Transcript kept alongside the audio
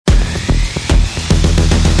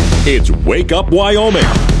It's Wake Up Wyoming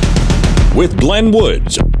with Glenn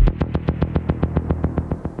Woods.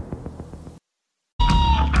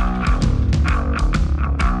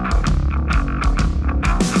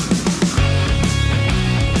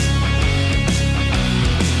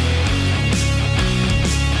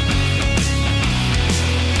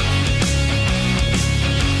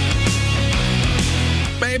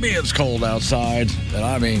 Maybe it's cold outside, and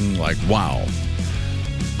I mean, like, wow.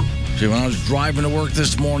 See, when I was driving to work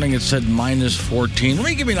this morning, it said minus 14. Let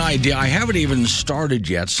me give you an idea. I haven't even started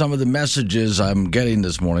yet. Some of the messages I'm getting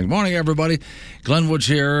this morning. Morning, everybody. Glenn Woods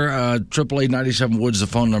here. 888-97 Woods, the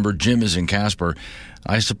phone number. Jim is in Casper.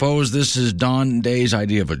 I suppose this is Don Day's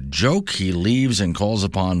idea of a joke. He leaves and calls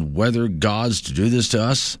upon weather gods to do this to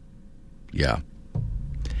us. Yeah.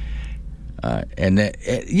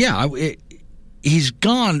 He's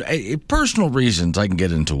gone. Personal reasons, I can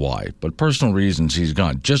get into why, but personal reasons, he's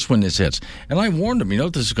gone just when this hits. And I warned him, you know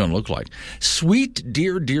what this is going to look like. Sweet,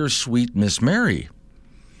 dear, sweet Miss Mary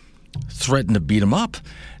threatened to beat him up.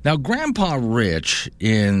 Now, Grandpa Rich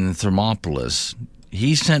in Thermopolis,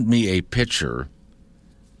 he sent me a picture,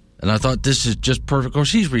 and I thought this is just perfect. Of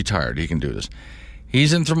course, he's retired. He can do this.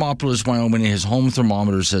 He's in Thermopolis, Wyoming. His home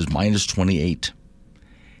thermometer says minus 28.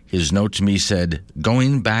 His note to me said,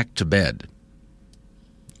 going back to bed.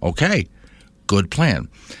 Okay, good plan.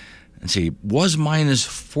 And see, was minus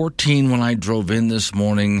 14 when I drove in this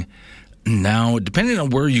morning. Now, depending on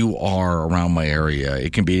where you are around my area,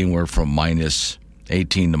 it can be anywhere from minus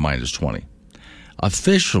 18 to minus 20.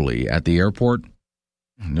 Officially, at the airport,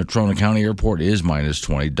 Natrona County Airport is minus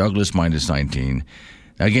 20, Douglas minus 19.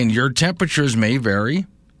 Again, your temperatures may vary.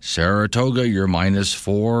 Saratoga, you're minus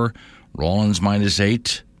 4, Rawlins minus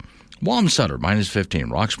 8, Wamsutter minus 15,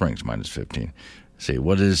 Rock Springs minus 15. See,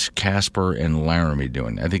 what is Casper and Laramie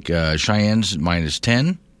doing? I think Cheyenne's minus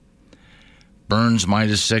 10, Burns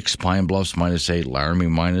minus 6, Pine Bluffs minus 8, Laramie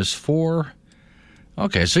minus 4.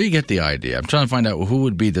 Okay, so you get the idea. I'm trying to find out who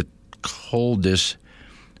would be the coldest.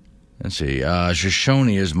 Let's see,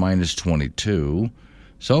 Shoshone is minus 22.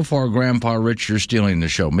 So far, Grandpa Rich, you're stealing the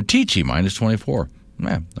show. Matici minus 24.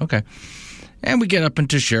 Yeah, okay. And we get up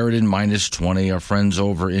into Sheridan minus 20. Our friends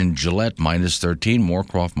over in Gillette minus 13.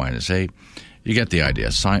 Moorcroft minus 8. You get the idea.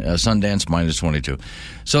 Sundance minus 22.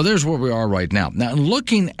 So there's where we are right now. Now,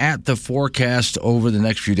 looking at the forecast over the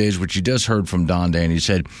next few days, which you just heard from Don Day, and he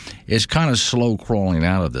said it's kind of slow crawling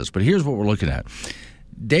out of this. But here's what we're looking at.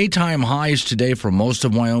 Daytime highs today for most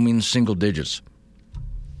of Wyoming, single digits.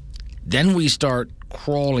 Then we start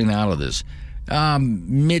crawling out of this.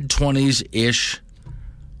 Mid-20s-ish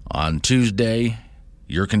on Tuesday.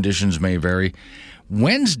 Your conditions may vary.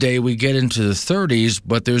 Wednesday, we get into the 30s,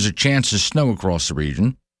 but there's a chance of snow across the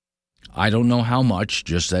region. I don't know how much,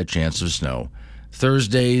 just that chance of snow.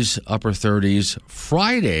 Thursdays, upper 30s.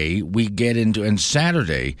 Friday, we get into, and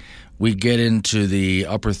Saturday, we get into the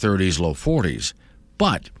upper 30s, low 40s.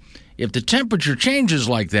 But if the temperature changes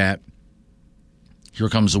like that, here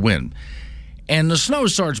comes the wind. And the snow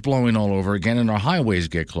starts blowing all over again, and our highways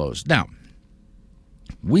get closed. Now,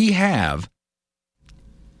 we have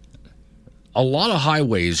a lot of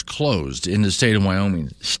highways closed in the state of Wyoming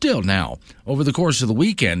still now over the course of the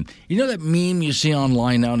weekend. You know that meme you see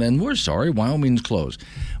online now and then? We're sorry, Wyoming's closed.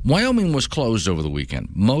 Wyoming was closed over the weekend.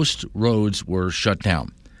 Most roads were shut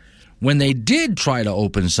down. When they did try to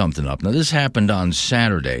open something up, now this happened on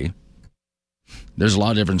Saturday. There's a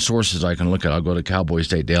lot of different sources I can look at. I'll go to Cowboy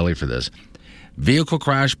State Daily for this. Vehicle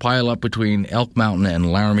crash pile up between Elk Mountain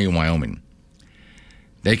and Laramie, Wyoming.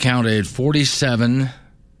 They counted 47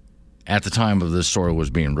 at the time of this story was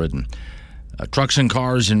being written. Trucks and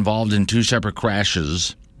cars involved in two separate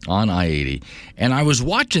crashes on I-80. And I was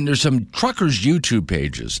watching, there's some truckers' YouTube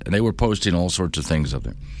pages, and they were posting all sorts of things up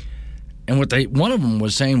there. And what one of them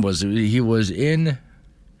was saying was he was in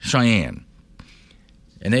Cheyenne.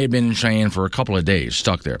 And they had been in Cheyenne for a couple of days,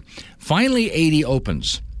 stuck there. Finally, 80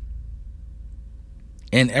 opens.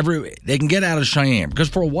 And they can get out of Cheyenne. Because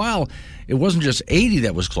for a while, it wasn't just 80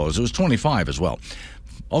 that was closed. It was 25 as well.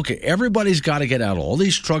 Okay, everybody's got to get out. All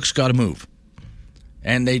these trucks got to move.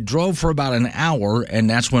 And they drove for about an hour, and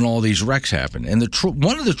that's when all these wrecks happened. And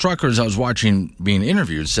one of the truckers I was watching being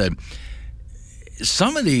interviewed said,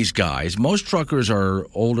 some of these guys, most truckers are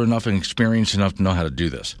old enough and experienced enough to know how to do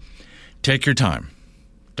this. Take your time.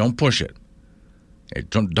 Don't push it.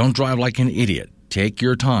 Don't drive like an idiot. Take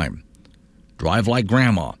your time. Drive like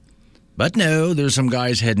grandma. But no, there's some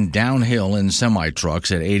guys heading downhill in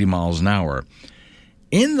semi-trucks at 80 miles an hour.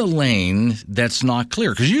 In the lane that's not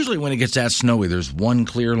clear, because usually when it gets that snowy, there's one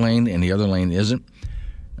clear lane and the other lane isn't.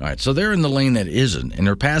 All right, so they're in the lane that isn't, and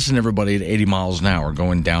they're passing everybody at 80 miles an hour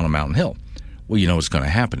going down a mountain hill. well, you know what's going to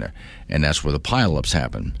happen there. And that's where the pileups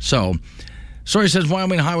happen. So, story says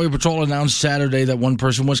Wyoming Highway Patrol announced Saturday that one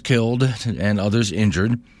person was killed and others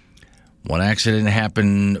injured. One accident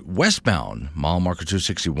happened westbound, mile marker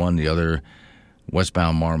 261, the other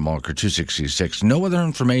westbound mile marker 266. No other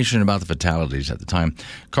information about the fatalities at the time.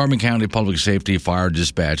 Carbon County Public Safety Fire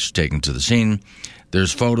Dispatch taken to the scene.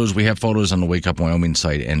 There's photos. We have photos on the Wake Up Wyoming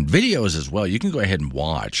site and videos as well. You can go ahead and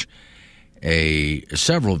watch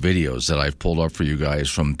several videos that I've pulled up for you guys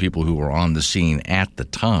from people who were on the scene at the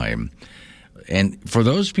time. And for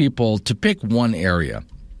those people to pick one area,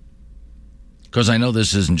 because I know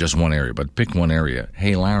this isn't just one area, but pick one area.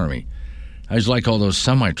 Hey, Laramie, I just like all those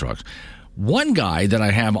semi-trucks. One guy that I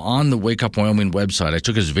have on the Wake Up Wyoming website, I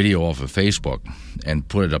took his video off of Facebook and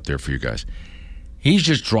put it up there for you guys. He's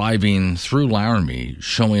just driving through Laramie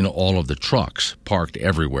showing all of the trucks parked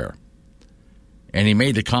everywhere. And he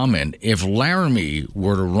made the comment, if Laramie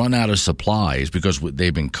were to run out of supplies because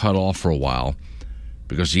they've been cut off for a while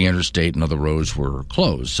because the interstate and other roads were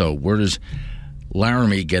closed. So where does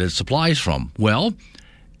Laramie get its supplies from? Well,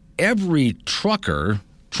 every trucker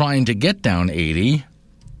trying to get down 80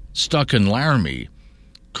 stuck in Laramie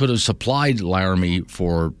could have supplied Laramie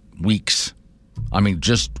for weeks. I mean,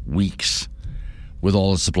 just weeks with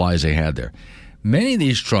all the supplies they had there. Many of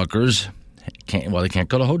these truckers they can't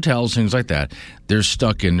go to hotels, things like that. They're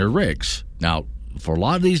stuck in their rigs. Now, for a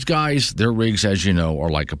lot of these guys, their rigs, as you know, are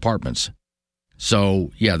like apartments.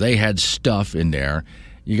 So, yeah, they had stuff in there.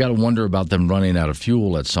 You got to wonder about them running out of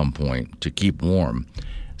fuel at some point to keep warm.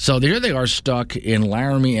 So here they are stuck in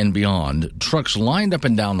Laramie and beyond, trucks lined up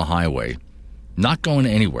and down the highway, not going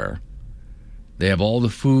anywhere. They have all the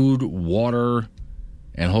food, water,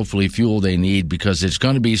 and hopefully fuel they need because it's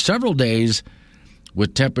going to be several days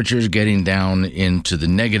with temperatures getting down into the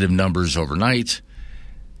negative numbers overnight.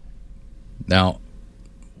 Now,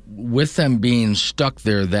 with them being stuck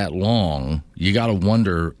there that long, you got to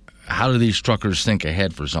wonder, how do these truckers think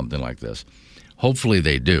ahead for something like this? Hopefully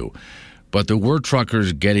they do. But there were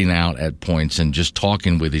truckers getting out at points and just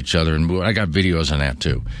talking with each other. And I got videos on that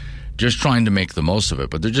too. Just trying to make the most of it.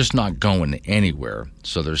 But they're just not going anywhere.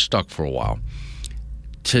 So they're stuck for a while.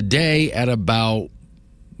 Today at about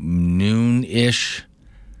noon-ish,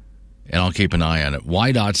 and I'll keep an eye on it,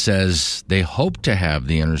 YDOT says they hope to have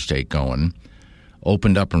the interstate going,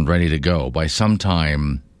 opened up and ready to go by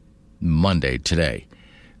sometime Monday today,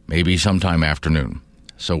 maybe sometime afternoon.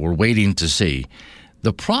 So we're waiting to see.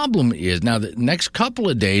 The problem is, now the next couple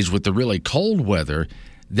of days with the really cold weather,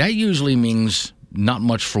 that usually means not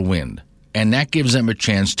much for wind, and that gives them a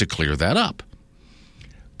chance to clear that up.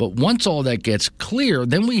 But once all that gets clear,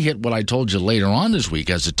 then we hit what I told you later on this week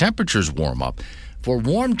as the temperatures warm up. For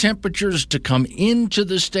warm temperatures to come into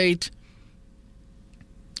the state,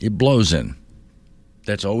 it blows in.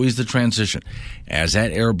 That's always the transition. As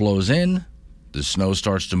that air blows in, the snow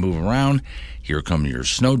starts to move around. Here come your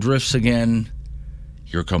snow drifts again.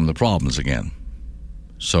 Here come the problems again.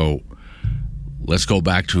 So let's go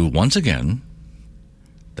back to, once again,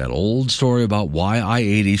 that old story about why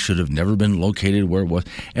I-80 should have never been located where it was.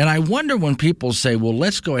 And I wonder when people say, well,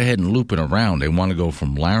 let's go ahead and loop it around. They want to go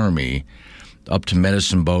from Laramie up to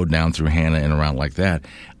Medicine Bow, down through Hannah and around like that.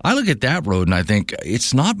 I look at that road and I think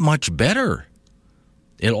it's not much better.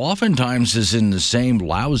 It oftentimes is in the same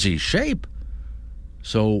lousy shape.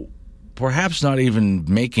 So perhaps not even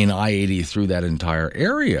making I-80 through that entire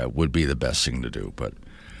area would be the best thing to do. But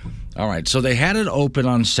all right, so they had it open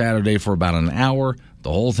on Saturday for about an hour. The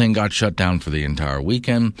whole thing got shut down for the entire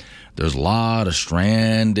weekend. There's a lot of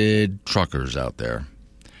stranded truckers out there.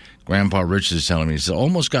 Grandpa Rich is telling me, he said,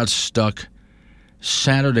 almost got stuck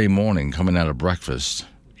Saturday morning coming out of breakfast.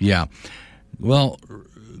 Yeah. Well,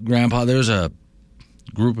 Grandpa, there's a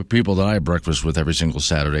group of people that I have breakfast with every single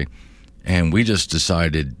Saturday, and we just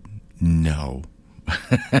decided no.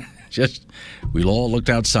 We all looked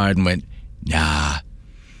outside and went, nah.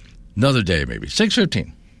 Another day, maybe.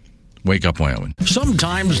 6:13. Wake Up Wyoming.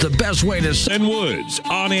 Sometimes the best way to send Woods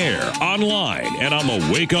on air, online, and on the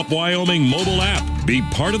Wake Up Wyoming mobile app. Be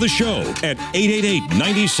part of the show at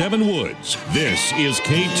 888-97-WOODS. This is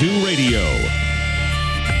K2 Radio.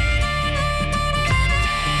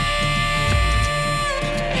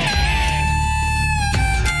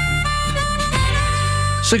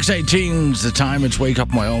 $6:18 is the time. It's Wake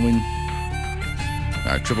Up Wyoming.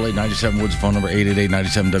 888-97-WOODS, phone number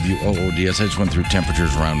 888-97-WOODS. I just went through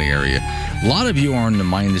temperatures around the area. A lot of you are in the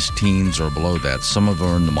minus teens or below that. Some of them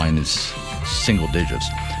are in the minus single digits.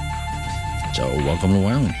 So welcome to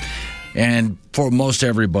Wyoming. And for most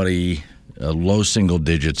everybody, Low single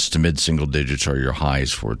digits to mid single digits are your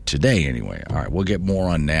highs for today anyway. All right, we'll get more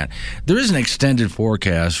on that. There is an extended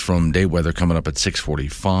forecast from day weather coming up at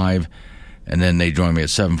 6:45, and then they join me at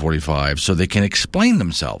 7:45 so they can explain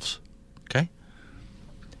themselves. Okay?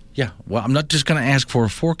 Yeah, well, I'm not just going to ask for a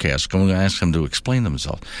forecast. I'm going to ask them to explain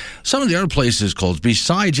themselves. Some of the other places closed,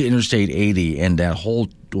 besides Interstate 80 and that whole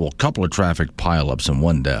couple of traffic pileups and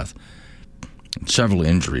one death, several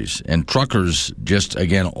injuries, and truckers just,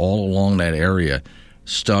 again, all along that area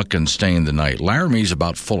stuck and staying the night. Laramie's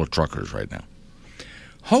about full of truckers right now.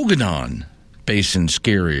 Hogadon, based in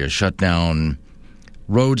Scaria, shut down.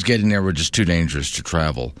 Roads getting there were just too dangerous to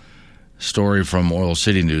travel. Story from Oil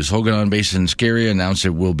City News. Hogadon, based in Scaria, announced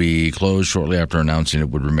it will be closed shortly after announcing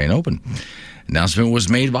it would remain open. Announcement was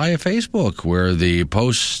made via Facebook, where they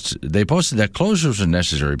posted that closures are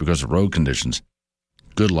necessary because of road conditions.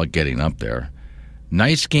 Good luck getting up there.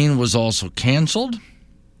 Night skiing was also canceled.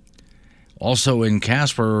 Also in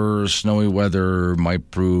Casper, snowy weather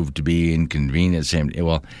might prove to be inconvenient.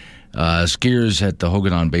 Skiers at the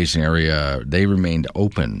Hogadon Basin area, they remained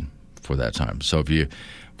open for that time. So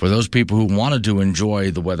for those people who wanted to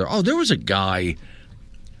enjoy the weather, there was a guy.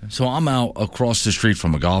 So I'm out across the street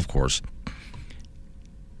from a golf course.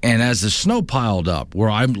 And as the snow piled up, where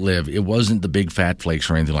I live, it wasn't the big fat flakes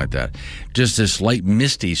or anything like that. Just this light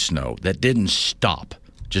misty snow that didn't stop,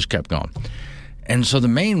 just kept going. And so the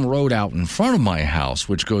main road out in front of my house,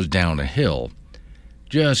 which goes down a hill,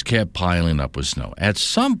 just kept piling up with snow. At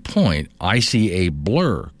some point, I see a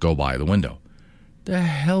blur go by the window. The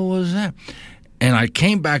hell was that? And I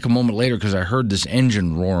came back a moment later because I heard this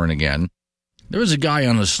engine roaring again. There was a guy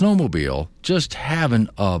on a snowmobile just having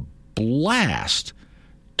a blast,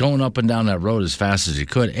 going up and down that road as fast as he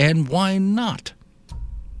could, and why not?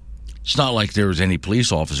 It's not like there was any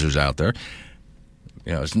police officers out there.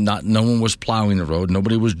 It's not. No one was plowing the road.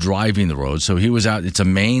 Nobody was driving the road. So he was out. It's a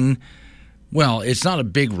main. Well, it's not a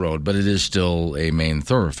big road, but it is still a main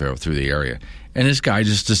thoroughfare through the area. And this guy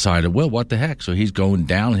just decided, well, what the heck? So he's going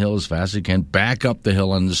downhill as fast as he can, back up the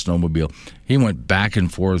hill on the snowmobile. He went back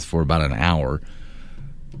and forth for about an hour.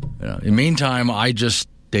 In the meantime, I just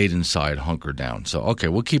stayed inside, hunkered down. So, okay,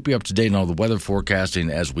 we'll keep you up to date on all the weather forecasting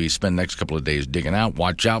as we spend the next couple of days digging out.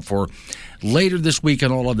 Watch out for later this week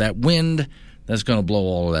and all of that wind that's going to blow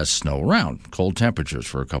all of that snow around. Cold temperatures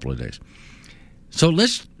for a couple of days. So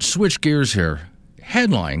let's switch gears here.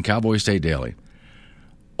 Headline, Cowboy State Daily.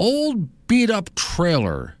 Old beat-up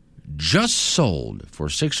trailer just sold for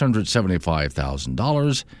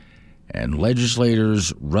 $675,000, and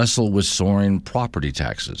legislators wrestle with soaring property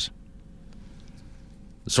taxes.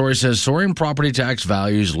 The story says soaring property tax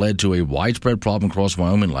values led to a widespread problem across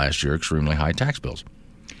Wyoming last year, extremely high tax bills.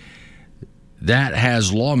 That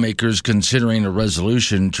has lawmakers considering a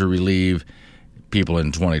resolution to relieve people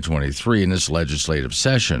in 2023 in this legislative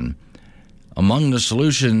session. Among the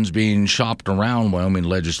solutions being shopped around Wyoming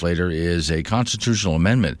legislator is a constitutional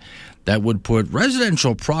amendment that would put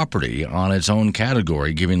residential property on its own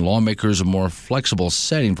category, giving lawmakers a more flexible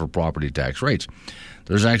setting for property tax rates.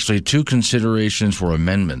 There's actually two considerations for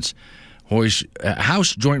amendments: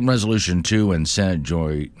 House Joint Resolution 2 and Senate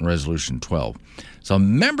Joint Resolution 12. So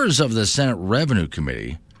members of the Senate Revenue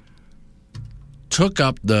Committee took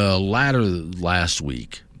up the latter last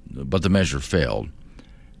week, but the measure failed.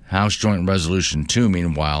 House Joint Resolution 2,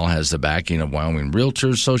 meanwhile, has the backing of Wyoming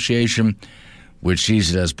Realtors Association, which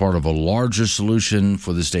sees it as part of a larger solution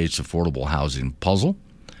for the state's affordable housing puzzle.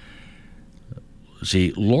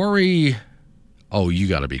 See, Lori... Oh, you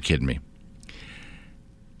got to be kidding me.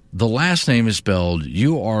 The last name is spelled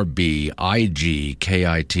Urbiggkit.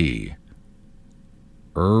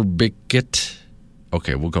 Urbiggkit.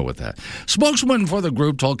 Okay, we'll go with that. Spokeswoman for the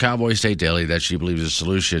group told Cowboy State Daily that she believes the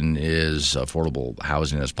solution is affordable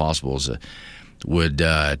housing as possible. Would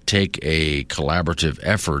take a collaborative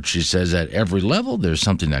effort. She says at every level there's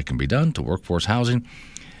something that can be done to workforce housing.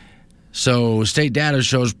 So state data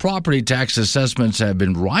shows property tax assessments have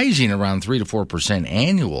been rising around 3 to 4%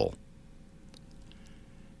 annual.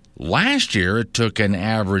 Last year, it took an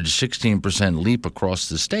average 16% leap across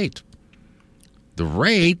the state. The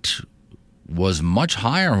rate was much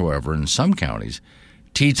higher, however, in some counties.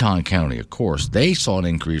 Teton County, of course, they saw an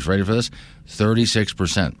increase, ready for this,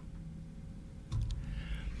 36%.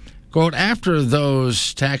 Quote, after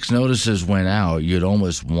those tax notices went out, you'd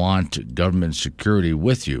almost want government security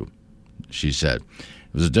with you, she said.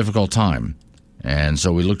 It was a difficult time, and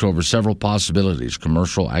so we looked over several possibilities.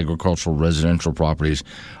 Commercial, agricultural, residential properties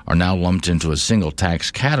are now lumped into a single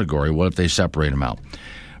tax category. What if they separate them out?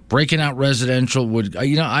 Breaking out residential would,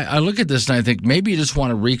 I look at this and I think maybe you just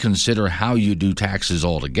want to reconsider how you do taxes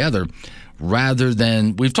altogether rather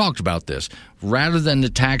than, we've talked about this, rather than the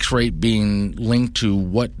tax rate being linked to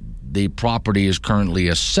what the property is currently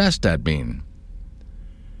assessed at being.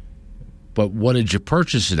 But what did you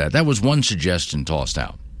purchase it at? That was one suggestion tossed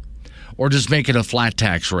out. Or just make it a flat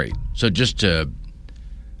tax rate. So just to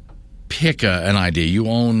pick an idea, you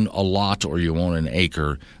own a lot or you own an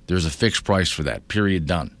acre, there's a fixed price for that, period,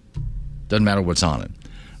 done. Doesn't matter what's on it.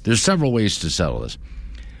 There's several ways to settle this.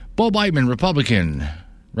 Bo Beitman, Republican,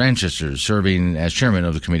 Manchester, serving as chairman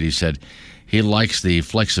of the committee, said he likes the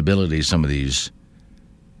flexibility some of these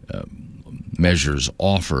measures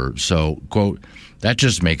offer. So, quote, that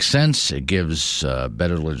just makes sense. It gives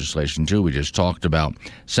better legislation, too. We just talked about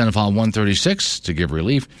Senate File 136 to give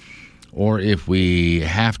relief. Or if we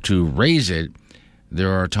have to raise it,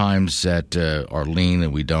 there are times that are lean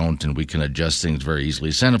and we don't, and we can adjust things very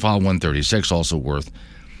easily. Senate File 136, also worth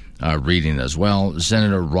reading as well.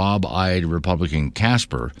 Senator Rob-eyed Republican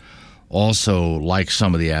Casper also liked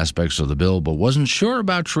some of the aspects of the bill, but wasn't sure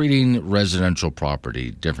about treating residential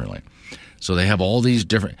property differently. So they have all these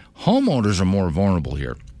different... Homeowners are more vulnerable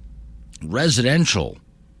here. Residential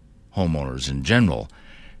homeowners in general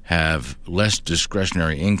have less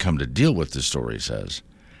discretionary income to deal with, the story says.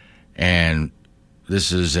 And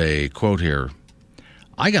this is a quote here.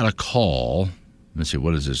 I got a call... Let's see,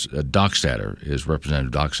 what is this? Dockstader is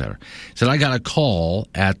Representative Dockstader. Said, I got a call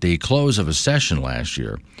at the close of a session last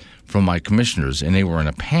year from my commissioners, and they were in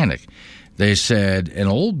a panic. They said an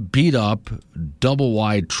old beat-up,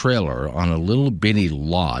 double-wide trailer on a little bitty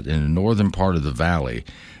lot in the northern part of the valley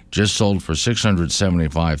just sold for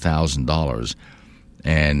 $675,000.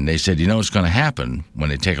 And they said, you know what's going to happen when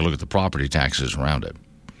they take a look at the property taxes around it.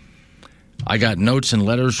 I got notes and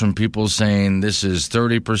letters from people saying this is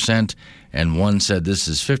 30%, and one said this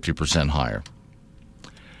is 50% higher.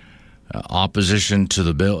 Opposition to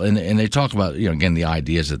the bill, and they talk about, again, the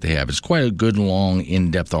ideas that they have. It's quite a good, long,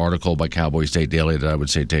 in-depth article by Cowboy State Daily that I would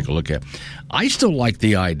say take a look at. I still like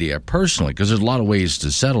the idea, personally, because there's a lot of ways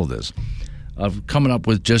to settle this, of coming up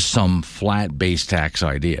with just some flat base tax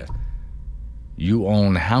idea. You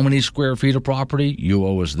own how many square feet of property? You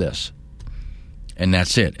owe us this. And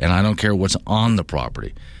that's it. And I don't care what's on the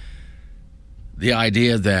property. The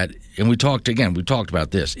idea that, and we talked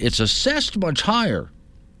about this, it's assessed much higher.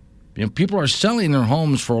 People are selling their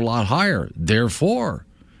homes for a lot higher. Therefore,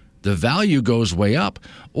 the value goes way up.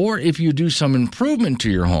 Or if you do some improvement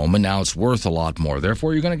to your home and now it's worth a lot more,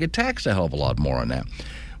 therefore you're going to get taxed a hell of a lot more on that,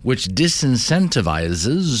 which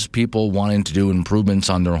disincentivizes people wanting to do improvements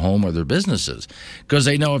on their home or their businesses. Because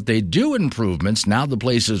they know if they do improvements, now the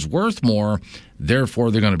place is worth more,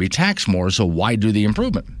 therefore they're going to be taxed more, so why do the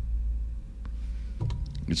improvement?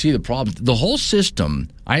 You see the problem? The whole system,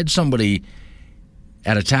 I had somebody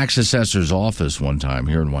at a tax assessor's office one time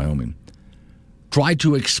here in Wyoming try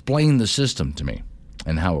to explain the system to me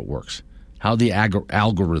and how it works, how the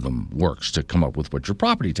algorithm works to come up with what your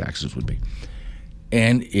property taxes would be.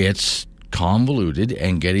 And it's convoluted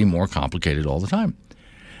and getting more complicated all the time.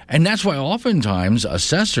 And that's why oftentimes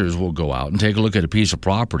assessors will go out and take a look at a piece of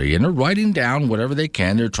property, and they're writing down whatever they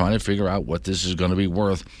can. They're trying to figure out what this is going to be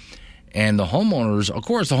worth. And the homeowners, of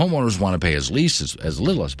course, the homeowners want to pay as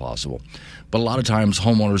little as possible. But a lot of times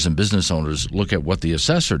homeowners and business owners look at what the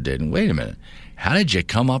assessor did and, wait a minute, how did you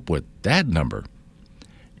come up with that number?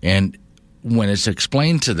 And when it's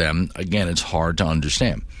explained to them, again, it's hard to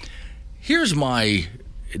understand. This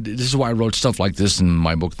is why I wrote stuff like this in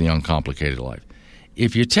my book, The Uncomplicated Life.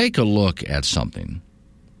 If you take a look at something,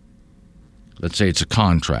 let's say it's a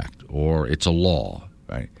contract or it's a law,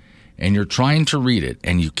 right? And you're trying to read it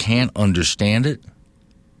and you can't understand it,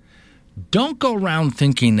 don't go around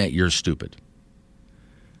thinking that you're stupid.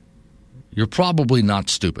 You're probably not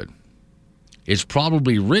stupid. It's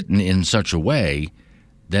probably written in such a way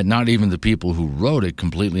that not even the people who wrote it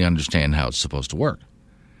completely understand how it's supposed to work.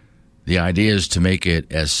 The idea is to make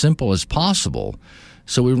it as simple as possible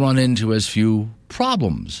so we run into as few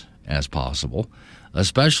problems as possible,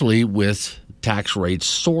 especially with tax rates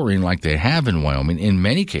soaring like they have in Wyoming, in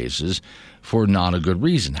many cases, for not a good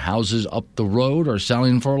reason. Houses up the road are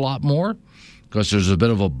selling for a lot more because there's a bit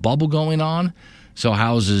of a bubble going on, so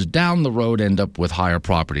houses down the road end up with higher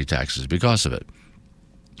property taxes because of it,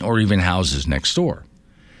 or even houses next door.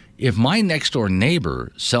 If my next door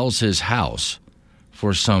neighbor sells his house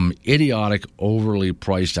for some idiotic, overly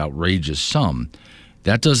priced, outrageous sum,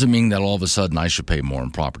 that doesn't mean that all of a sudden I should pay more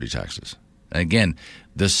in property taxes. And again,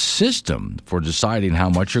 the system for deciding how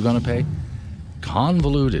much you're going to pay,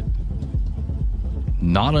 convoluted.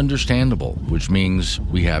 not understandable, which means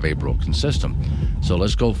we have a broken system. So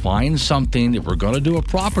let's go find something. If we're going to do a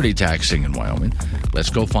property tax thing in Wyoming, let's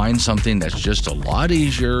go find something that's just a lot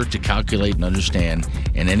easier to calculate and understand,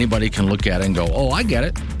 and anybody can look at it and go, oh, I get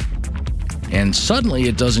it. And suddenly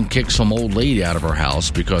it doesn't kick some old lady out of her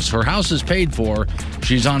house because her house is paid for.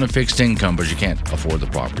 She's on a fixed income, but she can't afford the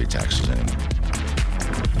property taxes anymore.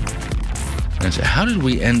 And so how did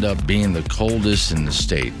we end up being the coldest in the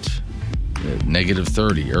state? Negative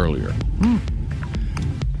 30 earlier.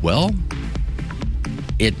 Well,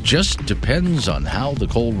 it just depends on how the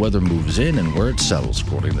cold weather moves in and where it settles,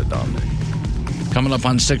 according to Don Day. Coming up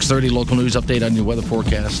on 6:30, local news update on your weather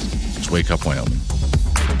forecast. It's Wake Up Wyoming.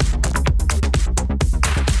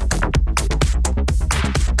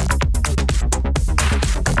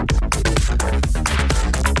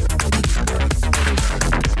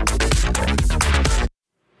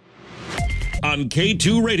 On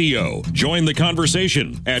K2 Radio, join the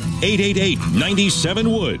conversation at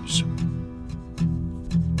 888-97-WOODS.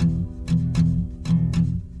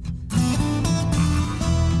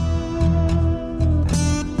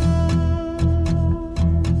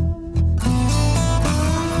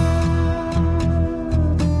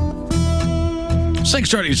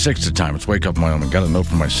 $6:36 the time. It's Wake Up Wyoming. Got a note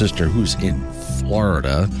from my sister who's in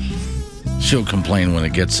Florida. She'll complain when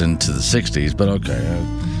it gets into the 60s, but okay.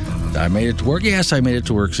 I made it to work. Yes, I made it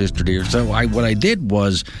to work, sister dear. So what I did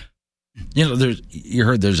was, you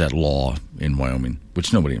heard there's that law in Wyoming,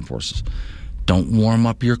 which nobody enforces. Don't warm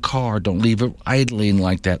up your car. Don't leave it idling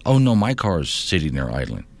like that. Oh, no, my car is sitting there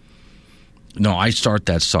idling. No, I start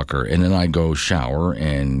that sucker, and then I go shower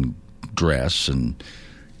and dress, and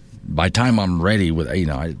by the time I'm ready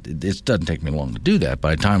it doesn't take me long to do that.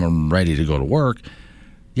 By the time I'm ready to go to work,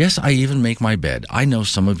 yes, I even make my bed. I know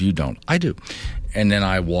some of you don't. I do. And then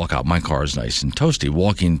I walk out. My car is nice and toasty.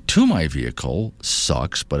 Walking to my vehicle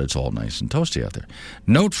sucks, but it's all nice and toasty out there.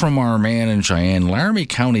 Note from our man in Cheyenne, Laramie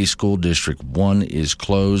County School District 1 is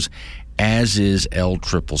closed, as is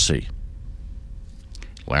LCCC.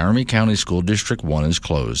 Laramie County School District 1 is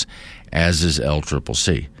closed, as is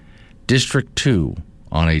LCCC. District 2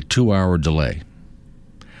 on a 2-hour delay.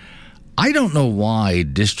 I don't know why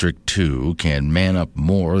District 2 can man up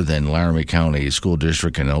more than Laramie County School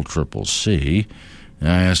District and LCCC.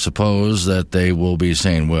 I suppose that they will be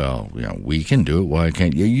saying, well, we can do it. Why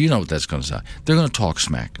can't you? You know what that's going to sound. They're going to talk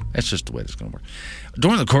smack. That's just the way it's going to work.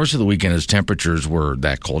 During the course of the weekend, as temperatures were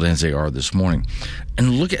that cold, as they are this morning,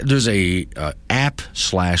 and there's a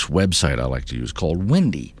app/website I like to use called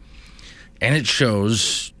Windy. And it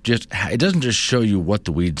shows it doesn't just show you what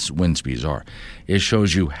the wind speeds are. It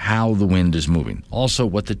shows you how the wind is moving. Also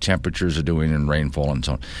what the temperatures are doing and rainfall and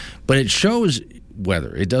so on. But it shows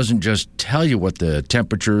weather. It doesn't just tell you what the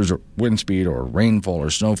temperatures or wind speed or rainfall or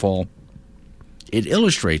snowfall. It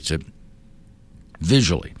illustrates it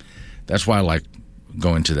visually. That's why I like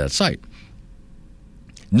going to that site.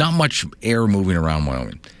 Not much air moving around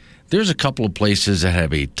Wyoming. There's a couple of places that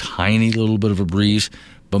have a tiny little bit of a breeze,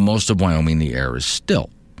 but most of Wyoming, the air is still.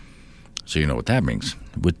 So you know what that means.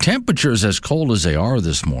 With temperatures as cold as they are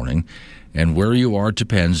this morning, and where you are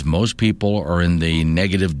depends, most people are in the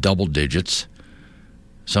negative double digits.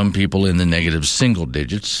 Some people in the negative single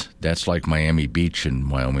digits. That's like Miami Beach in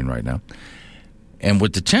Wyoming right now. And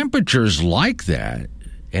with the temperatures like that,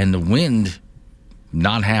 and the wind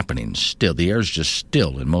not happening still, the air's just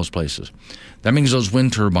still in most places, that means those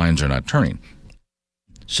wind turbines are not turning.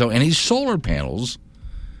 So any solar panels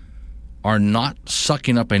are not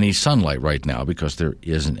sucking up any sunlight right now because there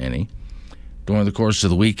isn't any. During the course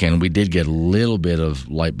of the weekend, we did get a little bit of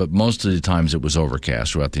light, but most of the times it was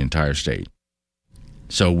overcast throughout the entire state.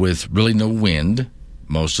 So with really no wind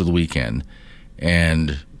most of the weekend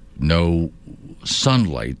and no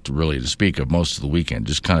sunlight really to speak of most of the weekend,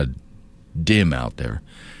 just kind of dim out there.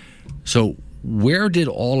 So where did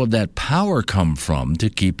all of that power come from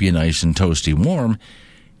to keep you nice and toasty warm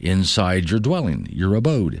inside your dwelling, your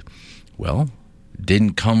abode? Well, it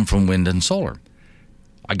didn't come from wind and solar.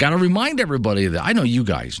 I got to remind everybody that, I know you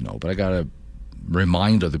guys know, but I got to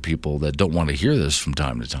remind other people that don't want to hear this from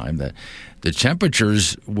time to time that the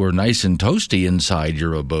temperatures were nice and toasty inside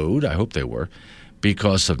your abode. I hope they were,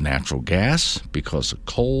 because of natural gas, because of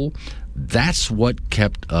coal. That's what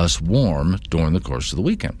kept us warm during the course of the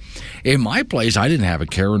weekend. In my place, I didn't have a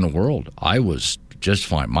care in the world. I was just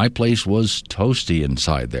fine. My place was toasty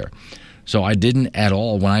inside there. So I didn't at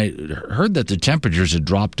all. When I heard that the temperatures had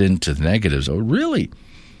dropped into the negatives, oh, really?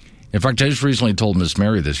 In fact, I just recently told Miss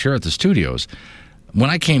Mary this here at the studios. When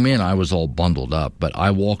I came in, I was all bundled up, but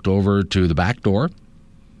I walked over to the back door,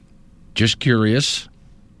 just curious.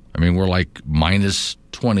 I mean, we're like minus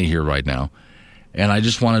 20 here right now. And I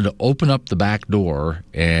just wanted to open up the back door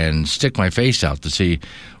and stick my face out to see,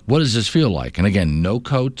 what does this feel like? And again, no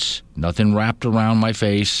coats, nothing wrapped around my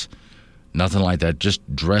face, nothing like that, just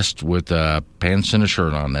dressed with pants and a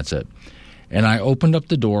shirt on, that's it. And I opened up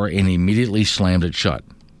the door and immediately slammed it shut.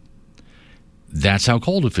 That's how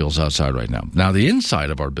cold it feels outside right now. Now, the inside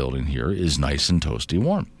of our building here is nice and toasty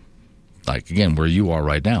warm, like, again, where you are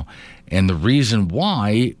right now. And the reason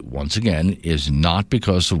why, once again, is not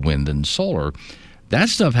because of wind and solar. That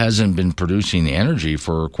stuff hasn't been producing energy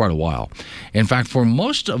for quite a while. In fact, for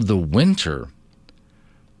most of the winter,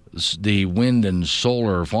 the wind and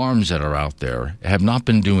solar farms that are out there have not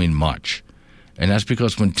been doing much. And that's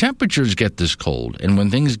because when temperatures get this cold and when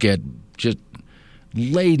things get just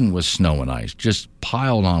laden with snow and ice, just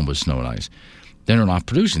piled on with snow and ice, then they're not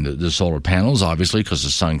producing the solar panels, obviously, because the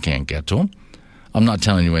sun can't get to them. I'm not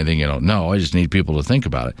telling you anything you don't know. I just need people to think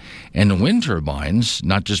about it. And the wind turbines,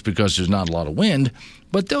 not just because there's not a lot of wind,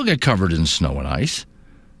 but they'll get covered in snow and ice.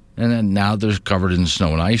 And then now they're covered in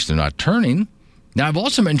snow and ice. They're not turning. Now, I've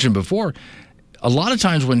also mentioned before, a lot of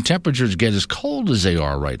times when temperatures get as cold as they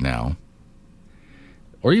are right now,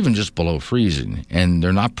 or even just below freezing, and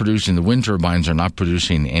they're not producing, the wind turbines are not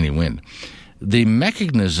producing any wind, the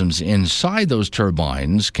mechanisms inside those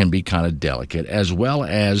turbines can be kind of delicate, as well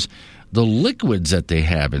as the liquids that they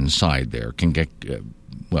have inside there can get,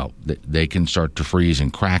 they can start to freeze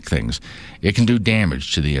and crack things. It can do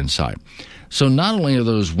damage to the inside. So not only are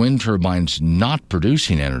those wind turbines not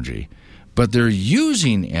producing energy, but they're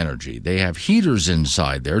using energy. They have heaters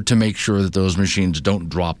inside there to make sure that those machines don't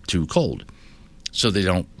drop too cold, so they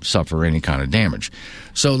don't suffer any kind of damage.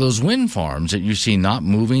 So those wind farms that you see not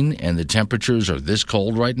moving and the temperatures are this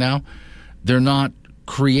cold right now, they're not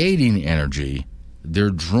creating energy.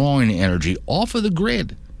 They're drawing energy off of the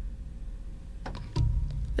grid.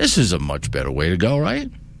 This is a much better way to go, right?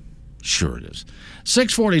 Sure it is.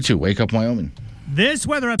 642, Wake Up Wyoming. This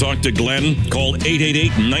weather... Talk to Glenn. Call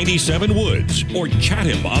 888-97-WOODS or chat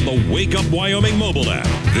him on the Wake Up Wyoming mobile app.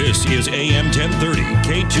 This is AM 1030,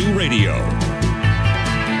 K2 Radio.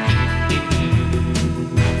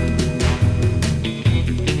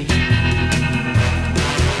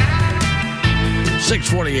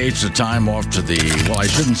 6:48 is the time off to the, well, I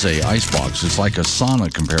shouldn't say icebox. It's like a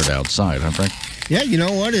sauna compared to outside, huh, Frank? Yeah, you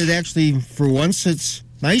know what? It actually, for once, it's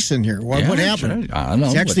nice in here. What happened? Right. I know.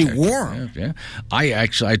 It's actually warm. Yeah.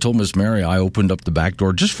 I told Miss Mary I opened up the back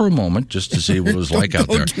door just for a moment, just to see what it was like out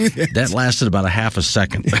there. That lasted about a half a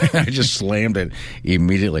second. I just slammed it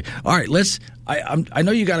immediately. All right, I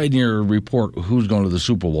know you got in your report who's going to the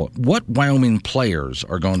Super Bowl. What Wyoming players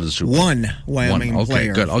are going to the Super Bowl? One Wyoming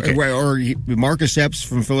player. Good. Okay. Or Marcus Epps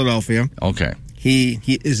from Philadelphia. Okay. He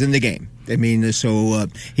is in the game. I mean, so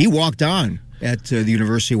he walked on at the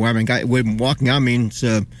University of Wyoming. Walking on means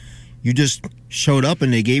you just showed up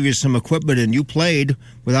and they gave you some equipment and you played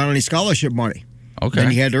without any scholarship money. Okay.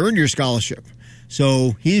 And you had to earn your scholarship.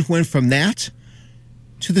 So he went from that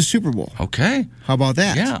to the Super Bowl. Okay. How about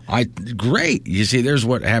that? Yeah. Great. You see, there's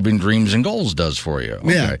what having dreams and goals does for you.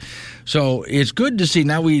 Okay. Yeah. So it's good to see.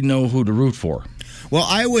 Now we know who to root for. Well,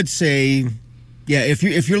 I would say, yeah,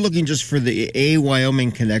 if you're looking just for the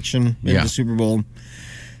Wyoming connection in the Super Bowl,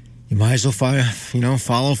 you might as well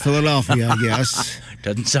follow Philadelphia, I guess.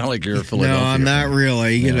 Doesn't sound like you're a Philadelphia. No, I'm not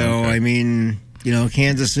really. You know, okay. I mean,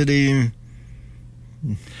 Kansas City,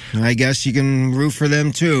 I guess you can root for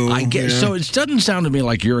them too. I guess so. It doesn't sound to me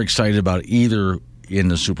like you're excited about either in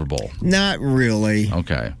the Super Bowl. Not really.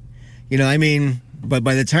 Okay. I mean, but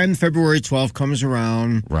by the time February 12th comes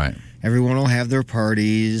around, right, everyone will have their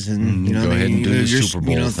parties and go ahead and do the Super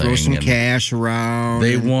Bowl thing. Throw some cash around.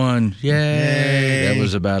 They won. Yay. That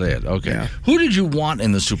was about it. Okay. Yeah. Who did you want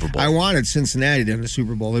in the Super Bowl? I wanted Cincinnati in the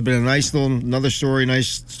Super Bowl. It'd been a nice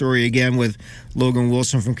story again with Logan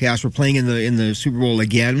Wilson from Casper playing in the Super Bowl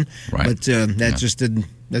again. Right. But that just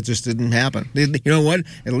didn't happen. You know what?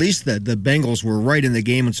 At least the Bengals were right in the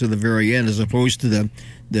game until the very end, as opposed to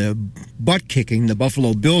the butt kicking the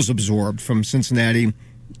Buffalo Bills absorbed from Cincinnati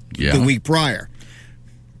the week prior.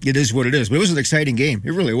 It is what it is. But it was an exciting game.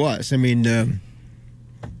 It really was. I mean,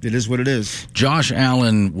 it is what it is. Josh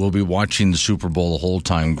Allen will be watching the Super Bowl the whole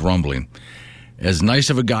time, grumbling. As nice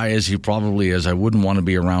of a guy as he probably is, I wouldn't want to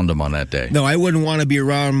be around him on that day. No, I wouldn't want to be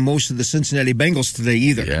around most of the Cincinnati Bengals today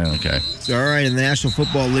either. Yeah, okay. So, all right, in the National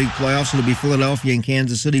Football League playoffs, it'll be Philadelphia and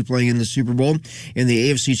Kansas City playing in the Super Bowl. In the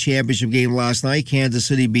AFC Championship game last night, Kansas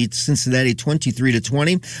City beat Cincinnati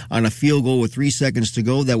 23-20 on a field goal with 3 seconds to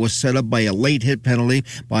go. That was set up by a late hit penalty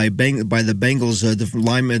by the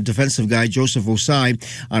Bengals defensive guy, Joseph Osai,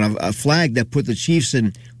 on a flag that put the Chiefs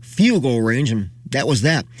in field goal range, and that was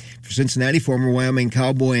that. For Cincinnati, former Wyoming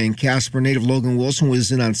Cowboy and Casper native Logan Wilson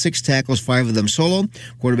was in on 6 tackles, 5 of them solo.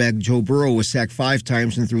 Quarterback Joe Burrow was sacked 5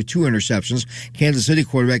 times and threw 2 interceptions. Kansas City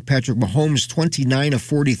quarterback Patrick Mahomes, 29 of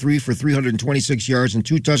 43 for 326 yards and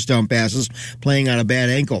 2 touchdown passes, playing on a bad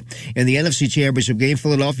ankle. In the NFC Championship game,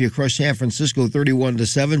 Philadelphia crushed San Francisco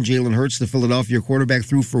 31-7. Jalen Hurts, the Philadelphia quarterback,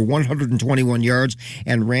 threw for 121 yards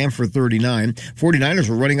and ran for 39. 49ers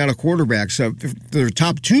were running out of quarterbacks. Their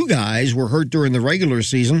top 2 guys were hurt during the regular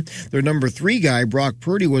season. Their number 3 guy, Brock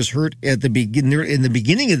Purdy, was hurt in the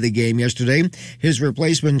beginning of the game yesterday. His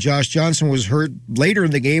replacement, Josh Johnson, was hurt later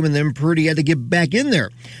in the game, and then Purdy had to get back in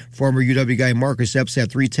there. Former UW guy Marcus Epps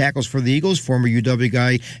had 3 tackles for the Eagles. Former UW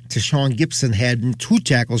guy Tashawn Gibson had 2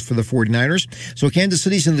 tackles for the 49ers. So Kansas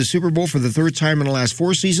City's in the Super Bowl for the 3rd time in the last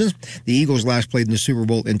 4 seasons. The Eagles last played in the Super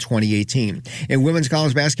Bowl in 2018. In women's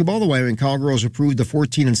college basketball, the Wyoming Cowgirls improved to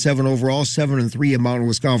 14-7 overall, 7-3 in Mountain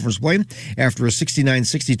West Conference play after a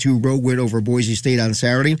 69-62 road win over Boise State on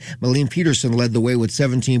Saturday. Malene Peterson led the way with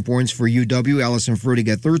 17 points for UW. Allison Fertig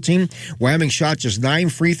got 13. Wyoming shot just 9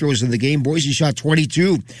 free throws in the game. Boise shot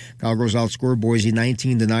 22. Cowgirls outscored Boise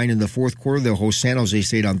 19-9 in the 4th quarter. They'll host San Jose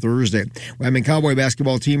State on Thursday. Wyoming Cowboy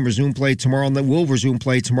basketball team will resume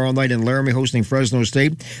play tomorrow night in Laramie, hosting Fresno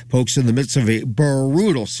State. Pokes in the midst of a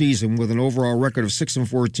brutal season with an overall record of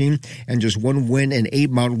 6-14 and just 1 win in 8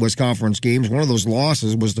 Mountain West Conference games. One of those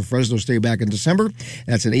losses was to Fresno State back in December.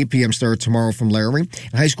 That's an 8 p.m. start tomorrow from Laramie.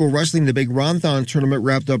 In high school wrestling, the big Ronthon tournament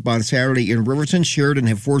wrapped up on Saturday in Riverton. Sheridan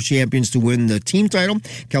have 4 champions to win the team title.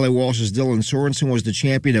 Kelly Walsh's Dylan Sorensen was the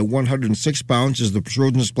champion at 106 pounds as the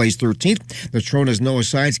Trojans placed 13th. The Tronas Noah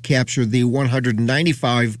Sides captured the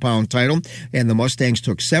 195-pound title, and the Mustangs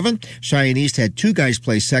took 7. Cheyenne East had 2 guys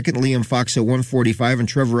place second, Liam Fox at 145 and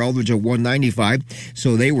Trevor Eldridge at 195,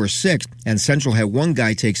 so they were 6th. And Central had 1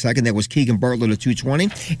 guy take second, that was Keegan Bartlett at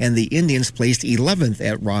 220, and the Indians placed 11th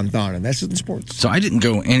at Ronthon, and that's it in sports. So I didn't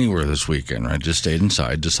go anywhere this weekend, right? Just stayed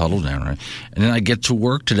inside, just huddled down, right? And then I get to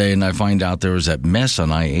work today, and I find out there was that mess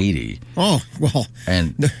on I-80. Oh, well.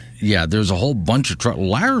 And yeah, there's a whole bunch of trucks.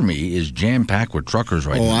 Laramie is jam-packed with truckers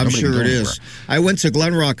right now. Oh, I'm Nobody sure it anywhere. is. I went to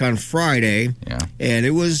Glen Rock on Friday, and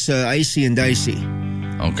it was icy and dicey.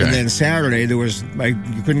 Okay. And then Saturday,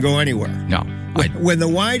 you couldn't go anywhere. No. When the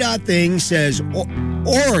YDOT thing says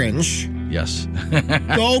orange, yes.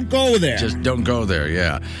 don't go there. Just don't go there,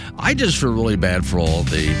 yeah. I just feel really bad for all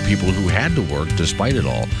the people who had to work despite it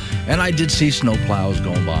all. And I did see snow plows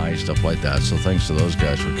going by, stuff like that, so thanks to those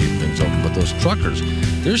guys for keeping things open. But those truckers,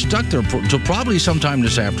 they're stuck there till probably sometime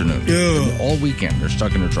this afternoon. Ugh. All weekend, they're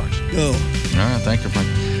stuck in their trucks. Oh. All right, thank you,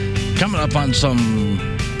 Frank. Coming up on some...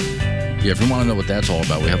 Yeah, if you want to know what that's all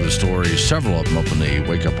about, we have the stories, several of them up on the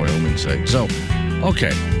Wake Up Wyoming site. So,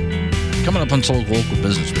 okay. Coming up on some local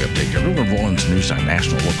business we update. Everyone rolling to news on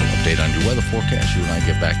national local update on your weather forecast. You and I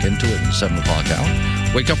get back into it in the 7 o'clock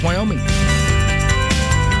hour. Wake Up Wyoming.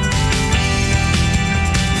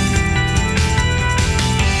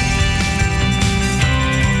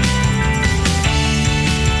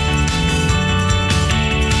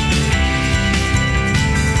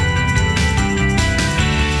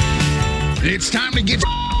 It's time to get...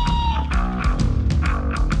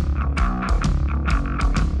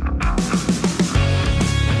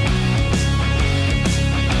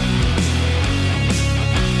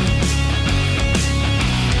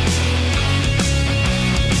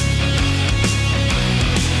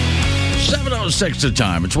 The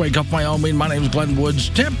time. It's Wake Up Wyoming. My name is Glenn Woods.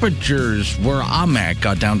 Temperatures where I'm at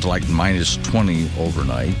got down to like minus 20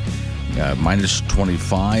 overnight. Minus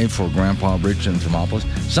 25 for Grandpa Bridge and Thermopolis.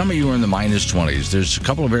 Some of you are in the minus 20s. There's a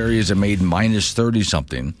couple of areas that made minus 30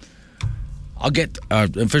 something. I'll get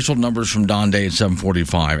official numbers from Don Day at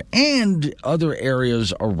 7:45, and other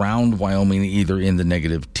areas around Wyoming either in the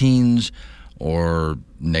negative teens or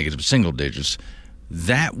negative single digits.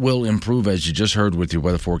 That will improve, as you just heard with your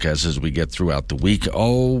weather forecast, as we get throughout the week.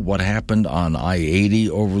 Oh, what happened on I-80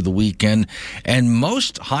 over the weekend. And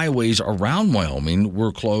most highways around Wyoming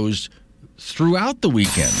were closed throughout the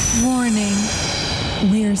weekend. Warning.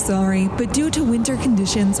 We're sorry, but due to winter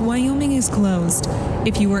conditions, Wyoming is closed.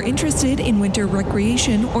 If you are interested in winter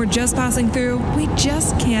recreation or just passing through, we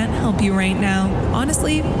just can't help you right now.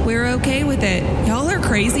 Honestly, we're okay with it. Y'all are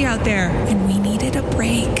crazy out there, and we needed a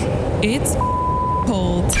break. It's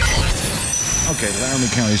cold. Okay, Laramie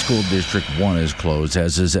County School District 1 is closed,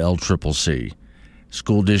 as is LCCC.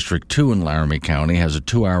 School District 2 in Laramie County has a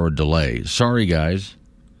 2-hour delay. Sorry, guys.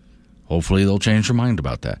 Hopefully they'll change their mind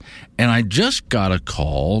about that. And I just got a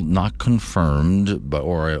call, not confirmed, but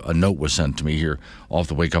or a note was sent to me here off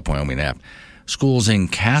the Wake Up Wyoming app. Schools in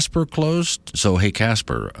Casper closed. So, hey,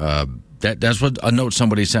 Casper, that's what a note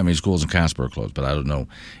somebody sent me. Schools in Casper are closed, but I don't know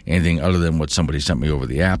anything other than what somebody sent me over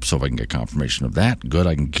the app. So if I can get confirmation of that, good.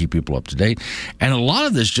 I can keep people up to date. And a lot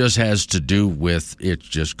of this just has to do with it's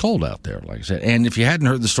just cold out there, like I said. And if you hadn't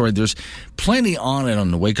heard the story, there's plenty on it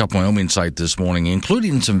on the Wake Up Wyoming site this morning,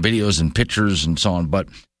 including some videos and pictures and so on. But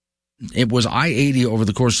it was I-80 over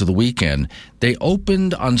the course of the weekend. They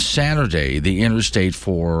opened on Saturday the interstate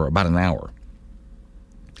for about an hour.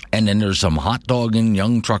 And then there's some hot-dogging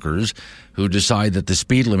young truckers who decide that the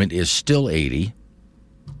speed limit is still 80.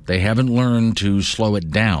 They haven't learned to slow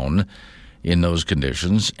it down in those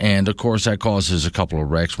conditions. And, of course, that causes a couple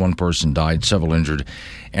of wrecks. One person died, several injured.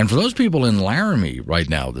 And for those people in Laramie right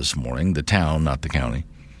now this morning, the town, not the county,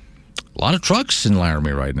 a lot of trucks in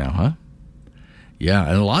Laramie right now, huh? Yeah,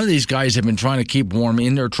 and a lot of these guys have been trying to keep warm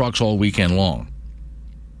in their trucks all weekend long.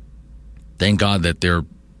 Thank God that they're,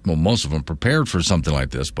 well, most of them prepared for something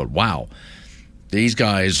like this, but wow, these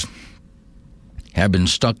guys have been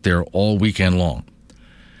stuck there all weekend long.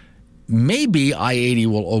 Maybe I-80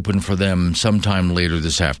 will open for them sometime later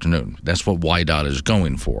this afternoon. That's what YDOT is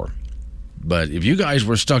going for. But if you guys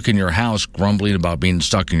were stuck in your house grumbling about being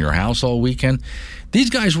stuck in your house all weekend, these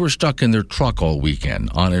guys were stuck in their truck all weekend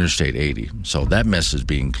on Interstate 80. So that mess is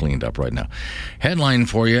being cleaned up right now. Headline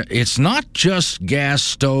for you, it's not just gas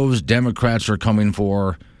stoves Democrats are coming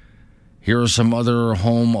for. Here are some other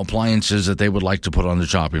home appliances that they would like to put on the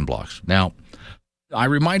chopping blocks. Now, I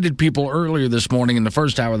reminded people earlier this morning in the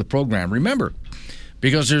first hour of the program, remember,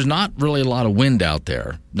 because there's not really a lot of wind out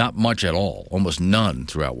there, not much at all, almost none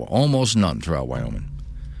throughout Wyoming.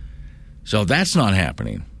 So that's not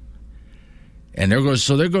happening. And there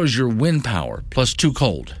goes your wind power, plus too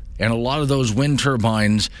cold. And a lot of those wind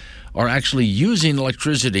turbines are actually using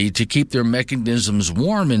electricity to keep their mechanisms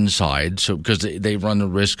warm inside, so because they run the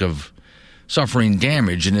risk of suffering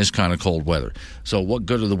damage in this kind of cold weather. So what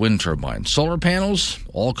good are the wind turbines? Solar panels,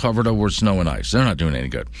 all covered over with snow and ice. They're not doing any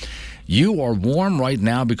good. You are warm right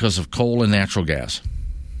now because of coal and natural gas.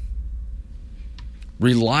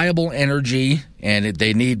 Reliable energy, and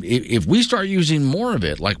they need, if we start using more of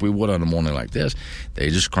it, like we would on a morning like this, they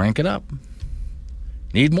just crank it up.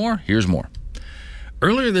 Need more? Here's more.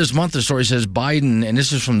 Earlier this month, the story says Biden, and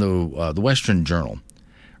this is from the Western Journal.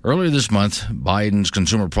 Earlier this month, Biden's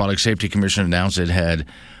Consumer Product Safety Commission announced it had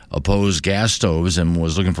opposed gas stoves and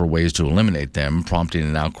was looking for ways to eliminate them, prompting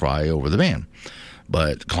an outcry over the ban.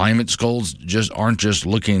 But climate scolds aren't just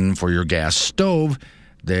looking for your gas stove.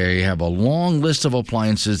 They have a long list of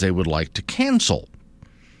appliances they would like to cancel.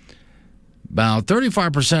 About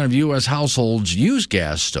 35% of U.S. households use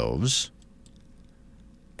gas stoves.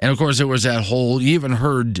 And, of course, there was that whole, you even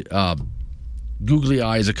heard googly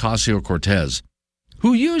eyes Ocasio-Cortez,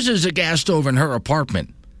 who uses a gas stove in her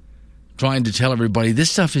apartment, trying to tell everybody this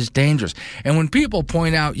stuff is dangerous. And when people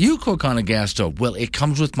point out, you cook on a gas stove, well, it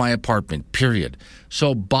comes with my apartment, period.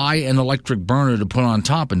 So buy an electric burner to put on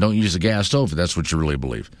top and don't use a gas stove if that's what you really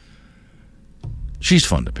believe. She's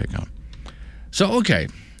fun to pick on. So, okay,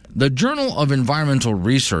 the Journal of Environmental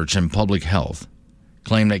Research and Public Health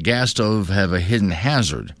claimed that gas stoves have a hidden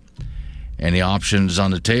hazard. Any options on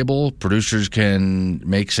the table producers can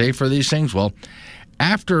make safe for these things? Well,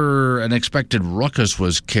 after an expected ruckus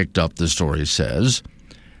was kicked up, the story says,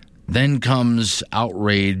 then comes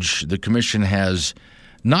outrage. The commission has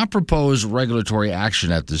not proposed regulatory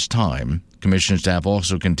action at this time. Commission staff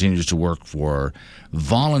also continues to work for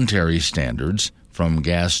voluntary standards from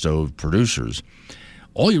gas stove producers.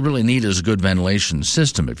 All you really need is a good ventilation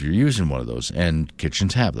system if you're using one of those, and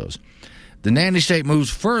kitchens have those. The nanny state moves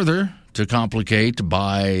further to complicate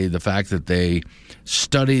by the fact that they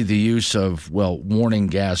study the use of, warning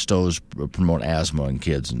gas stoves promote asthma in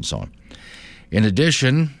kids and so on. In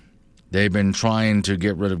addition, they've been trying to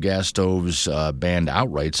get rid of gas stoves banned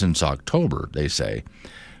outright since October, they say.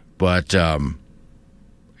 But,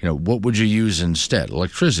 what would you use instead?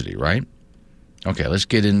 Electricity, right? Okay, let's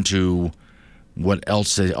get into what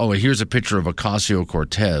else. Here's a picture of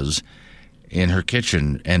Ocasio-Cortez in her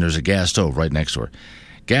kitchen, and there's a gas stove right next to her.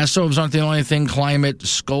 Gas stoves aren't the only thing climate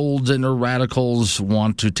scolds and their radicals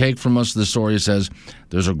want to take from us. The story says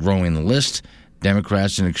there's a growing list.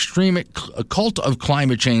 Democrats and a cult of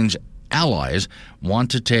climate change allies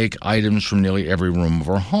want to take items from nearly every room of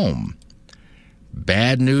our home.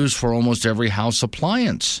 Bad news for almost every house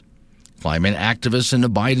appliance. Climate activists in the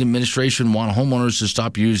Biden administration want homeowners to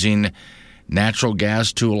stop using natural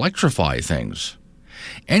gas to electrify things.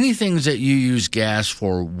 Anything that you use gas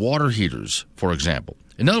for, water heaters, for example.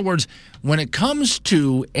 In other words, when it comes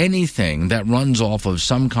to anything that runs off of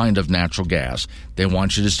some kind of natural gas, they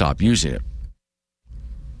want you to stop using it.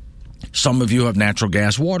 Some of you have natural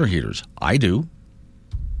gas water heaters. I do.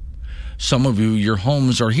 Some of you, your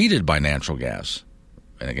homes are heated by natural gas.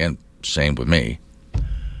 And again, same with me.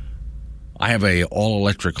 I have a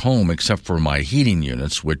all-electric home except for my heating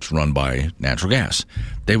units, which run by natural gas.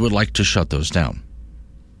 They would like to shut those down.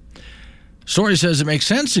 Story says it makes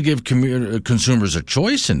sense to give consumers a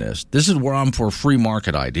choice in this. This is where I'm for free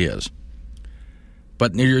market ideas.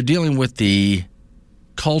 But you're dealing with the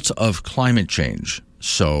cult of climate change.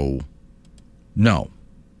 So, no.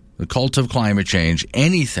 The cult of climate change,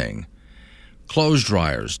 anything, clothes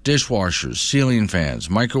dryers, dishwashers, ceiling fans,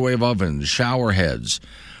 microwave ovens, shower heads,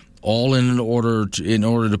 all in order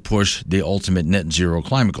to push the ultimate net zero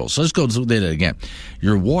climate goal. So let's go through that again.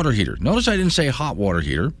 Your water heater. Notice I didn't say hot water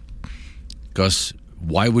heater, because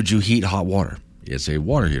why would you heat hot water? It's a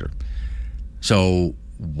water heater. So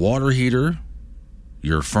water heater,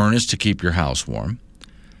 your furnace to keep your house warm,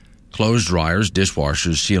 clothes dryers,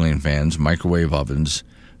 dishwashers, ceiling fans, microwave ovens,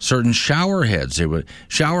 certain shower heads.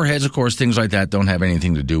 Shower heads, of course, things like that don't have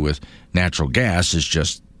anything to do with natural gas. It's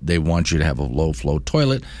just they want you to have a low-flow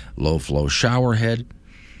toilet, low-flow shower head.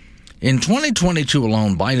 In 2022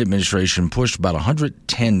 alone, Biden administration pushed about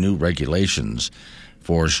 110 new regulations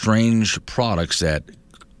for strange products that,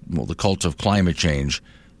 well, the cult of climate change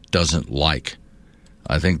doesn't like.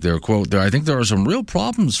 I think there are some real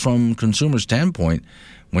problems from consumer standpoint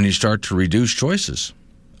when you start to reduce choices.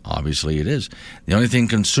 Obviously, it is. The only thing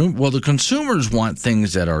the consumers want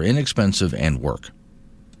things that are inexpensive and work.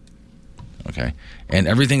 Okay, and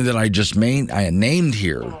everything that I just named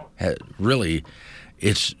here, really,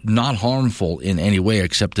 it's not harmful in any way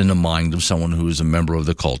except in the mind of someone who is a member of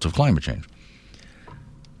the cult of climate change.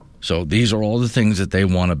 So these are all the things that they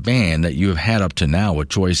want to ban that you have had up to now a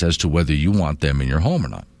choice as to whether you want them in your home or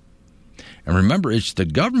not. And remember, it's the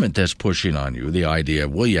government that's pushing on you the idea,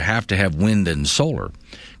 well, you have to have wind and solar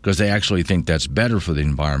because they actually think that's better for the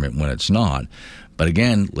environment when it's not. But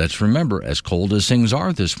again, let's remember, as cold as things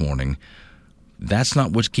are this morning, that's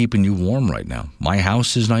not what's keeping you warm right now. My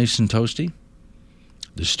house is nice and toasty.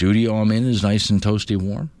 The studio I'm in is nice and toasty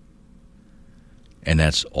warm. And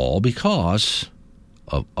that's all because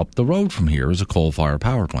of up the road from here is a coal-fired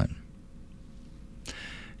power plant.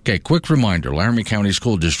 Okay, quick reminder, Laramie County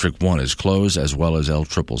School District 1 is closed, as well as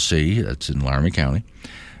LCCC, that's in Laramie County.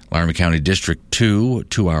 Laramie County District 2,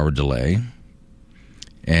 2-hour delay.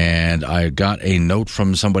 And I got a note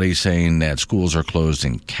from somebody saying that schools are closed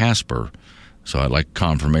in Casper, so I'd like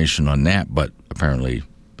confirmation on that, but apparently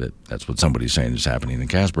that's what somebody's saying is happening in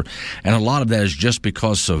Casper. And a lot of that is just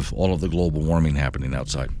because of all of the global warming happening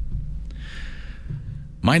outside.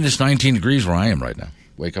 Minus 19 degrees where I am right now.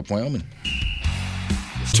 Wake Up Wyoming.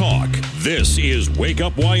 Talk. This is Wake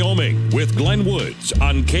Up Wyoming with Glenn Woods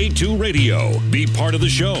on K2 Radio. Be part of the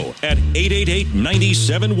show at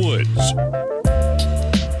 888-97-WOODS.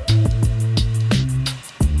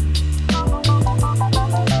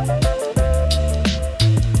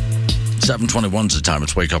 $7:21's the time.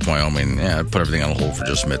 It's Wake Up Wyoming. Yeah, I put everything on hold for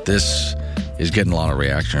just a minute. This is getting a lot of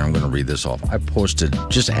reaction. I'm going to read this off. I posted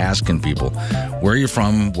just asking people, where are you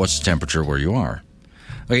from? What's the temperature where you are?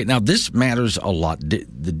 Okay, now this matters a lot. The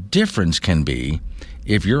difference can be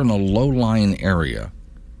if you're in a low-lying area,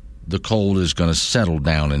 the cold is going to settle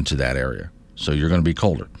down into that area. So you're going to be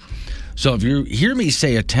colder. So if you hear me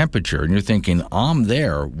say a temperature and you're thinking, I'm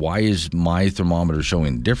there, why is my thermometer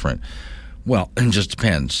showing different? Well, it just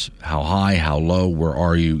depends. How high, how low, where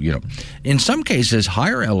are you? You know, in some cases,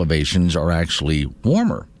 higher elevations are actually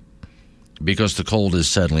warmer because the cold is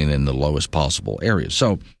settling in the lowest possible area.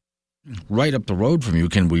 So right up the road from you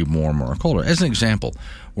can be warmer or colder. As an example,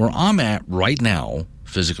 where I'm at right now,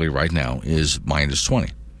 physically right now, is minus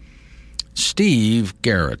 20. Steve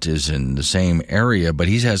Garrett is in the same area, but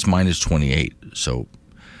he has minus 28. So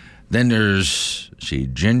then there's,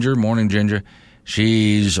 Ginger, morning Ginger.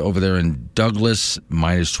 She's over there in Douglas,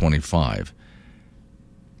 minus 25.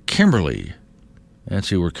 Kimberly, let's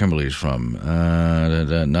see where Kimberly's from.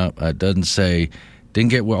 No, it doesn't say. Didn't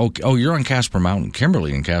get well. Oh, you're on Casper Mountain.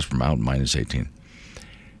 Kimberly in Casper Mountain, minus 18.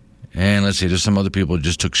 And let's see, there's some other people who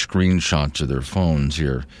just took screenshots of their phones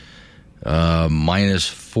here. Minus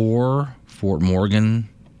 4, Fort Morgan,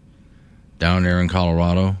 down there in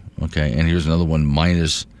Colorado. Okay, and here's another one,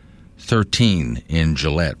 minus 13 in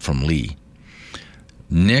Gillette from Lee.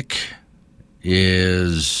 Nick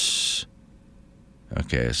is,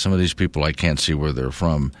 okay, some of these people I can't see where they're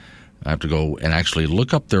from. I have to go and actually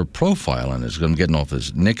look up their profile, and I'm getting off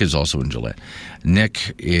this. Nick is also in Gillette.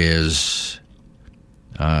 Nick is,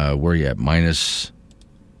 where are you at? Minus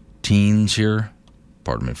teens here?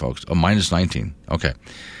 Pardon me, folks. Oh, minus 19. Okay.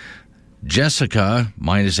 Jessica,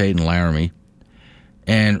 minus 8 in Laramie.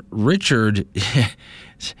 And Richard,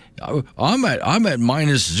 I'm at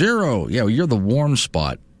 -0. Yeah, you're the warm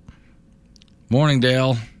spot. Morning,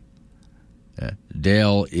 Dale.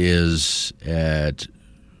 Dale is at,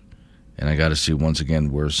 and I got to see once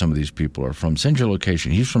again where some of these people are from. Send your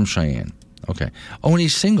location. He's from Cheyenne. Okay. Oh, and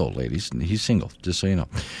he's single, ladies. He's single, just so you know.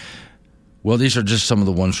 Well, these are just some of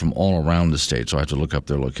the ones from all around the state, so I have to look up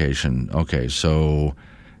their location. Okay, so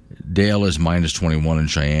Dale is -21 in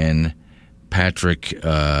Cheyenne. Patrick,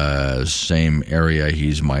 same area,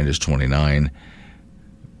 he's -29.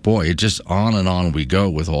 Boy, it just on and on we go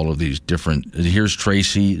with all of these different. Here's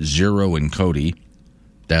Tracy, 0 in Cody.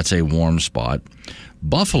 That's a warm spot.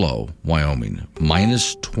 Buffalo, Wyoming,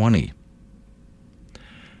 -20.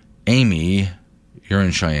 Amy, you're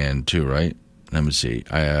in Cheyenne too, right? Let me see.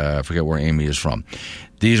 I forget where Amy is from.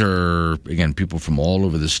 These are, again, people from all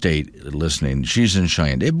over the state listening. She's in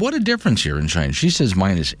Cheyenne. What a difference here in Cheyenne. She says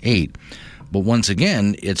 -8. But once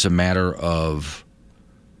again, it's a matter of,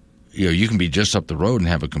 you can be just up the road and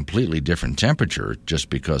have a completely different temperature just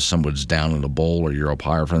because someone's down in a bowl or you're up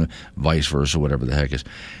higher from them, vice versa, whatever the heck is.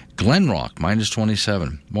 Glen Rock,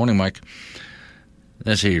 -27. Morning, Mike.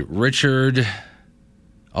 Let's see. Richard,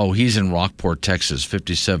 he's in Rockport, Texas,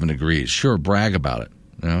 57 degrees. Sure, brag about it.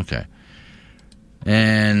 Okay.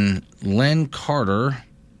 And Len Carter.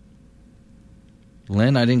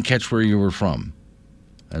 Len, I didn't catch where you were from.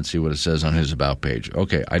 Let's see what it says on his About page.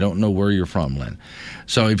 Okay, I don't know where you're from, Len.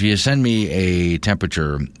 So if you send me a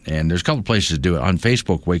temperature, and there's a couple places to do it. On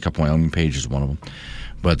Facebook, Wake Up Wyoming page is one of them.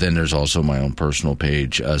 But then there's also my own personal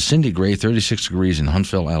page. Cindy Gray, 36 degrees in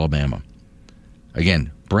Huntsville, Alabama.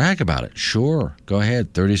 Again, brag about it. Sure, go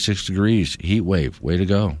ahead. 36 degrees, heat wave. Way to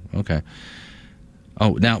go. Okay.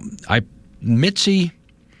 Oh, now, Mitzi,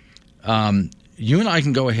 you and I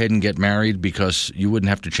can go ahead and get married because you wouldn't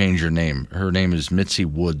have to change your name. Her name is Mitzi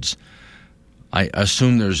Woods. I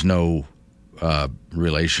assume there's no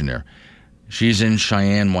relation there. She's in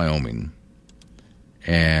Cheyenne, Wyoming.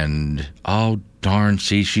 And, darn,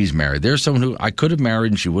 see, she's married. There's someone who I could have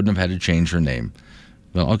married and she wouldn't have had to change her name.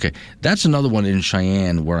 Well, okay. That's another one in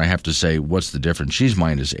Cheyenne where I have to say, what's the difference? She's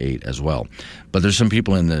 -8 as well. But there's some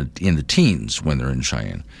people in the teens when they're in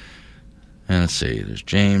Cheyenne. And let's see, there's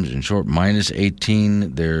James in short,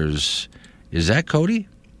 -18. Is that Cody?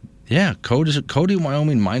 Yeah, Cody,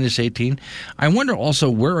 Wyoming, -18. I wonder also,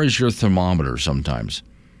 where is your thermometer sometimes?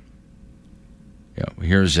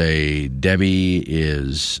 Here's Debbie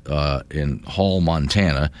is in Hall,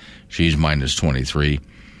 Montana. She's -23.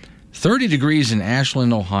 30 degrees in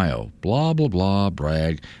Ashland, Ohio. Blah, blah, blah,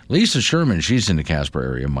 brag. Lisa Sherman, she's in the Casper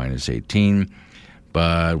area, -18.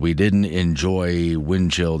 But we didn't enjoy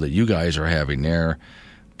wind chill that you guys are having there.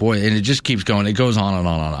 Boy, and it just keeps going. It goes on and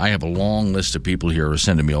on and on. I have a long list of people here who are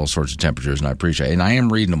sending me all sorts of temperatures, and I appreciate it. And I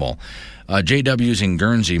am reading them all. JW's in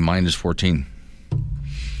Guernsey, -14.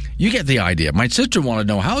 You get the idea. My sister wanted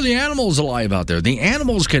to know, how are the animals alive out there? The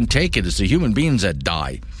animals can take it. It's the human beings that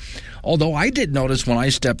die. Although I did notice when I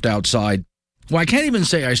stepped outside, well, I can't even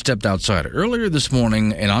say I stepped outside. Earlier this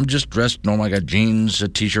morning, and I'm just dressed normal. I got jeans, a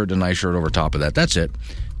T-shirt, and a nice shirt over top of that. That's it.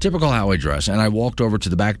 Typical how I dress. And I walked over to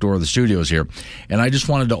the back door of the studios here, and I just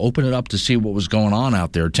wanted to open it up to see what was going on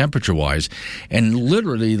out there temperature-wise. And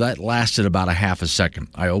literally, that lasted about a half a second.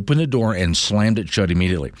 I opened the door and slammed it shut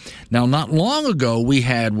immediately. Now, not long ago, we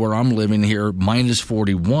had, where I'm living here,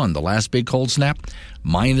 -41. The last big cold snap,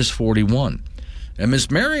 -41. And Miss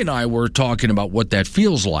Mary and I were talking about what that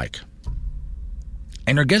feels like.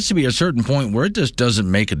 And there gets to be a certain point where it just doesn't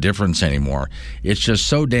make a difference anymore. It's just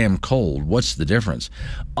so damn cold. What's the difference?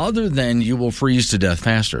 Other than you will freeze to death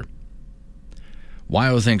faster.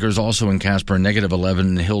 WyoThinkers also in Casper,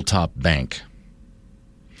 -11 Hilltop Bank.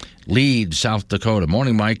 Lead, South Dakota.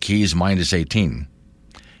 Morning, Mike. He's -18.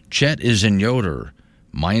 Chet is in Yoder,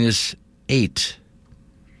 -8.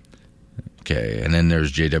 Okay, and then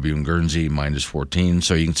there's JW in Guernsey, -14.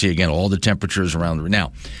 So you can see, again, all the temperatures around.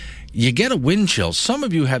 Now, you get a wind chill. Some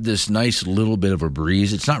of you have this nice little bit of a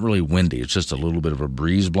breeze. It's not really windy. It's just a little bit of a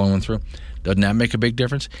breeze blowing through. Doesn't that make a big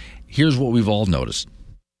difference? Here's what we've all noticed.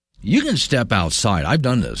 You can step outside. I've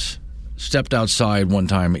done this. Stepped outside one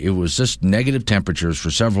time. It was just negative temperatures for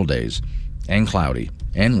several days and cloudy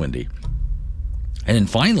and windy. And then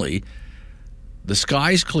finally, the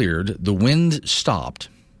skies cleared. The wind stopped.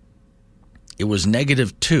 It was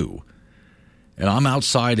 -2. And I'm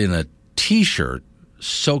outside in a T-shirt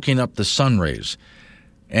soaking up the sun rays.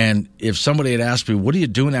 And if somebody had asked me, what are you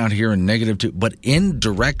doing out here in -2? But in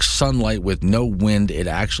direct sunlight with no wind, it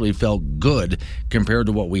actually felt good compared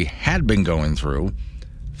to what we had been going through.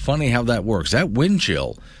 Funny how that works. That wind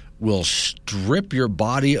chill will strip your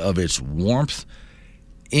body of its warmth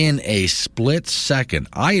in a split second.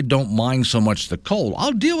 I don't mind so much the cold.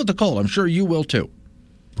 I'll deal with the cold. I'm sure you will too.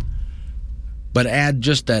 But add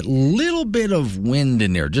just that little bit of wind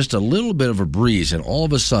in there, just a little bit of a breeze, and all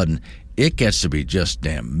of a sudden, it gets to be just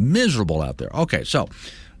damn miserable out there. Okay, so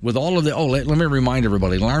with all of the... let me remind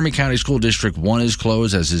everybody, Laramie County School District 1 is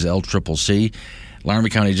closed, as is LCCC. Laramie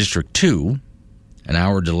County District 2, an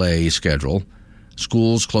hour delay schedule.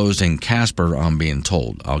 Schools closed in Casper, I'm being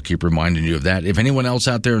told. I'll keep reminding you of that. If anyone else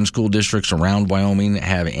out there in school districts around Wyoming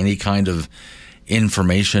have any kind of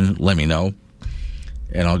information, let me know.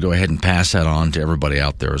 And I'll go ahead and pass that on to everybody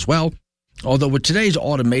out there as well. Although with today's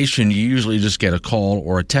automation, you usually just get a call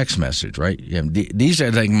or a text message, right? These days,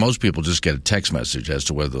 I think most people just get a text message as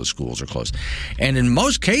to whether those schools are closed. And in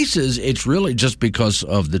most cases, it's really just because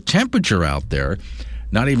of the temperature out there.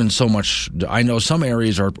 Not even so much. I know some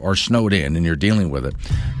areas are snowed in and you're dealing with it.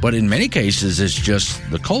 But in many cases, it's just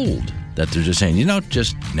the cold that they're just saying,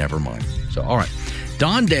 just never mind. So, all right.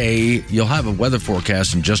 Don Day, you'll have a weather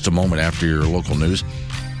forecast in just a moment after your local news.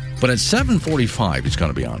 But at 7:45, he's going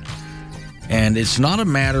to be on. And it's not a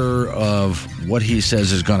matter of what he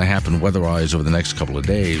says is going to happen weather-wise over the next couple of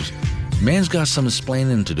days. Man's got some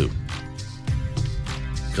explaining to do.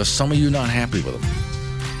 Because some of you not happy with him.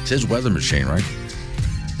 It's his weather machine, right?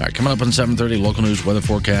 All right, coming up on 7:30, local news weather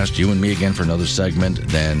forecast. You and me again for another segment.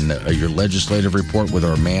 Then your legislative report with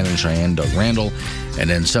our man in Cheyenne, Doug Randall. And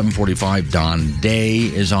then 7:45, Don Day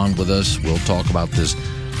is on with us. We'll talk about this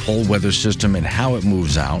whole weather system and how it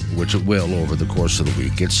moves out, which it will over the course of the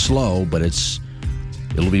week. It's slow, but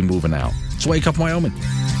it'll be moving out. It's Wake Up Wyoming.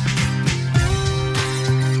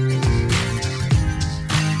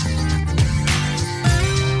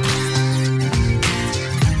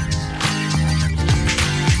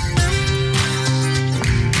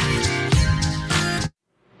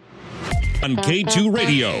 On K2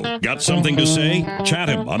 Radio. Got something to say? Chat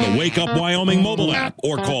him on the Wake Up Wyoming mobile app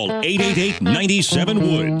or call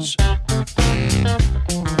 888-97-WOODS.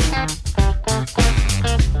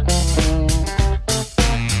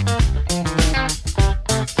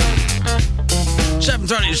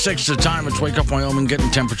 7:36 the time. It's Wake Up Wyoming, getting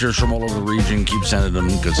temperatures from all over the region. Keep sending them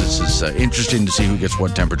because it's interesting to see who gets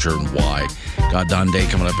what temperature and why. Got Don Day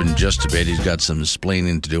coming up in just a bit. He's got some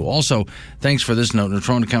explaining to do. Also, thanks for this note.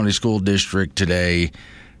 Natrona County School District today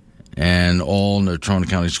and all Natrona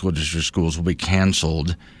County School District schools will be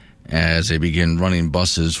canceled as they begin running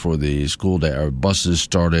buses for the school day. Our buses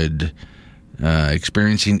started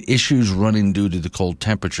experiencing issues running due to the cold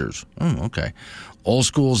temperatures. Oh, okay. All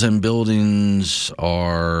schools and buildings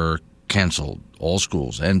are canceled. All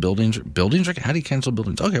schools and buildings. How do you cancel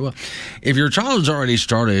buildings? Okay, well, if your child has already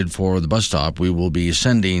started for the bus stop, we will be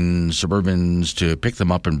sending Suburbans to pick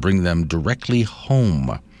them up and bring them directly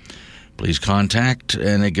home. Please contact,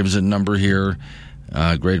 and it gives a number here.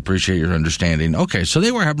 Great, appreciate your understanding. Okay, so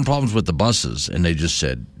they were having problems with the buses, and they just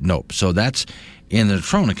said nope. So that's in the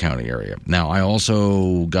Natrona County area. Now, I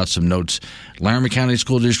also got some notes. Laramie County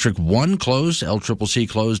School District 1 closed, LCCC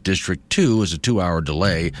closed, District 2 is a 2-hour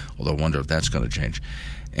delay, although I wonder if that's going to change.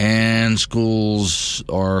 And schools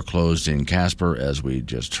are closed in Casper, as we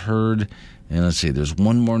just heard. And let's see, there's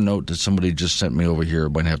one more note that somebody just sent me over here. It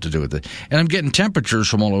might have to do with it. And I'm getting temperatures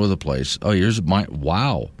from all over the place. Oh, here's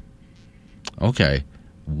wow. Okay.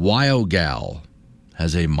 Wyogal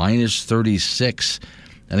has a minus 36.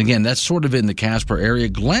 And again, that's sort of in the Casper area.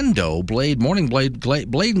 Glendo, Blade and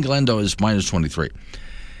Glendo is minus 23.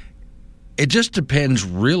 It just depends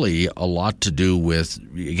really a lot to do with,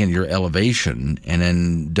 again, your elevation. And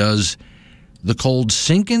then does the cold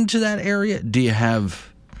sink into that area? Do you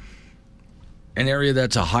have an area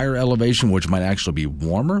that's a higher elevation, which might actually be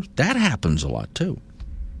warmer? That happens a lot, too.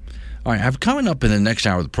 All right, I've coming up in the next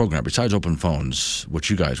hour of the program, besides open phones, which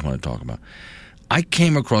you guys want to talk about, I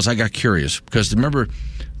got curious, because remember,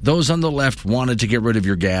 those on the left wanted to get rid of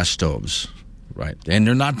your gas stoves, right? And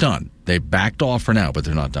they're not done. They backed off for now, but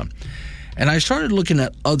they're not done. And I started looking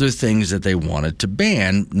at other things that they wanted to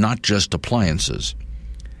ban, not just appliances.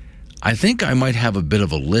 I think I might have a bit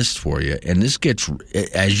of a list for you, and this gets,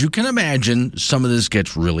 as you can imagine, some of this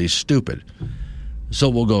gets really stupid. So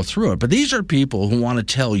we'll go through it. But these are people who want to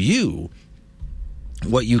tell you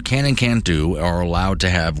what you can and can't do, are allowed to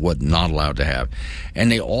have, what not allowed to have.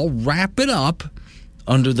 And they all wrap it up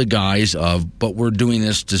under the guise of, but we're doing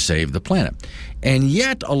this to save the planet. And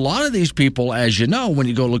yet, a lot of these people, as you know, when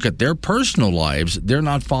you go look at their personal lives, they're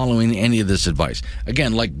not following any of this advice.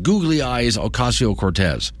 Again, like googly eyes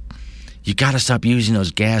Ocasio-Cortez. You got to stop using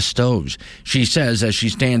those gas stoves, she says as she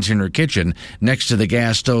stands in her kitchen next to the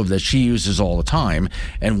gas stove that she uses all the time.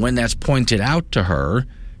 And when that's pointed out to her,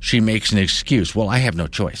 she makes an excuse. Well, I have no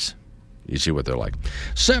choice. You see what they're like.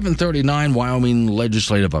 7:39 Wyoming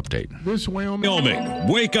legislative update. This Wyoming.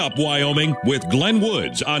 Wake up, Wyoming, with Glenn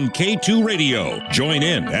Woods on K2 Radio. Join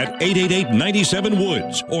in at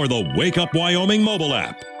 888-97-WOODS or the Wake Up Wyoming mobile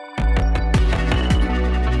app.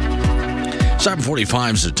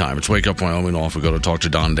 7:45 is the time. It's Wake Up Wyoming. Off we go to talk to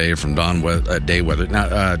Don Day from Day Weather.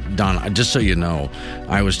 Now, Don, just so you know,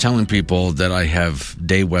 I was telling people that I have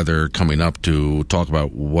day weather coming up to talk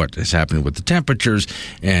about what is happening with the temperatures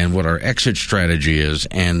and what our exit strategy is.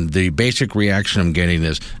 And the basic reaction I'm getting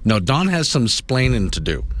is, no, Don has some splaining to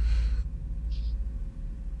do.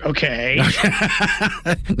 Okay.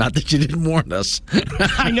 Not that you didn't warn us.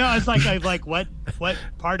 I know. It's like what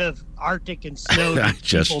part of Arctic and snow do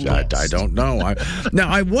people miss? I don't know.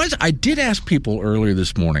 I did ask people earlier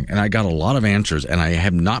this morning, and I got a lot of answers, and I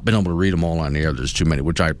have not been able to read them all on the air. There's too many,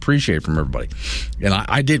 which I appreciate from everybody. And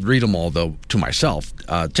I did read them all, though, to myself.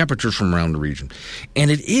 Temperatures from around the region. And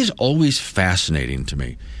it is always fascinating to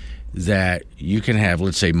me that you can have,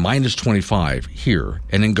 let's say, minus 25 here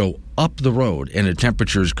and then go up the road and the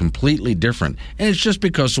temperature is completely different. And it's just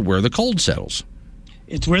because of where the cold settles.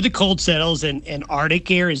 It's where the cold settles, and Arctic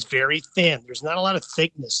air is very thin. There's not a lot of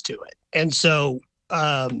thickness to it. And so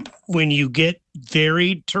when you get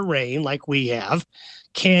varied terrain like we have,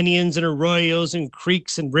 canyons and arroyos and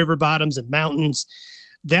creeks and river bottoms and mountains,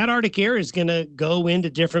 that Arctic air is going to go into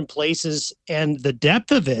different places, and the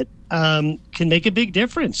depth of it can make a big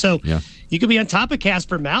difference. So you could be on top of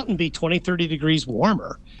Casper Mountain, be 20, 30 degrees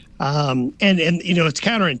warmer. And you know, it's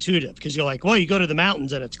counterintuitive because you're like, well, you go to the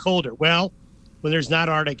mountains and it's colder. Well, when there's not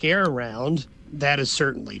Arctic air around, that is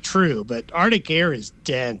certainly true. But Arctic air is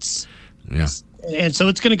dense. Yeah. And so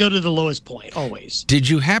it's going to go to the lowest point always. Did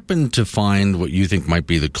you happen to find what you think might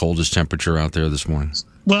be the coldest temperature out there this morning?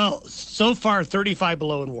 Well, so far, 35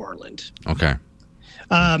 below in Warland. Okay.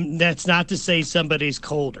 That's not to say somebody's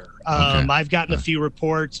colder. I've gotten a few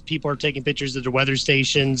reports. People are taking pictures of their weather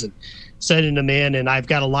stations and sending them in, and I've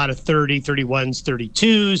got a lot of 30, 31s,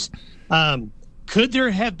 32s. Could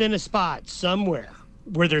there have been a spot somewhere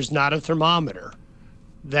where there's not a thermometer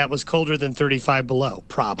that was colder than 35 below?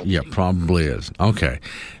 Probably. Yeah, probably is. Okay.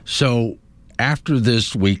 So after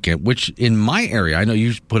this weekend, which in my area, I know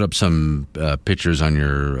you put up some pictures on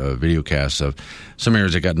your video cast of some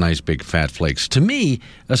areas that got nice big fat flakes. To me,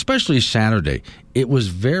 especially Saturday, it was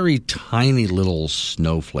very tiny little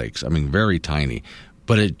snowflakes. I mean, very tiny.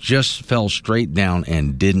 But it just fell straight down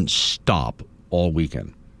and didn't stop all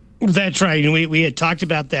weekend. That's right. And we had talked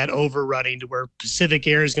about that overrunning to where Pacific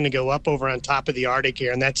air is going to go up over on top of the Arctic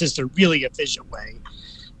air. And that's just a really efficient way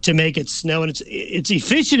to make it snow. And it's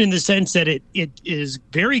efficient in the sense that it is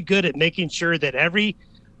very good at making sure that every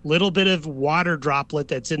little bit of water droplet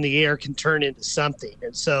that's in the air can turn into something.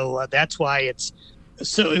 And so that's why it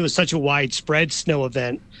was such a widespread snow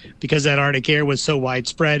event, because that Arctic air was so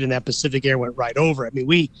widespread and that Pacific air went right over. I mean,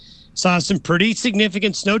 we saw some pretty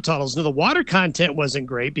significant snow tunnels. Now, the water content wasn't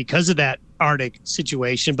great because of that Arctic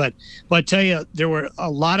situation, but I tell you, there were a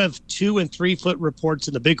lot of 2 and 3 foot reports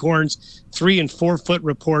in the Bighorns, 3 and 4 foot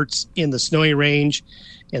reports in the Snowy Range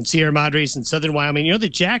and Sierra Madres in southern Wyoming. You know, the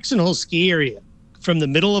Jackson Hole ski area from the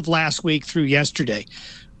middle of last week through yesterday,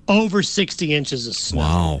 over 60 inches of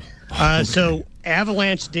snow. Wow. So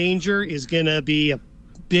avalanche danger is going to be a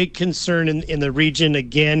big concern in the region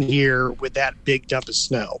again here with that big dump of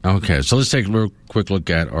snow. Okay, so let's take a real quick look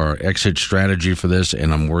at our exit strategy for this,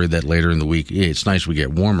 and I'm worried that later in the week, it's nice we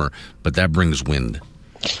get warmer, but that brings wind.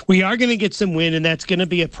 We are going to get some wind, and that's going to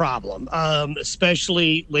be a problem,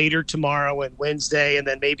 especially later tomorrow and Wednesday, and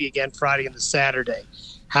then maybe again Friday and the Saturday.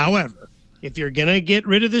 However, if you're going to get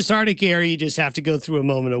rid of this Arctic air, you just have to go through a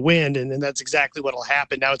moment of wind, and that's exactly what will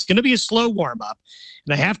happen. Now, it's going to be a slow warm-up,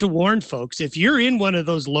 and I have to warn folks, if you're in one of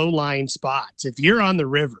those low-lying spots, if you're on the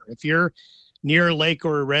river, if you're near a lake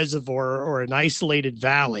or a reservoir or an isolated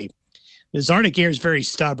valley, this Arctic air is very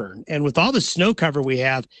stubborn. And with all the snow cover we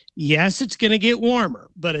have, yes, it's going to get warmer,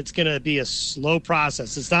 but it's going to be a slow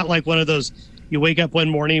process. It's not like one of those, you wake up one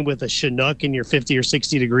morning with a Chinook and you're 50 or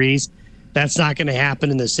 60 degrees. That's not going to happen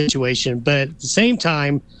in this situation. But at the same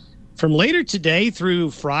time, from later today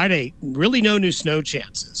through Friday, really no new snow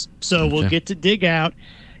chances. So we'll get to dig out.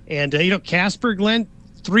 And, Casper, Glenn,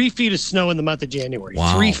 3 feet of snow in the month of January.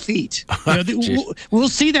 Wow. 3 feet. We'll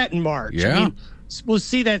see that in March. Yeah. I mean, we'll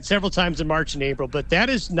see that several times in March and April, but that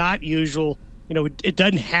is not usual. It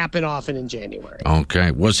doesn't happen often in January.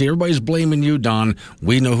 Okay. Well, see, everybody's blaming you, Don.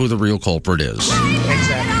 We know who the real culprit is.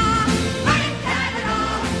 Exactly.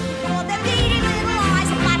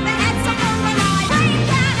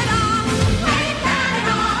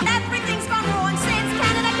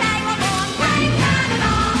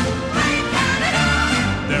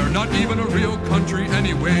 Even a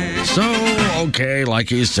Okay, like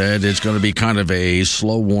he said, it's going to be kind of a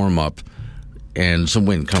slow warm-up and some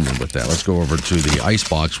wind coming with that. Let's go over to the ice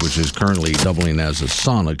box, which is currently doubling as a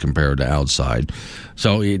sauna compared to outside.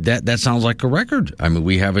 So that sounds like a record. I mean,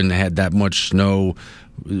 we haven't had that much snow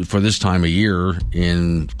for this time of year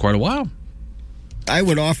in quite a while. I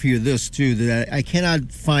would offer you this, too, that I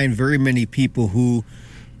cannot find very many people who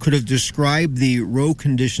could have described the road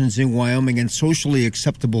conditions in Wyoming in socially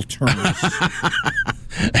acceptable terms.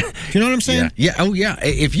 You know what I'm saying? Yeah. Oh, yeah.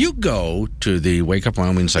 If you go to the Wake Up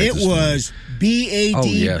Wyoming site, it was BAD. Oh,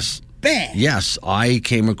 yes. Bad. Yes. I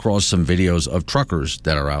came across some videos of truckers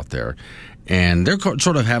that are out there, and they're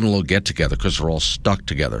sort of having a little get-together because they're all stuck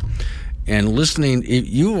together. And listening,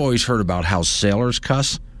 you always heard about how sailors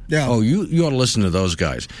cuss. Yeah. Oh, you ought to listen to those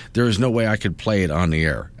guys. There is no way I could play it on the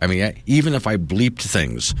air. I mean, even if I bleeped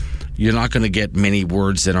things, you're not going to get many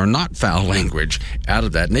words that are not foul language out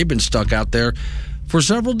of that. And they've been stuck out there for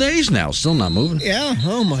several days now, still not moving. Yeah,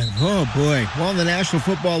 oh boy. Well, in the National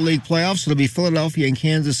Football League playoffs, it'll be Philadelphia and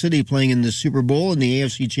Kansas City playing in the Super Bowl in the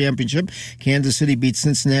AFC Championship. Kansas City beat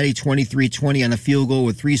Cincinnati 23-20 on a field goal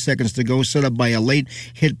with 3 seconds to go, set up by a late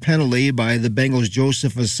hit penalty by the Bengals'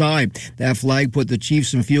 Joseph Asai. That flag put the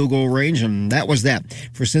Chiefs in field goal range, and that was that.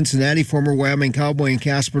 For Cincinnati, former Wyoming Cowboy and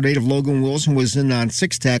Casper native Logan Wilson was in on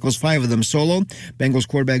 6 tackles, 5 of them solo. Bengals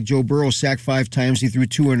quarterback Joe Burrow sacked 5 times. He threw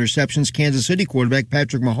 2 interceptions. Kansas City quarterback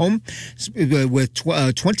Patrick Mahomes with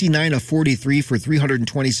 29 of 43 for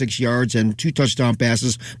 326 yards and 2 touchdown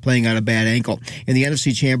passes, playing on a bad ankle. In the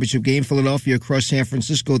NFC Championship game, Philadelphia crushed San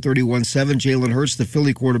Francisco 31-7. Jalen Hurts, the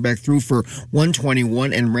Philly quarterback, threw for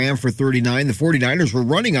 121 and ran for 39. The 49ers were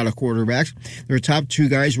running out of quarterbacks. Their top 2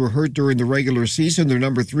 guys were hurt during the regular season. Their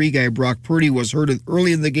number 3 guy, Brock Purdy, was hurt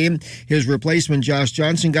early in the game. His replacement, Josh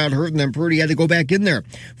Johnson, got hurt, and then Purdy had to go back in there.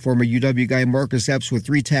 Former UW guy Marcus Epps with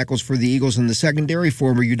 3 tackles for the Eagles in the secondary.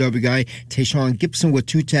 Former UW guy Tayshaun Gibson with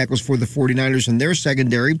 2 tackles for the 49ers in their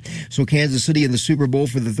secondary. So Kansas City in the Super Bowl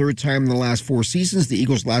for the 3rd time in the last 4 seasons. The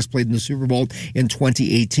Eagles last played in the Super Bowl in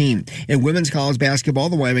 2018. In women's college basketball,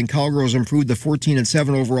 the Wyoming Cowgirls improved to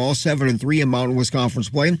 14-7 overall, 7-3 in Mountain West Conference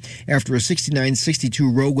play after a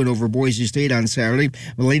 69-62 road win over Boise State on Saturday.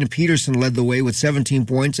 Melena Peterson led the way with 17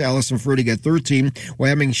 points. Allison Furtick at 13.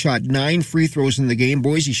 Wyoming shot 9 free throws in the game.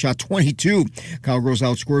 Boise shot 22. Cowgirls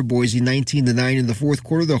outscored Boise 19-9 in the 4th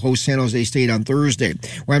quarter. They'll host San Jose State on Thursday.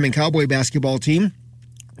 Wyoming Cowboy basketball team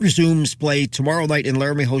resumes play tomorrow night in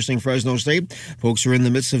Laramie, hosting Fresno State. Folks are in the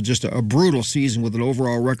midst of just a brutal season with an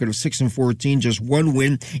overall record of 6-14, just 1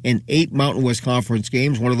 win in 8 Mountain West Conference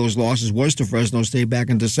games. One of those losses was to Fresno State back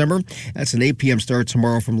in December. That's an 8 p.m. start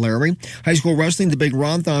tomorrow from Laramie. High school wrestling, the big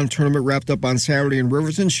Ronthon tournament wrapped up on Saturday in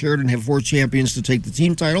Riverton. Sheridan had 4 champions to take the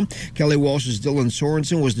team title. Kelly Walsh's Dylan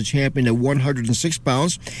Sorensen was the champion at 106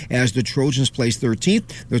 pounds as the Trojans placed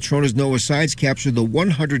 13th. The Tronas Noah Sides captured the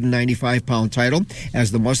 195-pound title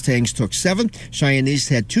as the Mustangs took 7th. Cheyenne East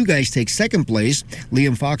had 2 guys take 2nd place.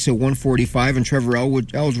 Liam Fox at 145 and Trevor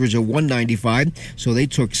Eldridge at 195. So they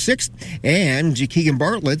took 6th. And Keegan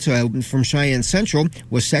Bartlett from Cheyenne Central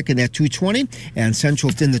was 2nd at 220. And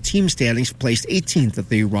Central in the team standings placed 18th at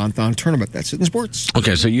the Ronthon tournament. That's it in sports.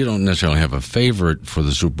 Okay, so you don't necessarily have a favorite for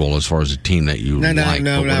the Super Bowl as far as a team that you like.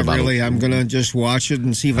 No, not really. I'm going to just watch it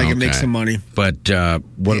and see if I can make some money. But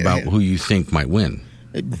what about who you think might win?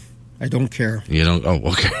 I don't care. You don't? Oh,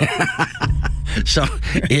 okay. So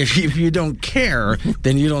if you don't care,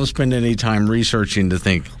 then you don't spend any time researching to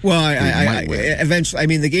think. Well, I eventually. I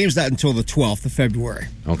mean, the game's not until the 12th of February.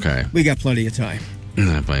 Okay. We got plenty of time.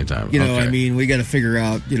 Plenty of time. You know, I mean, we got to figure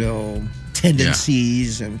out,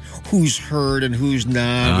 tendencies and who's hurt and who's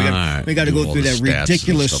not. We got to go through that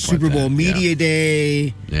ridiculous Super Bowl media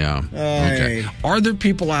day. Yeah. Okay. Are there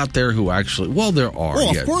people out there who actually? Well, there are. Oh,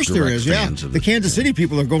 of course there is. Yeah. The Kansas City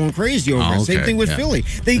people are going crazy over it. Same thing with Philly.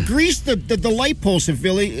 They greased the light post in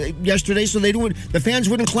Philly yesterday so the fans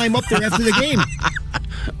wouldn't climb up there after the game.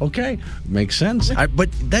 Okay, makes sense.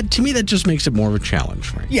 But that to me, that just makes it more of a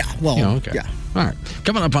challenge, right? Yeah. Well. Yeah. All right.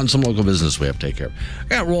 Coming up on some local business we have to take care of. I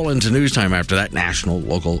got to roll into news time after that national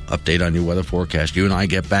local update on your weather forecast. You and I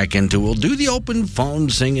get back into. We'll do the open phone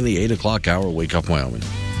sing in the 8 o'clock hour. Wake Up Wyoming.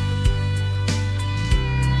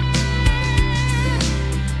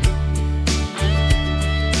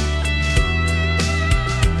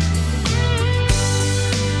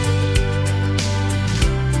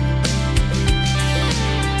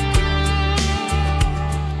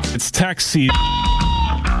 It's tax season.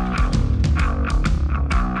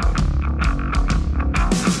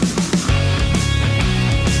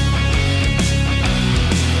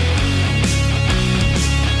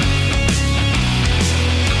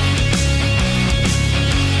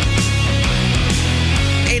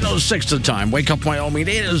 6 the time. Wake up, Wyoming.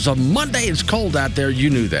 It is a Monday. It's cold out there. You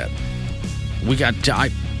knew that. I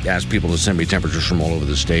asked people to send me temperatures from all over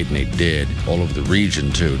the state, and they did. All over the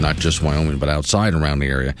region, too. Not just Wyoming, but outside around the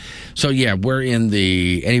area. So, yeah, we're in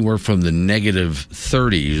anywhere from the negative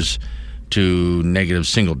 30s to negative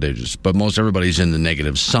single digits. But most everybody's in the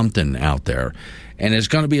negative something out there. And it's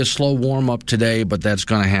going to be a slow warm-up today, but that's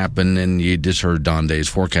going to happen. And you just heard Don Day's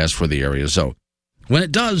forecast for the area. So when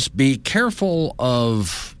it does, be careful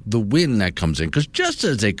of the wind that comes in, because just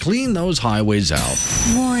as they clean those highways out.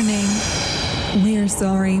 Warning. We're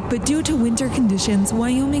sorry, but due to winter conditions,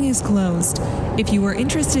 Wyoming is closed. If you are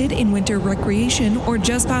interested in winter recreation or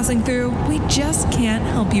just passing through, we just can't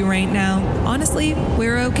help you right now. Honestly,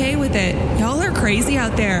 we're okay with it. Y'all are crazy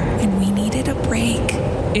out there, and we needed a break.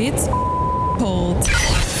 It's cold.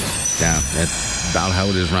 Yeah, that's about how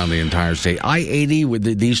it is around the entire state.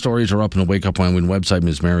 I-80, these stories are up on the Wake Up Wyoming website.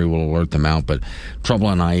 Ms. Mary will alert them out, but trouble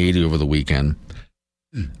on I-80 over the weekend.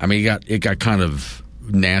 I mean, it got kind of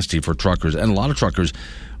nasty for truckers, and a lot of truckers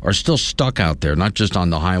are still stuck out there, not just on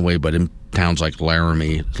the highway, but in towns like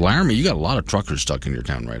Laramie. Laramie, you got a lot of truckers stuck in your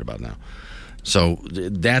town right about now. So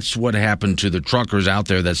that's what happened to the truckers out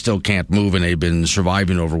there that still can't move, and they've been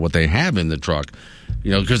surviving over what they have in the truck,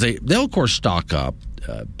 because they'll of course stock up,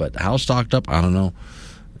 but how stocked up, I don't know.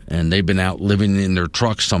 And they've been out living in their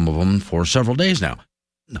trucks, some of them, for several days now.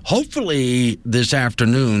 Hopefully this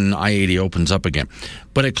afternoon, I-80 opens up again.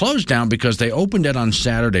 But it closed down because they opened it on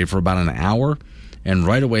Saturday for about an hour, and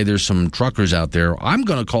right away there's some truckers out there. I'm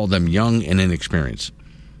going to call them young and inexperienced.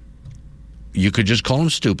 You could just call them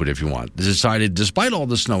stupid if you want. They decided, despite all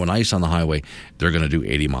the snow and ice on the highway, they're going to do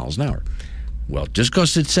 80 miles an hour. Well, just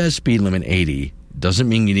because it says speed limit 80 doesn't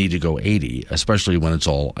mean you need to go 80, especially when it's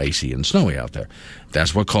all icy and snowy out there.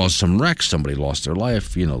 That's what caused some wrecks. Somebody lost their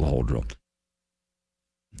life, the whole drill.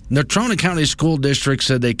 Natrona County School District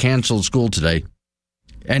said they canceled school today,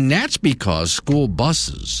 and that's because school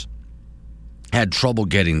buses had trouble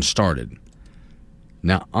getting started.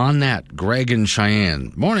 Now, on that, Greg in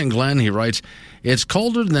Cheyenne. Morning, Glenn, he writes, it's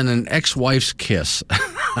colder than an ex-wife's kiss.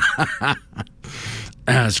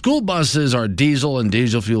 School buses are diesel, and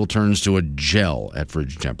diesel fuel turns to a gel at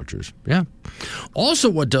frigid temperatures. Yeah. Also,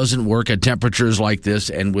 what doesn't work at temperatures like this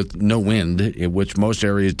and with no wind, in which most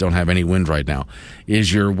areas don't have any wind right now,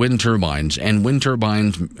 is your wind turbines. And wind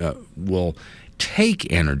turbines will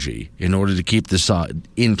take energy in order to keep this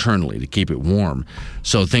internally, to keep it warm,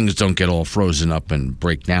 so things don't get all frozen up and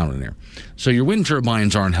break down in there. So your wind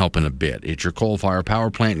turbines aren't helping a bit. It's your coal-fired power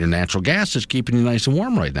plant and your natural gas that's keeping you nice and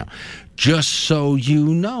warm right now, just so you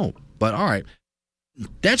know. But all right,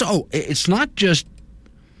 it's not just,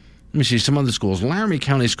 let me see, some other schools. Laramie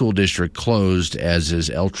County School District closed, as is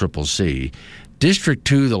LCCC. District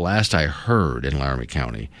 2, the last I heard in Laramie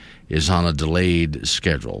County, is on a delayed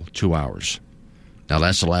schedule, 2 hours. Now,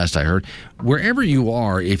 that's the last I heard. Wherever you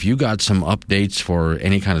are, if you got some updates for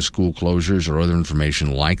any kind of school closures or other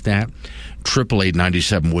information like that,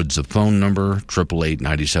 888-97-WOODS, the phone number,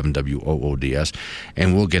 888-97-WOODS,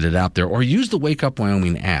 and we'll get it out there. Or use the Wake Up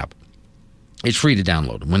Wyoming app. It's free to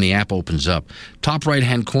download. When the app opens up, top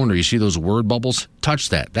right-hand corner, you see those word bubbles? Touch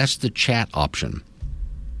that. That's the chat option.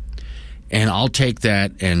 And I'll take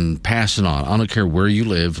that and pass it on. I don't care where you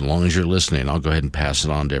live, as long as you're listening. I'll go ahead and pass it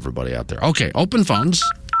on to everybody out there. Okay, open phones.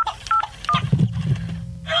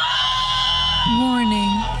 Warning.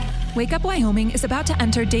 Wake Up Wyoming is about to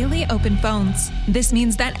enter daily open phones. This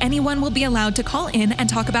means that anyone will be allowed to call in and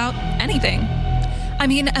talk about anything. I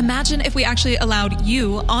mean, imagine if we actually allowed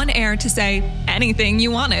you on air to say anything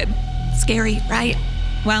you wanted. Scary, right?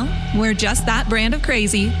 Well, we're just that brand of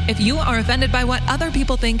crazy. If you are offended by what other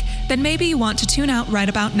people think, then maybe you want to tune out right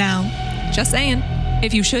about now. Just saying.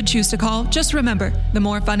 If you should choose to call, just remember, the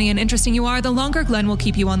more funny and interesting you are, the longer Glenn will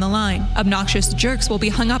keep you on the line. Obnoxious jerks will be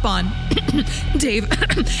hung up on. Dave,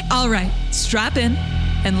 all right, strap in,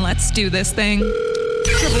 and let's do this thing.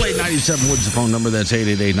 888-97-WOODS, the phone number. That's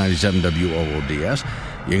 888-97-WOODS.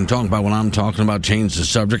 You can talk about what I'm talking about, change the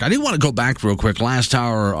subject. I did want to go back real quick. Last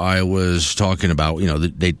hour, I was talking about,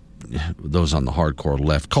 those on the hardcore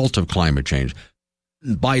left, cult of climate change.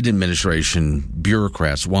 Biden administration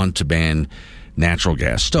bureaucrats want to ban natural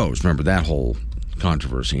gas stoves. Remember that whole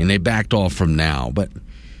controversy? And they backed off from now, but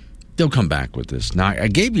they'll come back with this. Now, I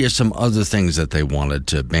gave you some other things that they wanted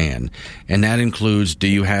to ban, and that includes, do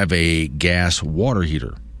you have a gas water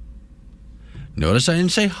heater? Notice I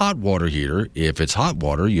didn't say hot water heater. If it's hot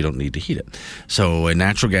water, you don't need to heat it. So a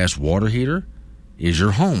natural gas water heater is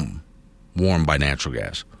your home warmed by natural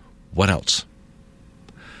gas. What else?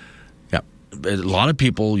 Yeah, a lot of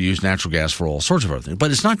people use natural gas for all sorts of other things,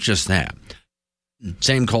 but it's not just that.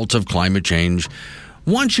 Same cult of climate change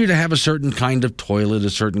want you to have a certain kind of toilet, a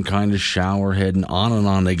certain kind of shower head, and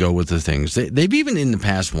on they go with the things. They've even in the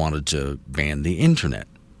past wanted to ban the internet.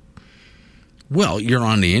 Well, you're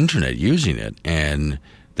on the internet using it, and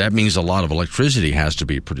that means a lot of electricity has to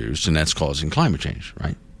be produced, and that's causing climate change,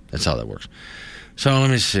 right? That's how that works. So let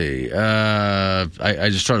me see. I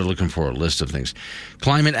just started looking for a list of things.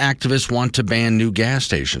 Climate activists want to ban new gas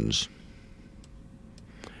stations.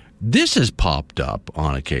 This has popped up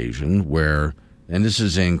on occasion where, and this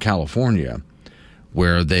is in California,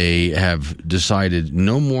 where they have decided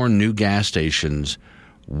no more new gas stations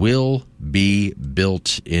will be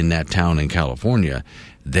built in that town in California.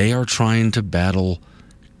 They are trying to battle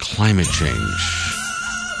climate change.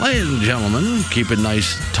 Ladies and gentlemen, keep it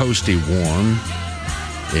nice, toasty, warm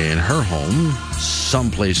in her home,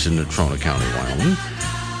 someplace in Natrona County, Wyoming,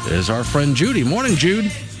 is our friend Judy. Morning, Jude.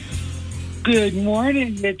 Good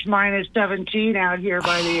morning. It's minus 17 out here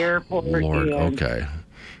by the airport. Lord, okay.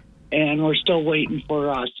 And we're still waiting for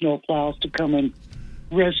snowplows to come and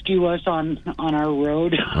rescue us on our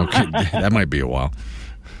road. Okay, that might be a while.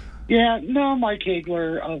 Yeah, no, Mike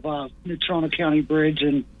Hagler of Natrona County Bridge,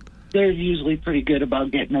 and they're usually pretty good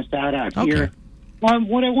about getting us out here.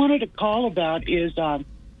 What I wanted to call about is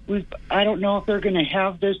I don't know if they're going to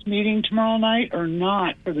have this meeting tomorrow night or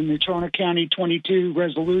not for the Natrona County 22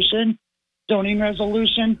 resolution, zoning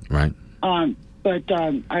resolution. Right. But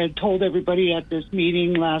I had told everybody at this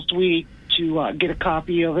meeting last week to get a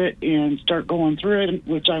copy of it and start going through it,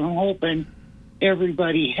 which I'm hoping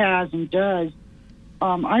everybody has and does.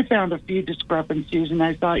 I found a few discrepancies, and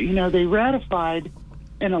I thought, they ratified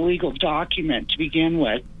an illegal document to begin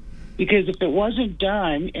with, because if it wasn't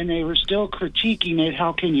done and they were still critiquing it,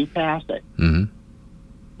 how can you pass it?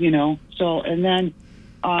 Mm-hmm. So, and then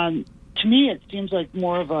to me, it seems like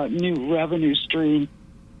more of a new revenue stream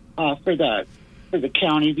for the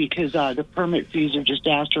county, because the permit fees are just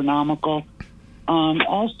astronomical.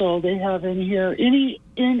 Also, they have in here, any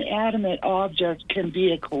inanimate object can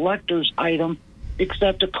be a collector's item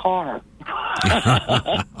except a car.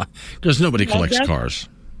 Because nobody collects cars.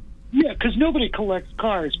 Yeah, because nobody collects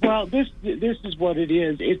cars. Well, this is what it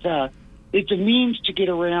is. It's a means to get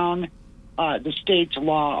around the state's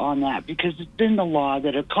law on that, because it's in the law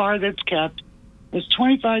that a car that's kept is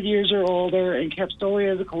 25 years or older and kept solely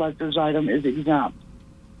as a collector's item is exempt.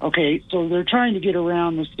 Okay, so they're trying to get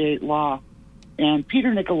around the state law. And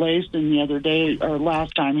Peter Nicolason the other day, or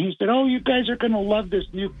last time, he said, "Oh, you guys are going to love this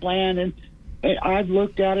new plan." And I've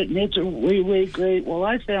looked at it, and it's way great. Well,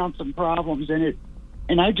 I found some problems in it,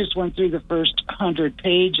 and I just went through the first 100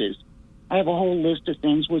 pages. I have a whole list of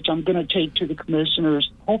things which I'm going to take to the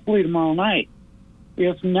commissioners hopefully tomorrow night.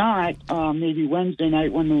 If not, maybe Wednesday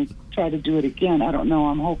night when they try to do it again. I don't know.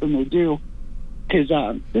 I'm hoping they do, because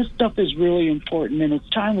this stuff is really important, and it's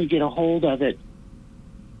time we get a hold of it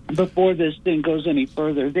before this thing goes any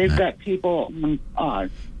further. They've got people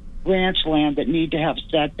on ranch land that need to have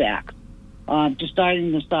setbacks,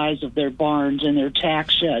 deciding the size of their barns and their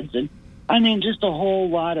tax sheds, and I mean just a whole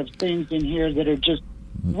lot of things in here that are just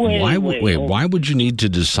way why would you need to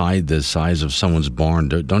decide the size of someone's barn?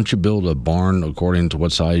 Don't you build a barn according to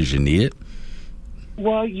what size you need it?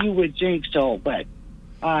 Well, you would think so, but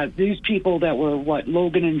these people that were,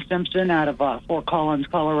 Logan and Simpson out of Fort Collins,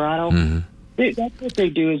 Colorado, mm-hmm. That's what they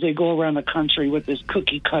do, is they go around the country with this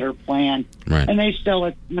cookie-cutter plan, right. And they sell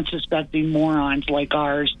it to unsuspecting morons like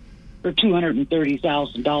ours for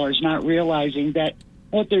 $230,000, not realizing that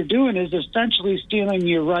what they're doing is essentially stealing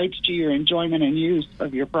your rights to your enjoyment and use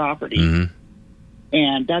of your property. Mm-hmm.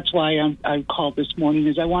 And that's why I called this morning,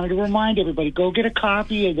 is I wanted to remind everybody, go get a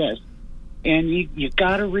copy of this. And you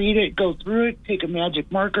got to read it, go through it, take a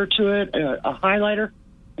magic marker to it, a highlighter,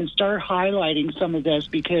 and start highlighting some of this,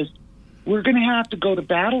 because we're going to have to go to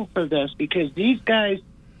battle for this, because these guys,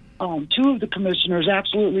 two of the commissioners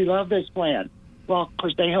absolutely love this plan. Well, of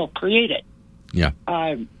course, they helped create it. Yeah.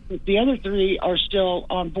 The other three are still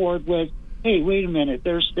on board with, hey, wait a minute,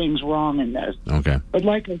 there's things wrong in this. Okay. But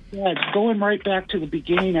like I said, going right back to the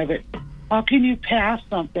beginning of it, how can you pass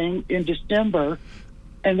something in December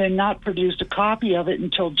and then not produce a copy of it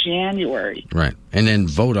until January? Right. And then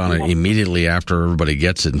vote on it immediately after everybody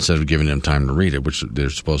gets it, instead of giving them time to read it, which they're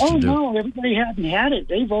supposed to do. Oh, no, everybody hadn't had it.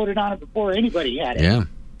 They voted on it before anybody had it. Yeah.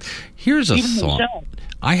 Here's a thought. Themselves.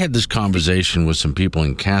 I had this conversation with some people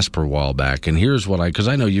in Casper a while back, and here's what because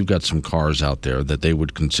I know you've got some cars out there that they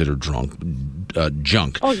would consider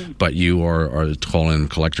junk, oh, yeah. But you are calling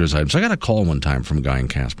collector's items. I got a call one time from a guy in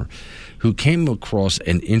Casper who came across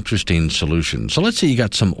an interesting solution. So let's say you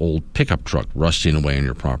got some old pickup truck rusting away on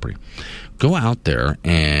your property. Go out there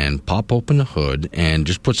and pop open the hood and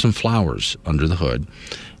just put some flowers under the hood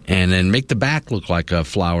and then make the back look like a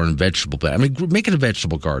flower and vegetable bed. I mean, make it a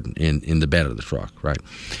vegetable garden in the bed of the truck, right?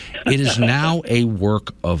 It is now a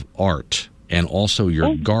work of art and also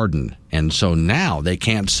your garden. And so now they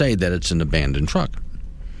can't say that it's an abandoned truck.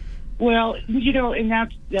 Well, and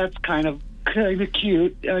that's kind of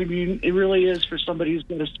cute. I mean, it really is for somebody who's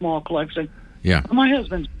got a small collection. Yeah. My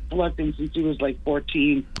husband's collecting since he was like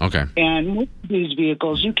 14. Okay. And most of these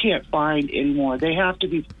vehicles you can't find anymore. They have to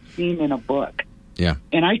be seen in a book. Yeah.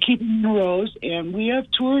 And I keep them in rows, and we have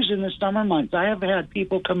tours in the summer months. I have had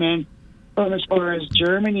people come in from as far as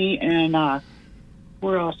Germany and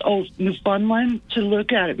where else? Oh, Newfoundland to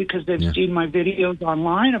look at it because they've seen my videos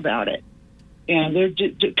online about it. And they're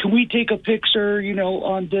can we take a picture,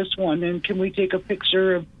 on this one? And can we take a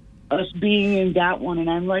picture of us being in that one? And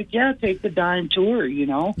I'm like, yeah, take the dime tour,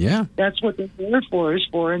 Yeah. That's what they're there for, is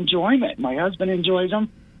for enjoyment. My husband enjoys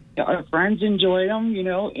them. Our friends enjoy them,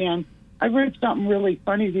 And I read something really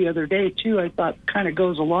funny the other day, too. I thought kind of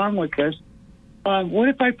goes along with this. What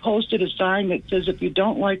if I posted a sign that says, if you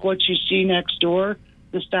don't like what you see next door,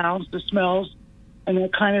 the sounds, the smells, and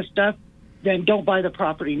that kind of stuff, then don't buy the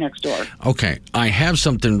property next door. Okay. I have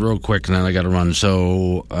something real quick, and then I got to run.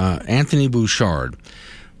 So Anthony Bouchard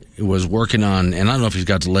was working on, and I don't know if he's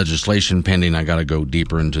got the legislation pending. I got to go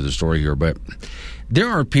deeper into the story here, but there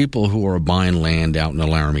are people who are buying land out in the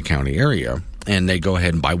Laramie County area, and they go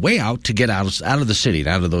ahead and buy way out to get out of the city,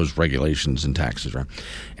 out of those regulations and taxes, right?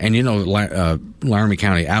 And Laramie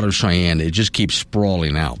County, out of Cheyenne, it just keeps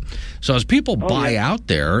sprawling out. So as people buy out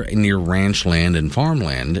there near ranch land and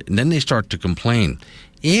farmland, then they start to complain.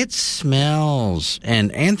 It smells.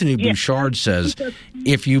 And Anthony Bouchard says,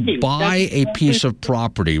 if you buy a piece of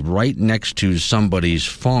property right next to somebody's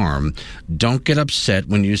farm, don't get upset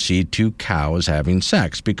when you see two cows having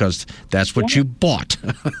sex, because that's what you bought.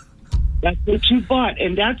 That's what you bought.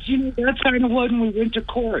 And that's kind of when we went to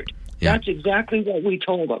court. Yeah. That's exactly what we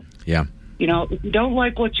told them. Yeah. If you don't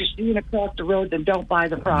like what you're seeing across the road, then don't buy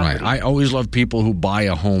the property. Right. I always love people who buy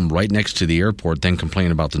a home right next to the airport, then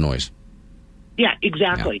complain about the noise. Yeah,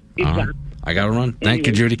 exactly. Yeah. Exactly. I got to run. Thank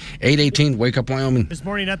you, Judy. 8:18, Wake Up Wyoming. This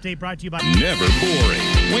morning update brought to you by Never boring.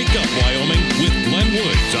 Wake Up Wyoming with Glenn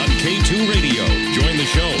Woods on K2 Radio. Join the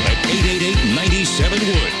show at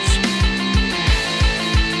 888-97-WOODS.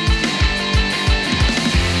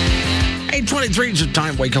 8:23 is the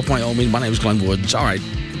time. Wake Up Wyoming. My name is Glenn Woods. All right.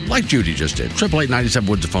 Like Judy just did.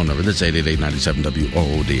 888-97-WOODS, the phone number. That's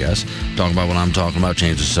 888-97-WOODS. Talking about what I'm talking about.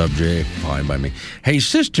 Change the subject. Fine by me. Hey,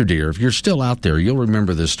 sister dear, if you're still out there, you'll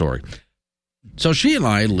remember this story. So she and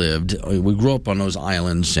I we grew up on those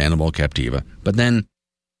islands, Sanibel, Captiva. But then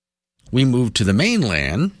we moved to the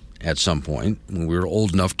mainland at some point when we were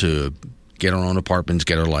old enough to get our own apartments,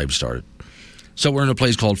 get our lives started. So we're in a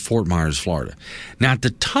place called Fort Myers, Florida. Now, at the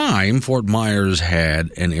time, Fort Myers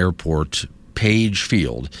had an airport, Page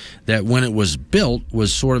Field, that when it was built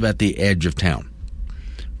was sort of at the edge of town.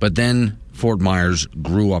 But then Fort Myers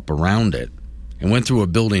grew up around it and went through a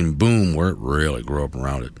building boom where it really grew up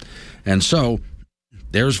around it. And so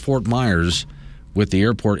there's Fort Myers with the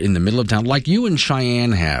airport in the middle of town, like you and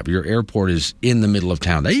Cheyenne have. Your airport is in the middle of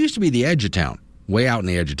town. That used to be the edge of town, way out in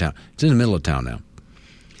the edge of town. It's in the middle of town now.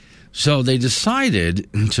 So they decided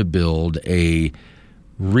to build a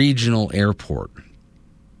regional airport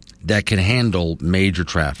that can handle major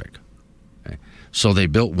traffic. Okay. So they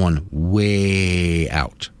built one way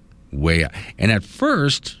out. And at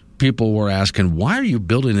first, people were asking, why are you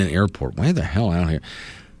building an airport? Why the hell out here?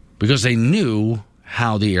 Because they knew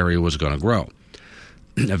how the area was going to grow.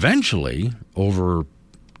 Eventually, over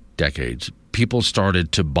decades, people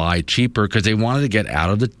started to buy cheaper because they wanted to get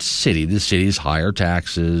out of the city. The city's higher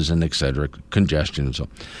taxes and et cetera, congestion and so.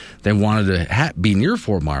 They wanted to be near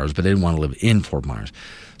Fort Myers, but they didn't want to live in Fort Myers.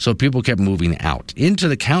 So people kept moving out into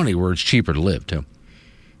the county where it's cheaper to live, too.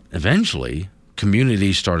 Eventually,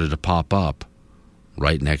 communities started to pop up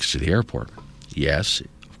right next to the airport. Yes,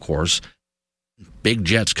 of course, big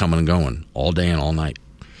jets coming and going all day and all night.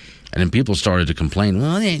 And then people started to complain,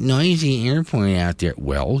 well, that noisy airport out there.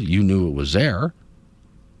 Well, you knew it was there.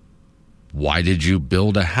 Why did you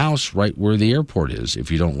build a house right where the airport is if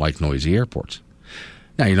you don't like noisy airports?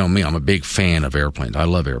 Now, you know me, I'm a big fan of airplanes. I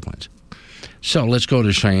love airplanes. So let's go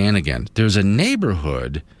to Cheyenne again. There's a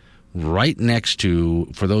neighborhood right next to,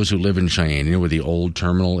 for those who live in Cheyenne, you know where the old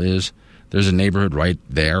terminal is? There's a neighborhood right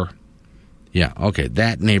there. Yeah, okay,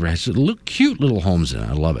 that neighborhood has cute little homes in it.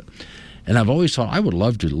 I love it. And I've always thought I would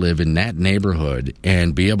love to live in that neighborhood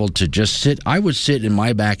and be able to just sit. I would sit in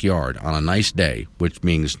my backyard on a nice day, which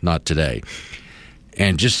means not today,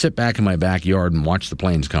 and just sit back in my backyard and watch the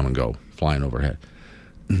planes come and go, flying overhead.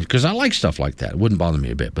 because I like stuff like that. It wouldn't bother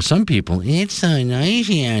me a bit. But some people, it's so nice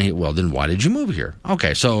here. Well, then why did you move here?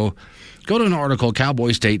 Okay, so go to an article,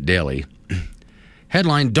 Cowboy State Daily.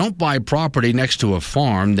 Headline, don't buy property next to a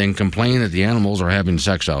farm, then complain that the animals are having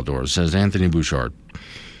sex outdoors, says Anthony Bouchard,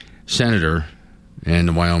 senator in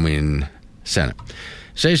the Wyoming Senate.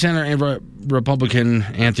 State Senator and Republican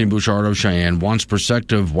Anthony Bouchard of Cheyenne wants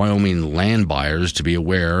prospective Wyoming land buyers to be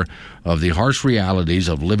aware of the harsh realities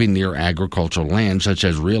of living near agricultural land, such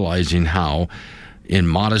as realizing how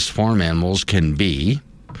immodest farm animals can be.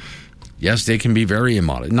 Yes, they can be very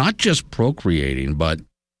immodest. Not just procreating, but,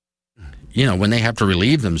 when they have to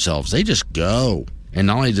relieve themselves, they just go. And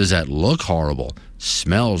not only does that look horrible,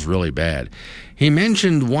 smells really bad. He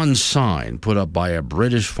mentioned one sign put up by a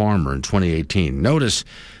British farmer in 2018. Notice,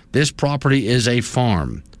 this property is a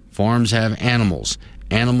farm. Farms have animals.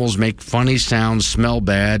 Animals make funny sounds, smell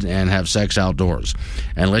bad, and have sex outdoors.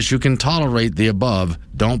 Unless you can tolerate the above,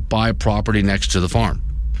 don't buy property next to the farm.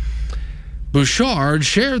 Bouchard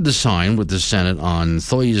shared the sign with the Senate on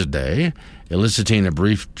Thursday, eliciting a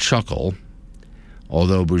brief chuckle.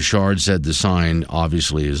 Although Bouchard said the sign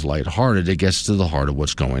obviously is lighthearted, it gets to the heart of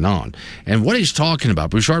what's going on. And what he's talking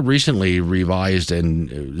about, Bouchard recently revised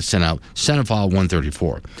and sent out Senate File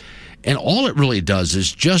 134. And all it really does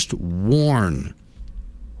is just warn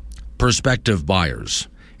prospective buyers.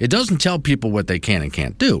 It doesn't tell people what they can and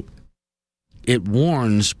can't do. It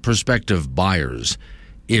warns prospective buyers.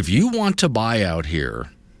 If you want to buy out here,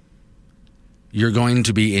 you're going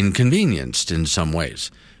to be inconvenienced in some ways.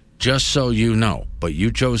 Just so you know, but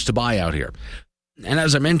you chose to buy out here. And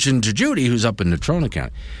as I mentioned to Judy, who's up in Natrona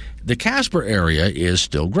County, the Casper area is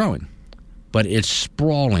still growing, but it's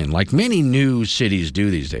sprawling like many new cities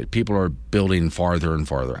do these days. People are building farther and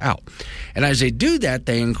farther out. And as they do that,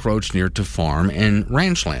 they encroach near to farm and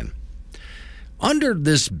ranch land. Under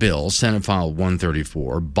this bill, Senate File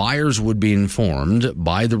 134, buyers would be informed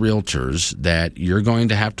by the realtors that you're going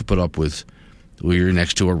to have to put up with when you're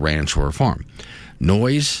next to a ranch or a farm.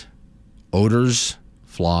 Noise, odors,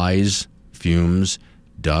 flies, fumes,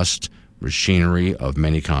 dust, machinery of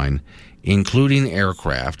many kind, including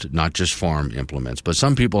aircraft, not just farm implements. But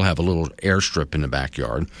some people have a little airstrip in the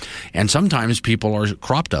backyard, and sometimes people are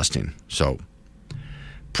crop dusting. So,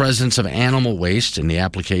 presence of animal waste and the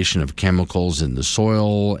application of chemicals in the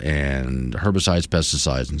soil and herbicides,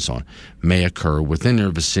 pesticides, and so on may occur within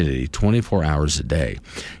their vicinity 24 hours a day.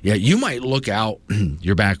 Yet you might look out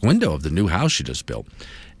your back window of the new house you just built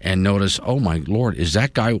and notice, oh my Lord, is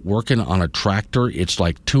that guy working on a tractor? It's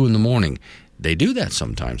like 2 a.m. They do that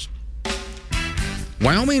sometimes.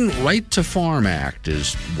 Wyoming Right to Farm Act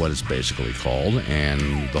is what it's basically called, and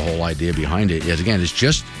the whole idea behind it is, again, it's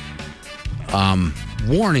just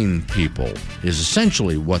warning people is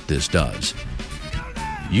essentially what this does.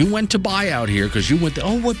 You went to buy out here because you went to,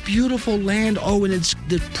 oh, what beautiful land. Oh, and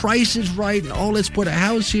the price is right. And, oh, let's put a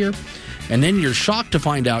house here. And then you're shocked to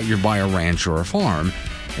find out you're by a ranch or a farm,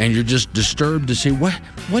 and you're just disturbed to see what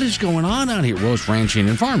is going on out here. Well, it's ranching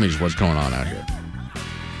and farming is what's going on out here.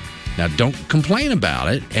 Now, don't complain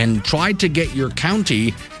about it and try to get your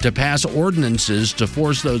county to pass ordinances to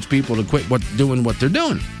force those people to quit doing what they're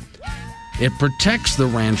doing. It protects the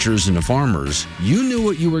ranchers and the farmers. You knew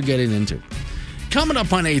what you were getting into. Coming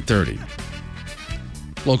up on 8:30,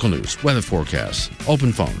 local news, weather forecasts,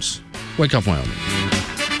 open phones. Wake Up Wyoming.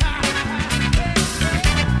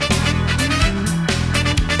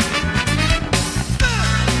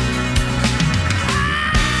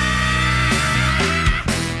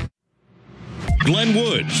 Glenn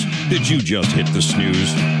Woods, did you just hit the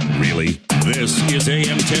snooze? Really? This is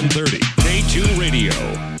AM 1030, K2 Radio.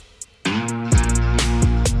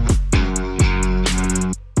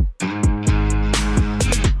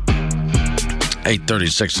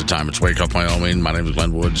 .36 the time. It's Wake Up Wyoming. My name is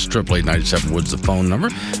Glenn Woods. 888-97 Woods, the phone number.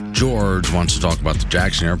 George wants to talk about the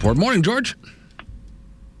Jackson Airport. Morning, George.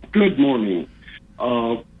 Good morning.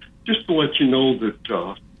 Just to let you know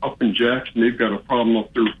that up in Jackson, they've got a problem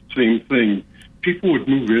up there. Same thing. People would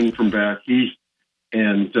move in from back east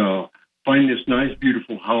and find this nice,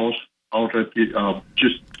 beautiful house out at the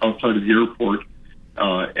just outside of the airport,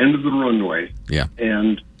 end of the runway. Yeah.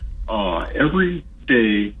 And every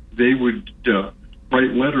day they would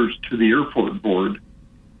write letters to the airport board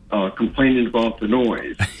complaining about the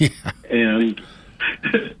noise. Yeah. And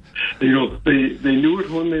they knew it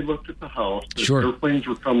when they looked at the house. Sure. Airplanes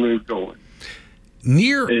were coming and going.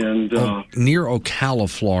 Near Ocala,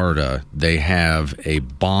 Florida, they have a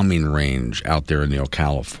bombing range out there in the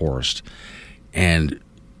Ocala forest. And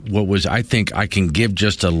I think I can give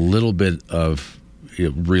just a little bit of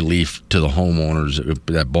relief to the homeowners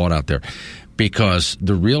that bought out there, because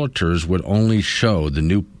the realtors would only show the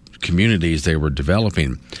new communities they were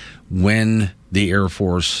developing when the Air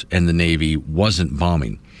Force and the Navy wasn't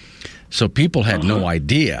bombing. So people had no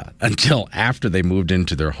idea until after they moved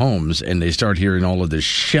into their homes and they start hearing all of this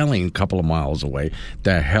shelling a couple of miles away.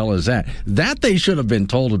 The hell is that? That they should have been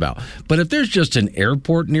told about. But if there's just an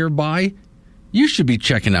airport nearby, you should be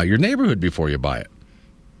checking out your neighborhood before you buy it.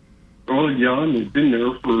 Well, yeah, and they've been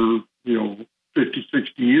there for, 50,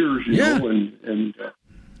 60 years, you know, and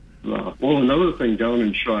well, another thing down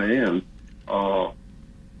in Cheyenne,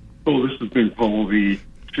 this has been probably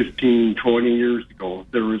 15, 20 years ago,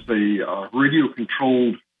 there was a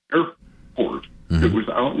radio-controlled airport that was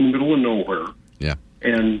out in the middle of nowhere. Yeah.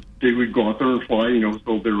 And they would go out there and fly,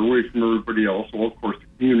 so they were away from everybody else. Well, of course, the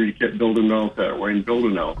community kept building out that way and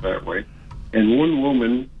building out that way. And one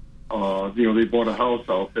woman, they bought a house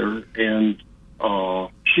out there, and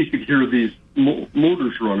she could hear these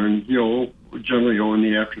motors running, generally in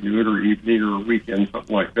the afternoon or evening or weekend,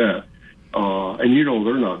 something like that. And,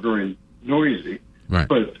 they're not very noisy. Right.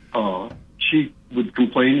 But she would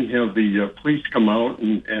complain and have the police come out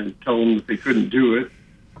and tell them that they couldn't do it.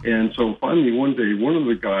 And so finally one day, one of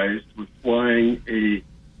the guys was flying a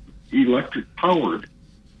electric-powered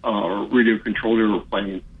radio-controlled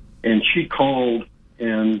airplane, and she called,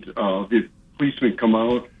 and the policeman come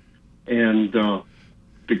out, and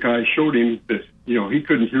the guy showed him that, he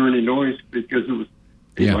couldn't hear any noise because it was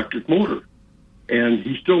the electric motor. And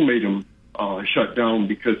he still made him shut down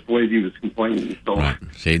because the lady was complaining. So, right.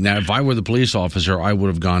 See, now if I were the police officer, I would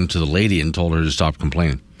have gone to the lady and told her to stop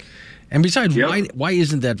complaining. And besides, why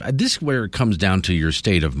isn't that? This is where it comes down to your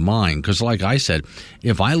state of mind. Because like I said,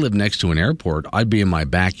 if I lived next to an airport, I'd be in my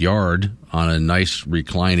backyard on a nice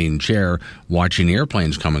reclining chair watching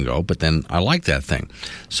airplanes come and go. But then I like that thing.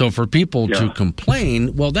 So for people to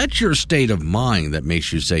complain, well, that's your state of mind that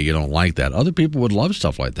makes you say you don't like that. Other people would love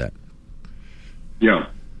stuff like that. Yeah.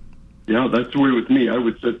 Yeah, that's the way with me. I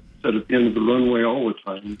would sit at the end of the runway all the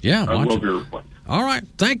time. Yeah, I love airplanes. All right.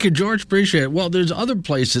 Thank you, George. Appreciate it. Well, there's other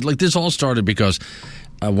places. Like this all started because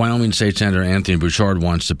Wyoming State Senator Anthony Bouchard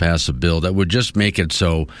wants to pass a bill that would just make it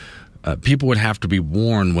so people would have to be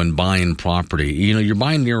warned when buying property. You're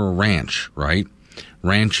buying near a ranch, right?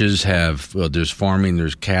 Ranches have, there's farming,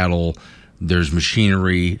 there's cattle, there's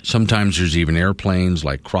machinery. Sometimes there's even airplanes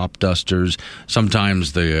like crop dusters.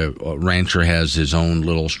 Sometimes the rancher has his own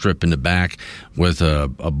little strip in the back with a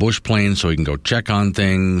bush plane so he can go check on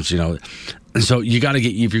things, And so you got to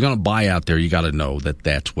if you're going to buy out there, you got to know that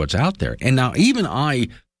that's what's out there. And now even and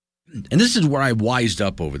this is where I wised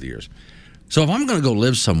up over the years. So if I'm going to go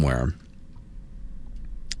live somewhere,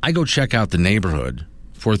 I go check out the neighborhood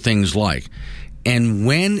for things like, and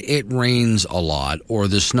when it rains a lot or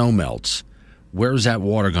the snow melts, where's that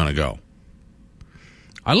water going to go?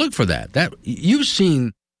 I look for that. You've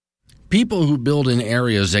seen people who build in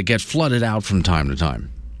areas that get flooded out from time to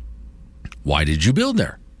time. Why did you build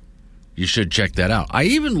there? You should check that out. I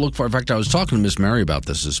even look for, in fact, I was talking to Miss Mary about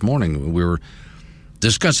this morning. We were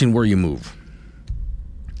discussing where you move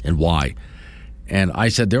and why. And I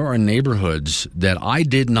said there are neighborhoods that I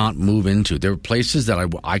did not move into. There were places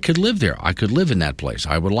that I could live there. I could live in that place.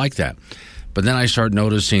 I would like that. But then I start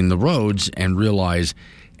noticing the roads and realize,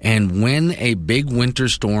 and when a big winter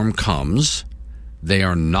storm comes, they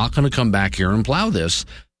are not going to come back here and plow this,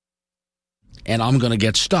 and I'm going to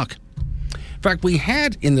get stuck. In fact, we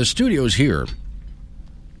had in the studios here,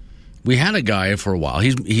 we had a guy for a while.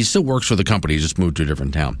 He still works for the company. He just moved to a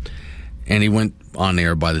different town. And he went on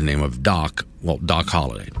air by the name of Doc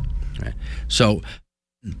Holliday. Right? So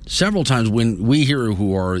several times when we hear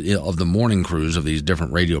who are of the morning crews of these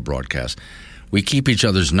different radio broadcasts, we keep each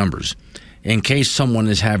other's numbers. In case someone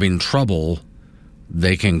is having trouble,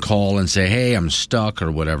 they can call and say, hey, I'm stuck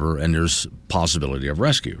or whatever, and there's possibility of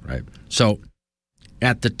rescue, right? So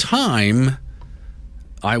at the time,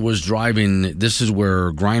 I was driving, this is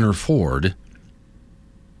where Griner Ford,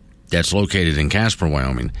 that's located in Casper,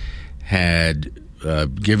 Wyoming, had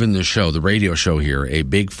given the radio show here, a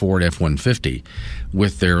big Ford F-150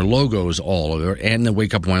 with their logos all over, and the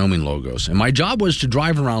Wake Up Wyoming logos. And my job was to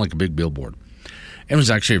drive around like a big billboard. It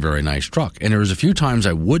was actually a very nice truck. And there was a few times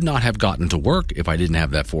I would not have gotten to work if I didn't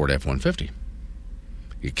have that Ford F-150.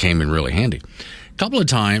 It came in really handy. A couple of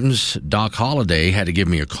times, Doc Holliday had to give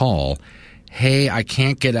me a call. Hey, I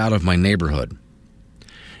can't get out of my neighborhood.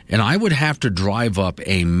 And I would have to drive up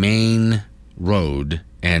a main road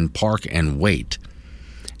and park and wait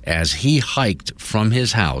as he hiked from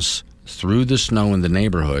his house through the snow in the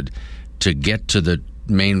neighborhood to get to the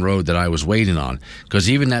main road that I was waiting on, because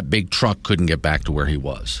even that big truck couldn't get back to where he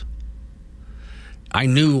was.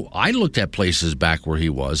 I looked at places back where he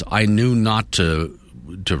was. I knew not to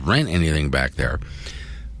rent anything back there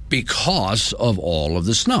because of all of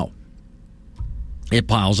the snow. It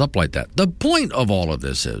piles up like that. The point of all of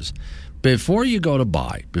this is, before you go to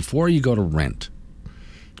buy, before you go to rent,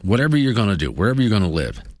 whatever you're going to do, wherever you're going to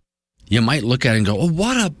live, you might look at it and go, oh,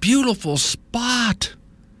 what a beautiful spot.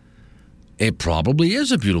 It probably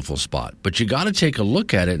is a beautiful spot, but you got to take a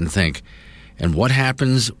look at it and think, and what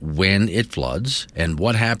happens when it floods? And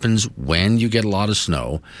what happens when you get a lot of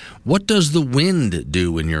snow? What does the wind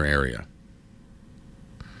do in your area?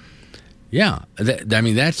 Yeah,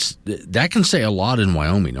 that can say a lot in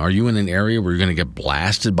Wyoming. Are you in an area where you're going to get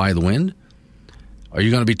blasted by the wind? Are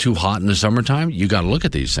you going to be too hot in the summertime? You got to look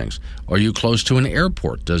at these things. Are you close to an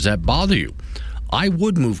airport? Does that bother you? I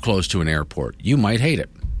would move close to an airport. You might hate it.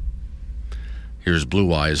 Here's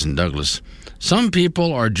Blue Eyes in Douglas. Some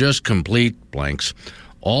people are just complete blanks.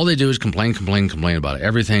 All they do is complain about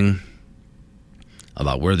everything,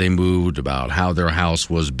 about where they moved, about how their house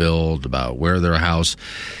was built, about where their house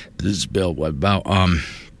is built, about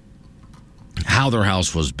how their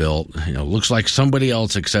house was built. Looks like somebody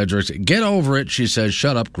else, etc. Get over it, she says.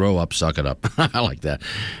 Shut up, grow up, suck it up. I like that.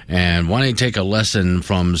 And why don't you take a lesson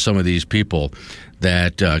from some of these people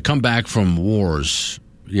that come back from wars,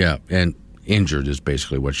 and injured is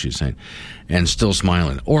basically what she's saying, and still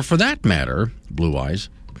smiling. Or for that matter, Blue Eyes,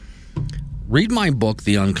 read my book,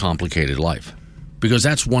 The Uncomplicated Life, because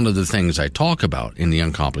that's one of the things I talk about in The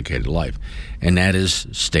Uncomplicated Life, and that is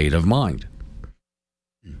state of mind.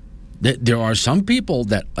 There are some people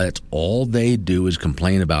that's all they do is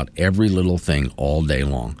complain about every little thing all day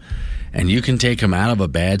long. And you can take them out of a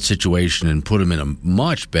bad situation and put them in a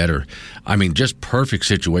much better, just perfect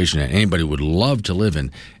situation that anybody would love to live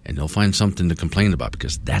in, and they'll find something to complain about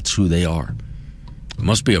because that's who they are. It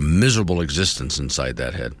must be a miserable existence inside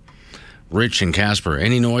that head. Rich and Casper,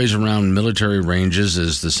 any noise around military ranges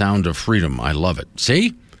is the sound of freedom. I love it.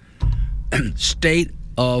 See? State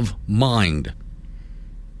of mind.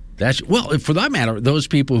 Well, for that matter, those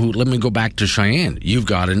people who, let me go back to Cheyenne. You've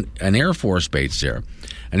got an Air Force base there.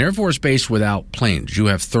 An Air Force base without planes. You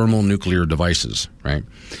have thermonuclear devices, right?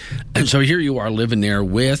 And so here you are living there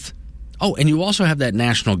with, and you also have that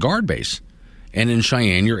National Guard base. And in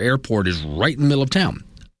Cheyenne, your airport is right in the middle of town.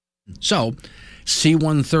 So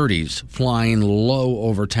C-130s flying low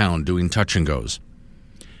over town doing touch and goes.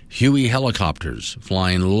 Huey helicopters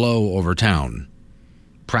flying low over town,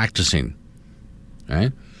 practicing,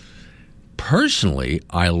 right? Personally,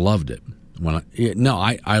 I loved it.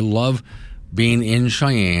 I love being in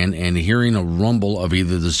Cheyenne and hearing a rumble of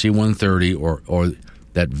either the C-130 or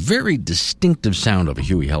that very distinctive sound of a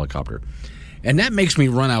Huey helicopter. And that makes me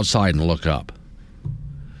run outside and look up.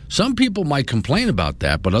 Some people might complain about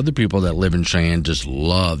that, but other people that live in Cheyenne just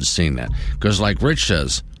love seeing that. Because like Rich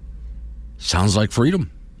says, sounds like freedom.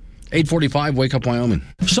 8:45, Wake Up Wyoming.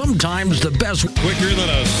 Sometimes the best. Quicker than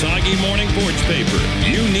a soggy morning porch paper.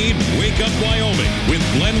 You need Wake Up Wyoming with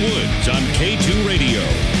Glenn Woods on K2 Radio.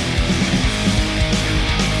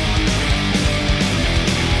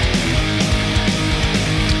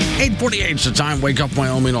 8:48 is the time. Wake Up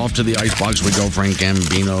Wyoming. Off to the icebox we go. Frank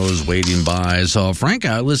Gambino's waiting by. So, Frank,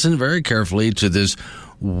 I listened very carefully to this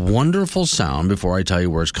wonderful sound before I tell you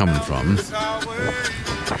where it's coming from.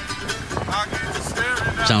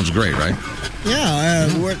 Sounds great, right? Yeah.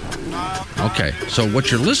 Okay, so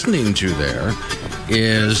what you're listening to there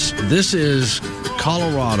this is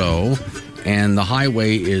Colorado, and the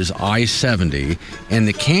highway is I-70, and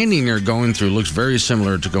the canyon you're going through looks very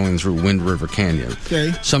similar to going through Wind River Canyon.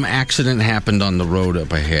 Okay. Some accident happened on the road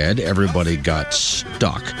up ahead. Everybody got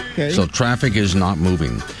stuck. Okay. So traffic is not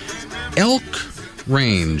moving. Elk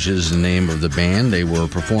Range is the name of the band. They were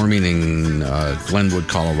performing in Glenwood,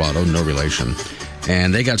 Colorado, no relation.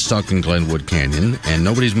 And they got stuck in Glenwood Canyon, and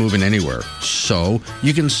nobody's moving anywhere. So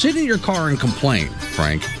you can sit in your car and complain,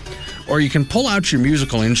 Frank, or you can pull out your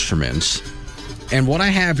musical instruments. And what I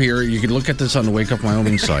have here, you can look at this on the Wake Up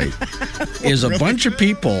Wyoming site, is a bunch of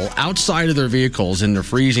people outside of their vehicles in the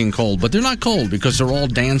freezing cold. But they're not cold because they're all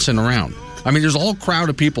dancing around. There's a whole crowd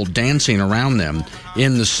of people dancing around them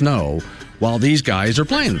in the snow while these guys are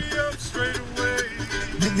playing.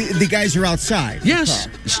 The guys are outside. Yes,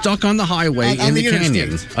 stuck on the highway in the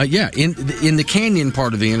canyon. In the canyon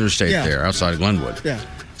part of the interstate there, outside of Glenwood. Yeah.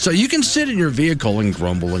 So you can sit in your vehicle and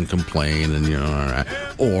grumble and complain, and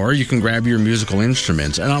or you can grab your musical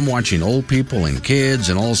instruments. And I'm watching old people and kids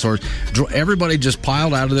and all sorts. Everybody just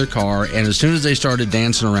piled out of their car, and as soon as they started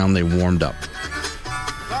dancing around, they warmed up.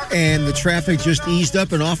 And the traffic just eased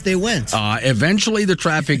up and off they went. Eventually, the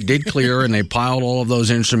traffic did clear, and they piled all of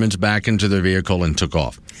those instruments back into their vehicle and took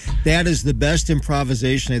off. That is the best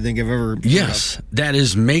improvisation I think I've ever heard. Yes, that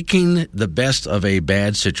is making the best of a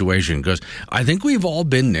bad situation, because I think we've all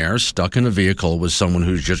been there, stuck in a vehicle with someone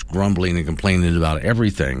who's just grumbling and complaining about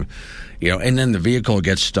everything, and then the vehicle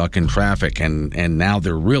gets stuck in traffic, and now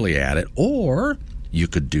they're really at it. Or you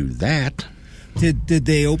could do that. Did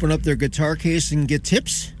they open up their guitar case and get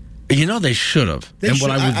tips? They should have.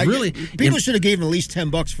 People should have given at least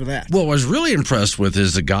 $10 for that. What I was really impressed with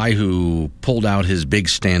is the guy who pulled out his big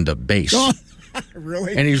stand-up bass. Oh,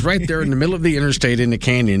 really? And he's right there in the middle of the interstate in the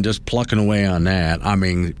canyon, just plucking away on that. I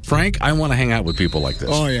mean, Frank, I want to hang out with people like this.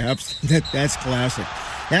 Oh yeah, that's classic.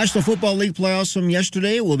 National Football League playoffs from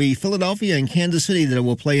yesterday will be Philadelphia and Kansas City that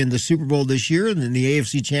will play in the Super Bowl this year. And in the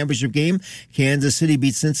AFC Championship game, Kansas City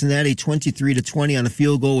beat Cincinnati 23-20 on a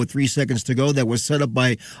field goal with 3 seconds to go. That was set up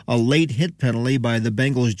by a late hit penalty by the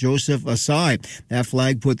Bengals' Joseph Asai. That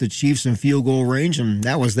flag put the Chiefs in field goal range, and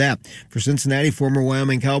that was that. For Cincinnati, former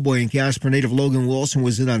Wyoming Cowboy and Casper native Logan Wilson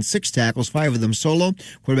was in on 6 tackles, 5 of them solo.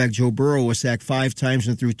 Quarterback Joe Burrow was sacked 5 times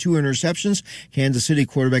and threw 2 interceptions. Kansas City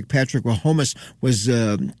quarterback Patrick Mahomes was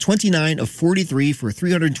 29 of 43 for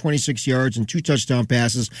 326 yards and 2 touchdown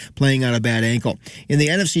passes, playing on a bad ankle. In the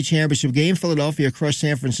NFC Championship game, Philadelphia crushed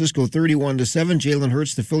San Francisco 31-7. Jalen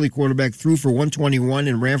Hurts, the Philly quarterback, threw for 121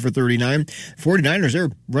 and ran for 39. 49ers,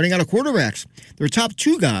 they're running out of quarterbacks. Their top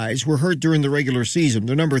 2 guys were hurt during the regular season.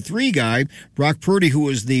 Their number 3 guy, Brock Purdy, who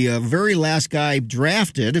was the very last guy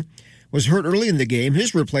drafted, was hurt early in the game.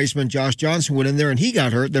 His replacement, Josh Johnson, went in there and he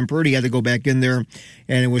got hurt. Then Purdy had to go back in there,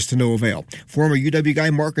 and it was to no avail. Former UW guy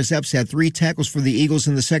Marcus Epps had 3 tackles for the Eagles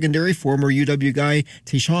in the secondary. Former UW guy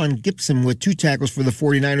Tayshaun Gibson with 2 tackles for the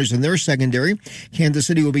 49ers in their secondary. Kansas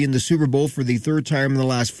City will be in the Super Bowl for the 3rd time in the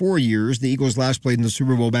last 4 years. The Eagles last played in the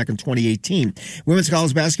Super Bowl back in 2018. Women's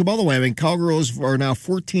college basketball, the Wyoming Cowgirls are now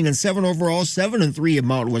 14-7 overall, 7-3 in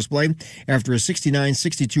Mountain West play after a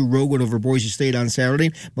 69-62 road win over Boise State on Saturday.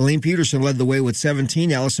 Malene Peterson led the way with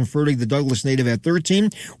 17. Allison Fertig, the Douglas native, had 13.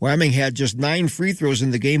 Wyoming had just 9 free throws in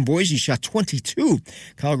the game. Boise shot 22.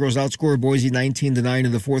 Cowgirls outscored Boise 19-9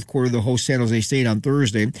 in the 4th quarter of the host San Jose State on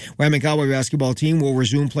Thursday. Wyoming Cowboy basketball team will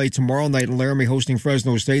resume play tomorrow night in Laramie, hosting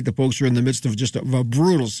Fresno State. The Pokes are in the midst of just a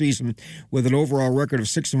brutal season with an overall record of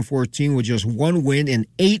 6-14 with just 1 win in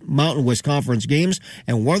 8 Mountain West Conference games,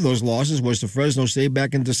 and one of those losses was to Fresno State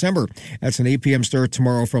back in December. That's an 8 p.m. start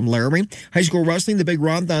tomorrow from Laramie. High school wrestling, the big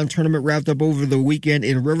Rondon tournament wrapped up over the weekend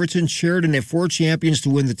in Riverton. Sheridan had 4 champions to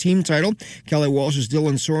win the team title. Kelly Walsh's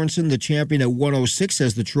Dylan Sorensen, the champion at 106,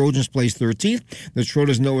 as the Trojans placed 13th. The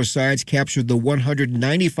Trotas Noah Sides captured the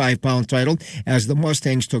 195-pound title as the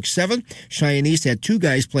Mustangs took 7. Cheyenne East had 2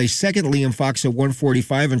 guys place 2nd, Liam Fox at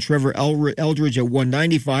 145 and Trevor Eldridge at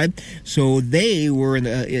 195. So they were in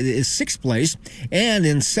 6th place. And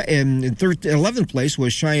in 11th place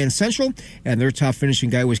was Cheyenne Central, and their top finishing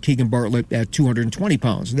guy was Keegan Bartlett at 220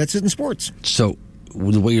 pounds. And that's it in sports. So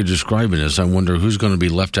the way you're describing this, I wonder who's going to be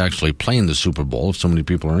left to actually play in the Super Bowl if so many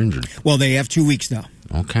people are injured. Well, they have 2 weeks now.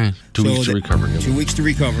 Okay. 2 weeks to recover. 2 weeks to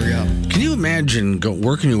recover, yeah. Can you imagine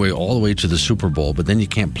working your way all the way to the Super Bowl, but then you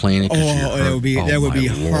can't play in it? That would be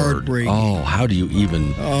heartbreaking. Oh, how do you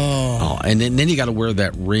even? And then you got to wear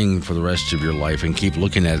that ring for the rest of your life and keep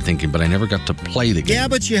looking at it thinking, but I never got to play the game. Yeah,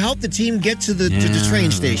 but you help the team get to the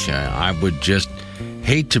train station. Okay. I would just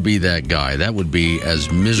hate to be that guy. That would be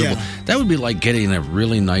as miserable. Yeah. That would be like getting a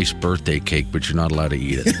really nice birthday cake, but you're not allowed to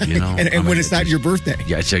eat it. You know, and when it's not your birthday.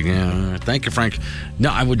 Yeah, it's like, thank you, Frank. No,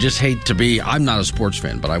 I would just hate to be. I'm not a sports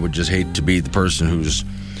fan, but I would just hate to be the person who's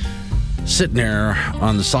sitting there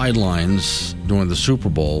on the sidelines during the Super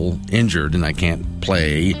Bowl, injured, and I can't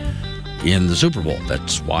play in the Super Bowl.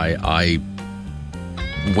 That's why I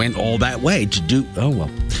went all that way to do. Oh well.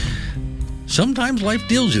 Sometimes life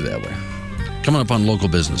deals you that way. Coming up on Local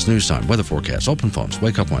Business, News Time, weather forecast, open phones,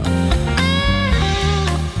 Wake Up Wyoming.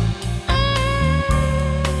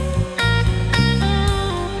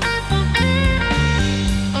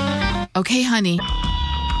 Okay, honey.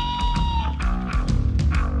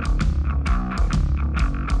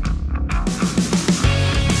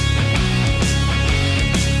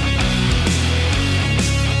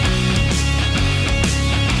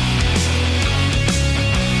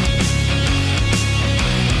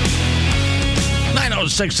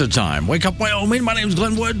 Six the time. Wake Up Wyoming. My name's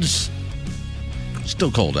Glenn Woods.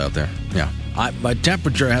 Still cold out there. Yeah. My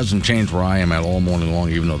temperature hasn't changed where I am at all morning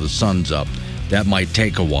long, even though the sun's up. That might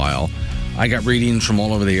take a while. I got readings from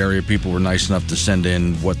all over the area. People were nice enough to send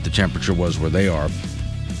in what the temperature was where they are.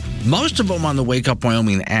 Most of them on the Wake Up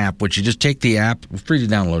Wyoming app, which you just take the app, free to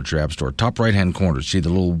download to your app store, top right-hand corner, see the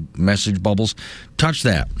little message bubbles? Touch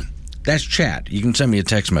that. That's chat. You can send me a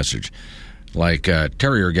text message like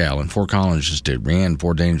Terrier Gal in Fort Collins just did, Rand,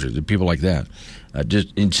 Fort Danger, people like that.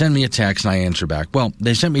 Just send me a text and I answer back. Well,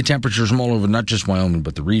 they sent me temperatures from all over, not just Wyoming,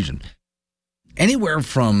 but the region. Anywhere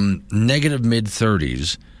from negative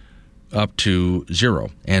mid-30s up to 0.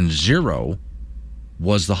 And 0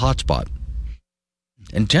 was the hot spot.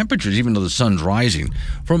 And temperatures, even though the sun's rising,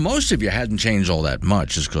 for most of you hadn't changed all that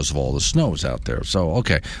much just because of all the snows out there. So,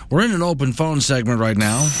 okay, we're in an open phone segment right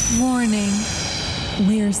now. Warning.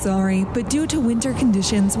 We're sorry, but due to winter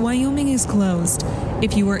conditions, Wyoming is closed.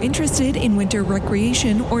 If you are interested in winter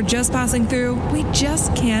recreation or just passing through, we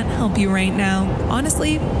just can't help you right now.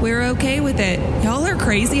 Honestly, we're okay with it. Y'all are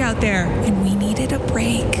crazy out there, and we needed a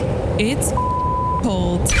break. It's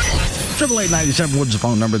cold. 888-97 Woods, the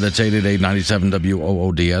phone number. That's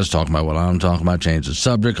 888-97-WOODS. Talking about what I'm talking about. Change the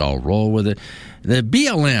subject. I'll roll with it. The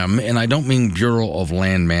BLM, and I don't mean Bureau of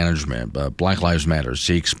Land Management, but Black Lives Matter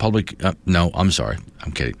seeks public... no, I'm sorry.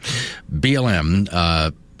 I'm kidding.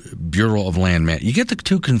 BLM, Bureau of Land Management. You get the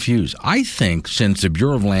two confused. I think since the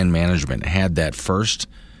Bureau of Land Management had that first,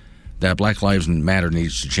 that Black Lives Matter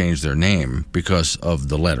needs to change their name because of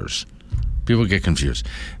the letters. People get confused.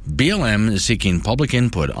 BLM is seeking public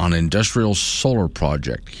input on industrial solar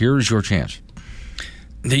project. Here's your chance.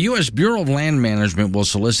 The U.S. Bureau of Land Management will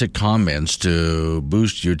solicit comments to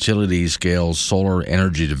boost utility-scale solar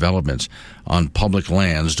energy developments on public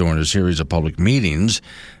lands during a series of public meetings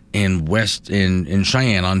in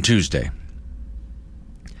Cheyenne on Tuesday.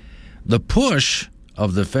 The push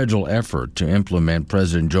of the federal effort to implement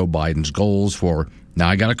President Joe Biden's goals for, now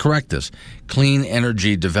I got to correct this, clean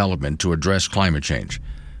energy development to address climate change.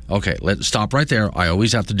 Okay, let's stop right there. I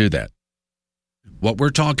always have to do that. What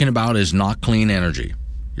we're talking about is not clean energy.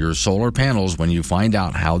 Your solar panels, when you find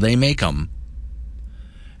out how they make them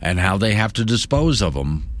and how they have to dispose of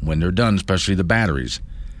them when they're done, especially the batteries,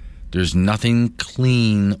 there's nothing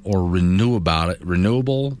clean or renewable about it.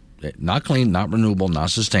 Renewable, not clean, not renewable, not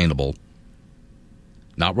sustainable,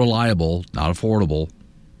 not reliable, not affordable.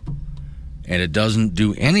 And it doesn't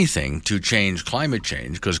do anything to change climate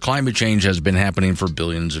change because climate change has been happening for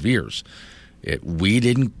billions of years.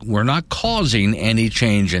 We're not causing any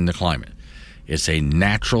change in the climate. It's a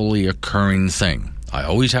naturally occurring thing. I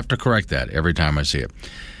always have to correct that every time I see it.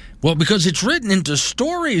 Well, because it's written into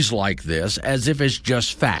stories like this as if it's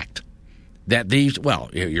just fact. That these, well,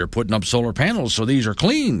 you're putting up solar panels, so these are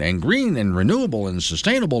clean and green and renewable and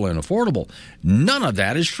sustainable and affordable. None of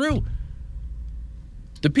that is true.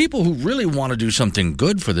 The people who really want to do something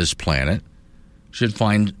good for this planet should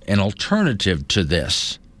find an alternative to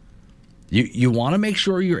this. You want to make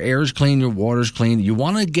sure your air is clean, your water is clean. You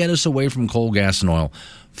want to get us away from coal, gas, and oil.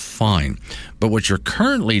 Fine. But what you're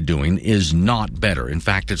currently doing is not better. In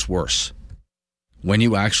fact, it's worse when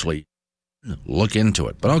you actually look into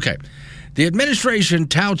it. But okay. The administration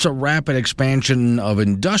touts a rapid expansion of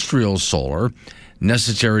industrial solar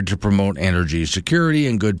necessary to promote energy security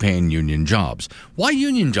and good-paying union jobs. Why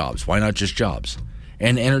union jobs? Why not just jobs?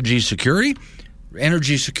 And energy security?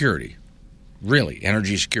 Energy security. Really,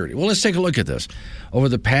 energy security. Well, let's take a look at this. Over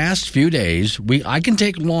the past few days, I can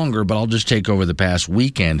take longer, but I'll just take over the past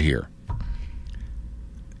weekend here.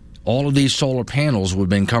 All of these solar panels would have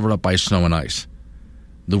been covered up by snow and ice.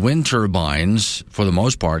 The wind turbines, for the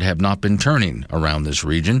most part, have not been turning around this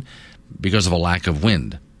region because of a lack of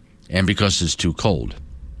wind and because it's too cold.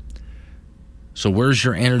 So where's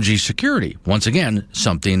your energy security? Once again,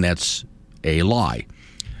 something that's a lie.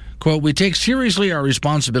 Quote, we take seriously our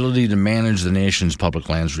responsibility to manage the nation's public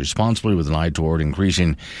lands responsibly with an eye toward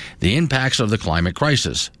increasing the impacts of the climate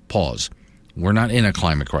crisis. Pause. We're not in a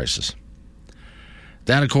climate crisis.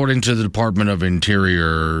 That, according to the Department of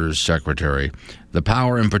Interior Secretary, the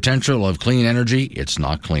power and potential of clean energy, it's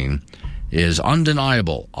not clean, is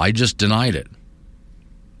undeniable. I just denied it.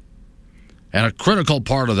 And a critical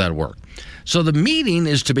part of that work. So the meeting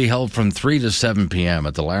is to be held from 3 to 7 p.m.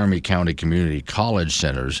 at the Laramie County Community College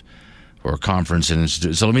Centers for a conference and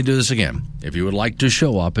institute. So let me do this again. If you would like to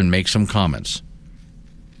show up and make some comments.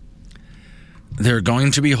 They're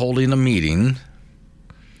going to be holding a meeting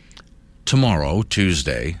tomorrow,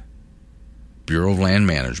 Tuesday, Bureau of Land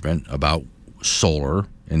Management, about solar,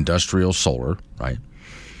 industrial solar, right?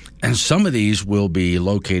 And some of these will be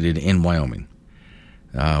located in Wyoming.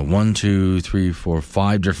 5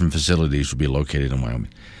 different facilities would be located in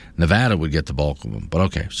Wyoming. Nevada would get the bulk of them. But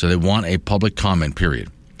okay, so they want a public comment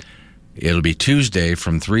period. It'll be Tuesday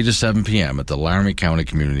from 3 to 7 p.m. at the Laramie County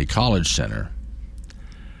Community College Center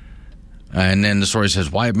And then the story says,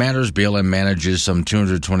 why it matters, BLM manages some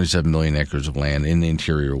 227 million acres of land in the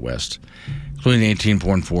interior West, including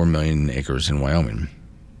 18.4 million acres in Wyoming.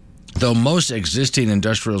 Though most existing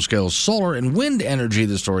industrial-scale solar and wind energy,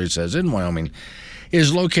 the story says, in Wyoming,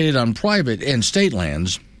 is located on private and state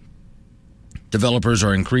lands, developers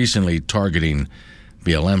are increasingly targeting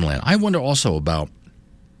BLM land. I wonder also about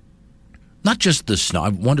not just the snow.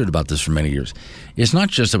 I've wondered about this for many years. It's not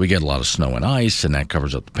just that we get a lot of snow and ice, and that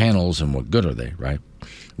covers up the panels, and what good are they, right?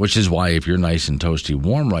 Which is why if you're nice and toasty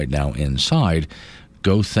warm right now inside,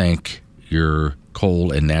 go thank your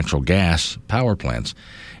coal and natural gas power plants.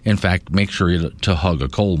 In fact, make sure to hug a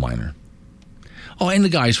coal miner. Oh, and the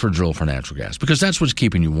guys for drill for natural gas, because that's what's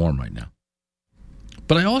keeping you warm right now.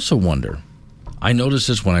 But I also wonder, I noticed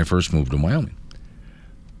this when I first moved to Wyoming.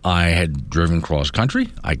 I had driven cross country.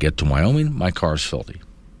 I get to Wyoming, my car's filthy.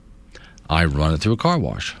 I run it through a car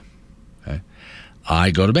wash. Okay? I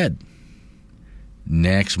go to bed.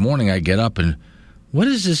 Next morning, I get up and what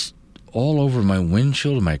is this all over my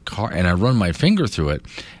windshield of my car? And I run my finger through it,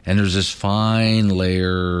 and there's this fine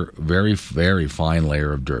layer, very, very fine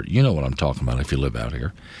layer of dirt. You know what I'm talking about if you live out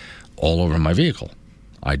here. All over my vehicle.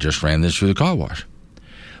 I just ran this through the car wash.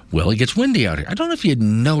 Well, it gets windy out here. I don't know if you had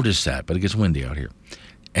noticed that, but it gets windy out here.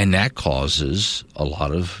 And that causes a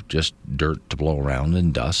lot of just dirt to blow around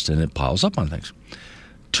and dust, and it piles up on things.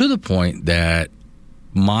 To the point that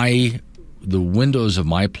the windows of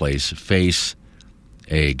my place face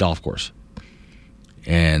a golf course.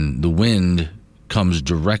 And the wind comes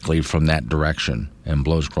directly from that direction and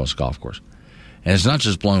blows across the golf course. And it's not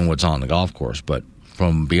just blowing what's on the golf course, but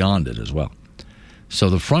from beyond it as well. So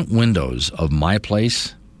the front windows of my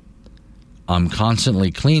place, I'm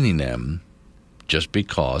constantly cleaning them just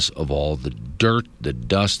because of all the dirt, the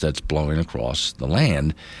dust that's blowing across the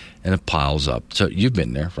land, and it piles up. So you've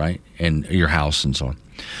been there, right? And your house and so on.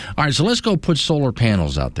 All right, so let's go put solar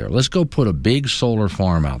panels out there. Let's go put a big solar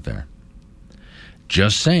farm out there.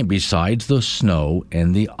 Just saying, besides the snow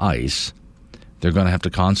and the ice, they're going to have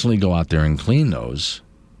to constantly go out there and clean those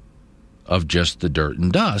of just the dirt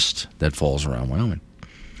and dust that falls around Wyoming.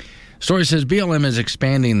 Story says BLM is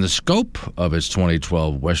expanding the scope of its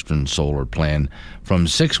 2012 Western Solar Plan from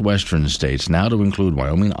 6 western states now to include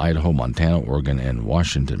Wyoming, Idaho, Montana, Oregon, and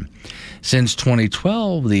Washington. Since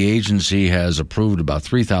 2012, the agency has approved about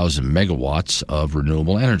 3,000 megawatts of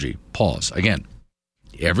renewable energy. Pause. Again,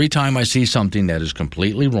 every time I see something that is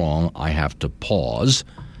completely wrong, I have to pause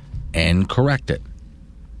and correct it.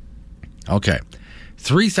 Okay,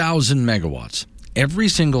 3,000 megawatts. Every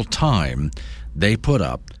single time they put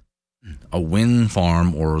up a wind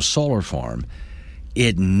farm or a solar farm,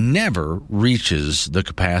 it never reaches the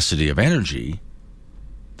capacity of energy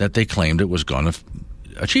that they claimed it was going to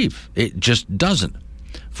achieve. It just doesn't.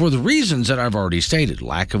 For the reasons that I've already stated: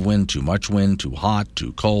 lack of wind, too much wind, too hot,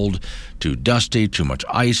 too cold, too dusty, too much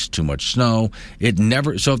ice, too much snow. It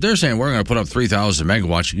never. So if they're saying we're going to put up 3,000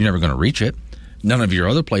 megawatts, you're never going to reach it. None of your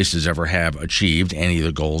other places ever have achieved any of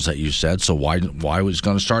the goals that you set. So why was it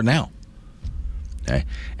going to start now? Okay.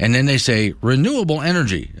 And then they say renewable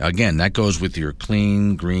energy. Again, that goes with your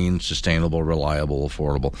clean, green, sustainable, reliable,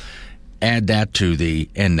 affordable. Add that to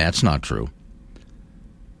and that's not true.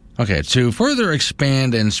 Okay, to further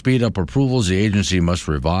expand and speed up approvals, the agency must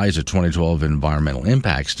revise a 2012 environmental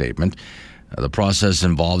impact statement. The process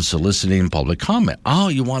involves soliciting public comment. Oh,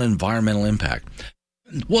 you want environmental impact.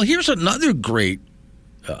 Well, here's another great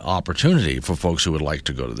opportunity for folks who would like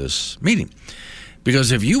to go to this meeting.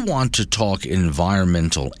 Because if you want to talk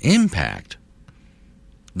environmental impact,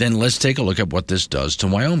 then let's take a look at what this does to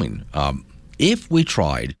Wyoming. If we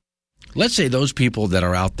tried, let's say those people that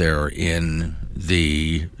are out there in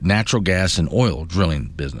the natural gas and oil drilling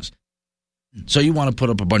business. So you want to put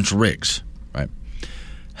up a bunch of rigs, right?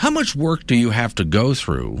 How much work do you have to go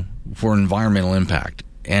through for environmental impact?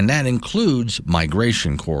 And that includes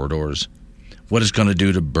migration corridors, what it's going to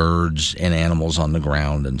do to birds and animals on the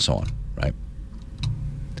ground and so on, right?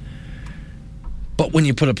 But when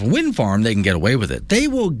you put up a wind farm, they can get away with it. They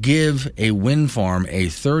will give a wind farm a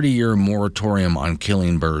 30-year moratorium on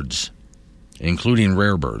killing birds, including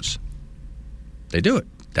rare birds. They do it.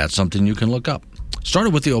 That's something you can look up.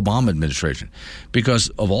 Started with the Obama administration because,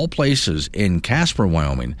 of all places, in Casper,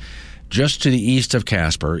 Wyoming, just to the east of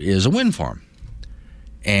Casper is a wind farm.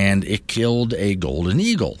 And it killed a golden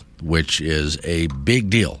eagle, which is a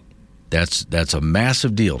big deal. That's a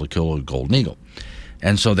massive deal to kill a golden eagle.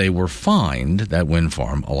 And so they were fined, that wind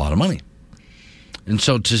farm, a lot of money. And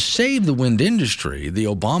so to save the wind industry, the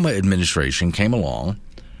Obama administration came along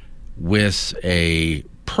with a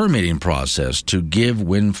permitting process to give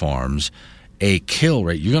wind farms a kill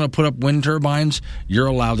rate. You're going to put up wind turbines, you're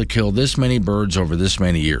allowed to kill this many birds over this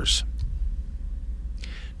many years.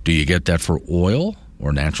 Do you get that for oil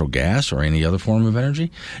or natural gas or any other form of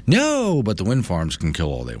energy? No, but the wind farms can kill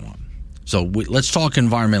all they want. So let's talk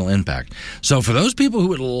environmental impact. So for those people who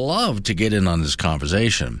would love to get in on this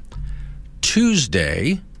conversation,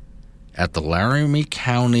 Tuesday at the Laramie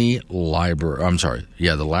County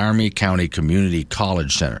the Laramie County Community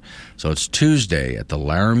College Center. So it's Tuesday at the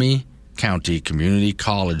Laramie County Community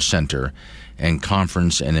College Center and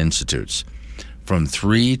Conference and Institutes from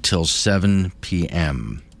 3 till 7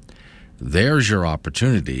 p.m. There's your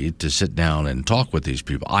opportunity to sit down and talk with these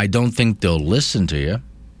people. I don't think they'll listen to you,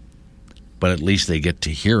 but at least they get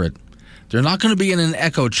to hear it. They're not going to be in an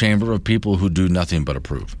echo chamber of people who do nothing but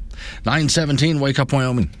approve. 917, Wake Up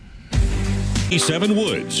Wyoming. 7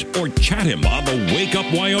 Woods or chat him on the Wake Up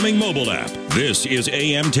Wyoming mobile app. This is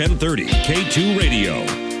AM 1030 K2 Radio.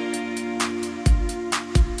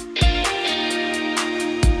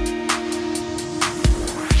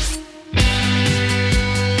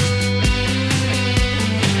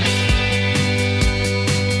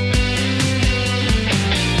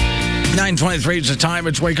 .23 is the time.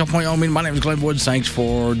 It's Wake Up Wyoming. My name is Glenn Woods. Thanks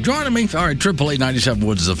for joining me. All right, 888-97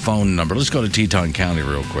 Woods is the phone number. Let's go to Teton County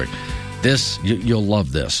real quick. This, you'll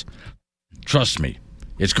love this. Trust me.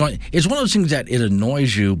 It's one of those things that it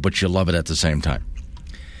annoys you, but you love it at the same time.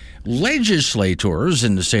 Legislators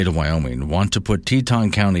in the state of Wyoming want to put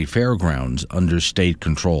Teton County Fairgrounds under state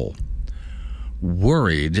control.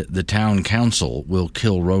 Worried the town council will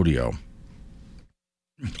kill rodeo.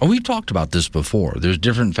 Oh, we've talked about this before. There's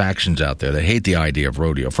different factions out there that hate the idea of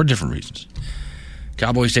rodeo for different reasons.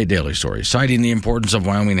 Cowboy State Daily Story, citing the importance of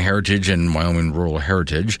Wyoming heritage and Wyoming rural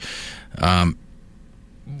heritage.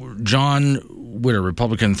 John Witter,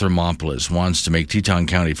 Republican Thermopolis, wants to make Teton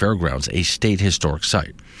County Fairgrounds a state historic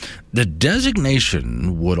site. The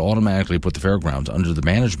designation would automatically put the fairgrounds under the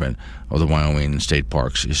management of the Wyoming State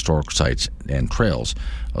Parks, Historic Sites, and Trails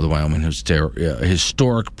of the Wyoming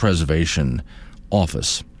Historic Preservation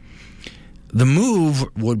Office. The move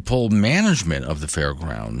would pull management of the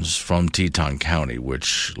fairgrounds from Teton County,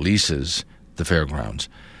 which leases the fairgrounds,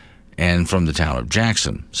 and from the town of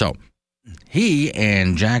Jackson. So he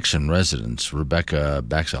and Jackson residents, Rebecca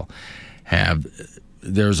Baxell,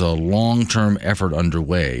 there's a long-term effort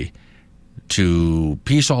underway to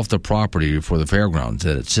piece off the property for the fairgrounds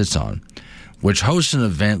that it sits on, which hosts an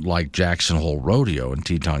event like Jackson Hole Rodeo and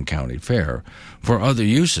Teton County Fair for other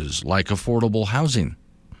uses like affordable housing.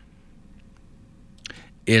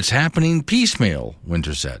 It's happening piecemeal,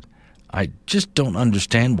 Winter said. I just don't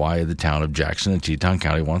understand why the town of Jackson and Teton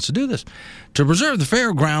County wants to do this. To preserve the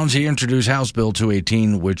fairgrounds, he introduced House Bill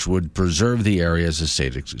 218, which would preserve the area as a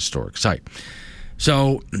state historic site.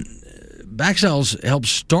 So Baxell's helped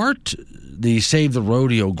start the Save the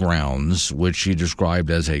Rodeo grounds, which she described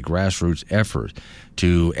as a grassroots effort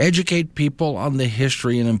to educate people on the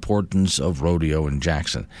history and importance of rodeo in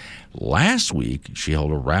Jackson. Last week, she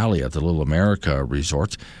held a rally at the Little America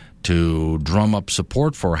Resort to drum up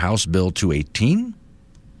support for House Bill 218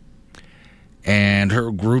 and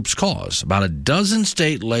her group's cause. About a dozen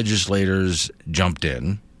state legislators jumped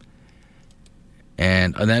in,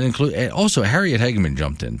 and that includes also Harriet Hageman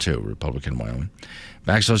jumped in too, Republican Wyoming.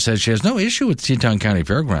 Baxell says she has no issue with Teton County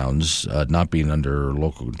Fairgrounds not being under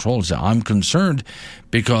local control. She said, I'm concerned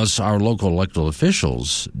because our local elected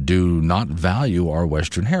officials do not value our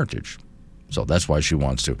Western heritage. So that's why she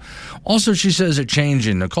wants to. Also, she says a change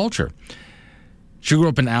in the culture. She grew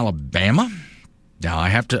up in Alabama. Now, I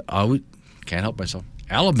can't help myself.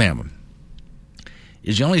 Alabama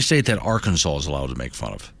is the only state that Arkansas is allowed to make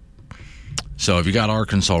fun of. So if you got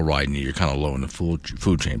Arkansas riding you, you're kind of low in the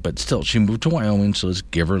food chain. But still, she moved to Wyoming, so let's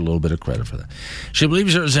give her a little bit of credit for that. She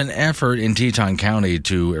believes there's an effort in Teton County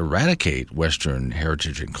to eradicate Western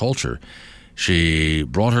heritage and culture. She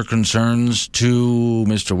brought her concerns to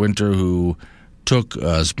Mr. Winter, who took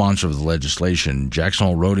sponsor of the legislation, Jackson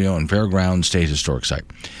Hole Rodeo and Fairgrounds State Historic Site.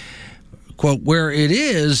 Quote, where it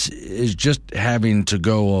is just having to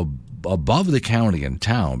go above the county and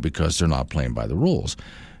town because they're not playing by the rules.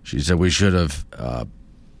 She said we should have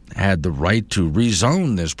had the right to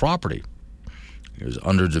rezone this property. It was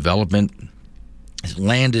under development.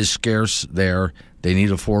 Land is scarce there. They need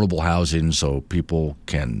affordable housing so people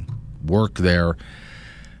can work there.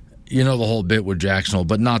 You know the whole bit with Jackson Hole,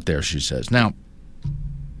 but not there, she says. Now,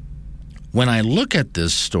 when I look at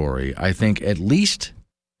this story, I think at least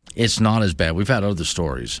it's not as bad. We've had other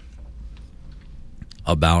stories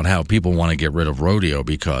about how people want to get rid of rodeo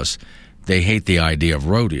because they hate the idea of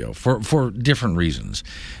rodeo for different reasons.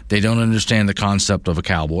 They don't understand the concept of a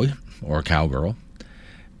cowboy or a cowgirl.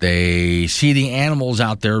 They see the animals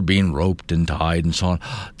out there being roped and tied and so on.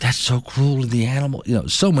 That's so cruel to the animal.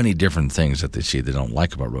 So many different things that they see they don't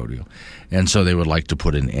like about rodeo. And so they would like to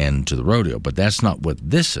put an end to the rodeo. But that's not what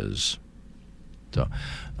this is. So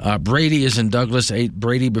Brady is in Douglas.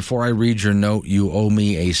 Brady, before I read your note, you owe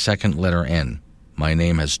me a second letter N. My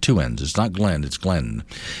name has two N's. It's not Glenn, it's Glenn.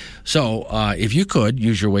 So if you could,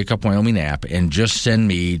 use your Wake Up Wyoming app and just send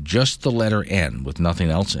me just the letter N with nothing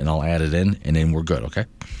else, and I'll add it in, and then we're good, okay?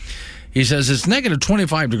 He says, it's negative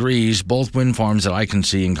 25 degrees. Both wind farms that I can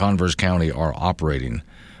see in Converse County are operating.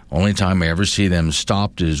 Only time I ever see them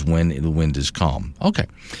stopped is when the wind is calm. Okay.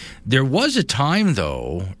 There was a time,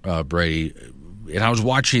 though, Brady, and I was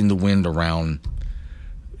watching the wind around,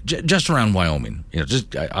 just around Wyoming.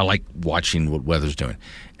 I like watching what weather's doing.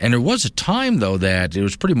 And there was a time, though, that it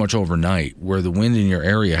was pretty much overnight where the wind in your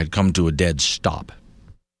area had come to a dead stop.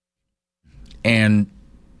 And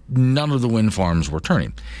none of the wind farms were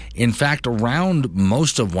turning. In fact, around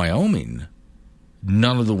most of Wyoming,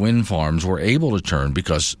 none of the wind farms were able to turn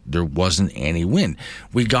because there wasn't any wind.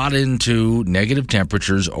 We got into negative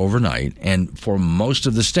temperatures overnight, and for most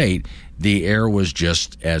of the state, the air was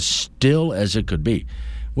just as still as it could be,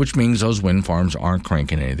 which means those wind farms aren't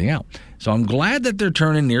cranking anything out. So I'm glad that they're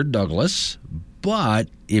turning near Douglas, but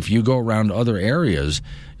if you go around other areas,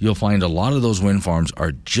 you'll find a lot of those wind farms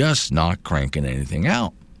are just not cranking anything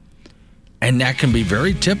out. And that can be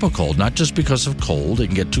very typical, not just because of cold. It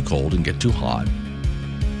can get too cold and get too hot.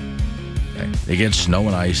 Okay. They get snow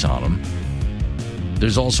and ice on them.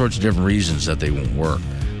 There's all sorts of different reasons that they won't work.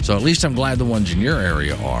 So at least I'm glad the ones in your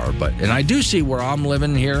area are. And I do see where I'm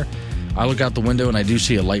living here. I look out the window and I do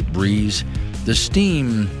see a light breeze. The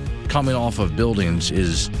steam coming off of buildings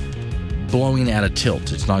is blowing at a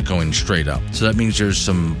tilt. It's not going straight up. So that means there's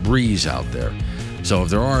some breeze out there. So if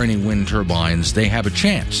there are any wind turbines, they have a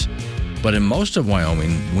chance. But in most of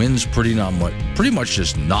Wyoming, wind's pretty much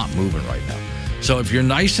just not moving right now. So if you're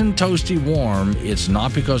nice and toasty warm, it's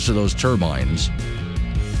not because of those turbines.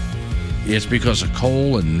 It's because of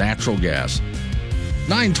coal and natural gas.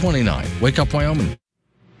 9:29. Wake Up Wyoming.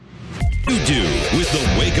 You do with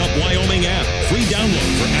the Wake Up Wyoming app. Free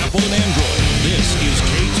download for Apple and Android. This is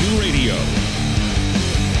K2 Radio.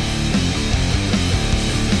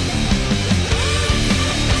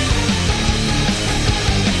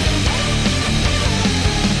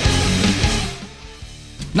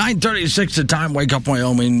 .936 the time. Wake Up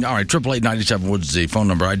Wyoming. All right, 888-97 Woods is the phone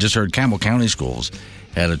number. I just heard Campbell County Schools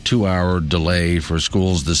had a 2-hour delay for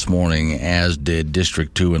schools this morning, as did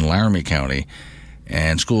District 2 in Laramie County.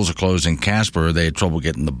 And schools are closed in Casper. They had trouble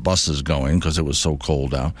getting the buses going because it was so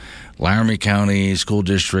cold out. Laramie County School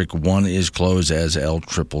District 1 is closed, as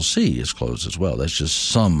LCCC is closed as well. That's just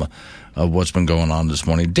some of what's been going on this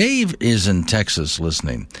morning. Dave is in Texas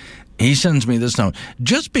listening. He sends me this note.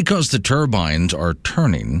 Just because the turbines are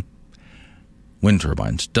turning, wind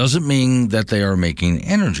turbines, doesn't mean that they are making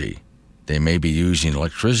energy. They may be using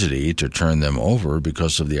electricity to turn them over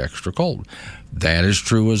because of the extra cold. That is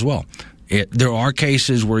true as well. There are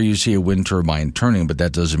cases where you see a wind turbine turning, but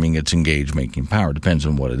that doesn't mean it's engaged making power. It depends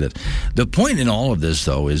on what it is. The point in all of this,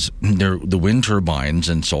 though, is the wind turbines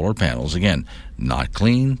and solar panels, again, not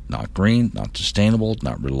clean, not green, not sustainable,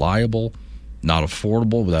 not reliable, not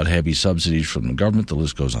affordable without heavy subsidies from the government. The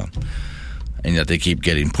list goes on. And yet they keep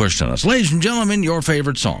getting pushed on us. Ladies and gentlemen, your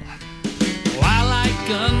favorite song. Well, I like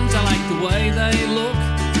guns. I like the way they look.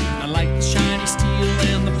 I like the shiny steel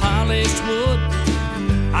and the polished wood.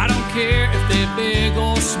 I don't care if they're big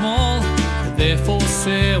or small. If they're for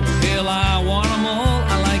sale, well, hell, I want them all.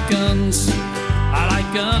 I like guns. I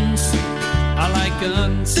like guns. I like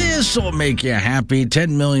guns. This will make you happy.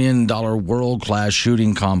 $10 million world-class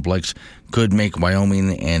shooting complex could make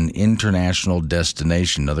Wyoming an international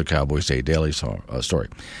destination. Another Cowboy State Daily story.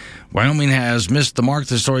 Wyoming has missed the mark,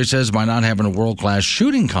 the story says, by not having a world-class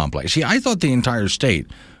shooting complex. See, I thought the entire state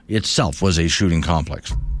itself was a shooting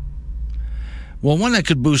complex. Well, one that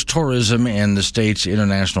could boost tourism and the state's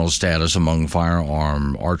international status among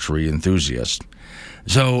firearm archery enthusiasts.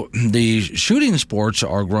 So the shooting sports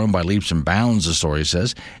are grown by leaps and bounds, the story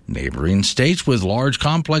says. Neighboring states with large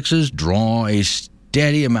complexes draw a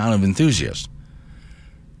steady amount of enthusiasts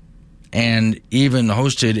and even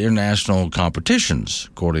hosted international competitions,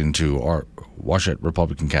 according to our Wasatch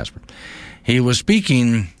Republican Casper. He was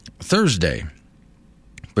speaking Thursday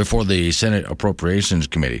before the Senate Appropriations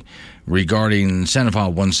Committee regarding Senate File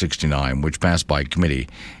 169, which passed by committee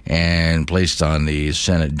and placed on the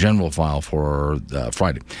Senate General File for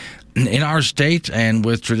Friday. In our state, and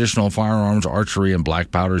with traditional firearms, archery, and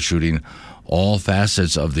black powder shooting all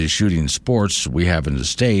facets of the shooting sports we have in the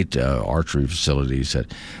state, archery facilities.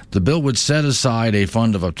 The bill would set aside a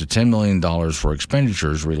fund of up to $10 million for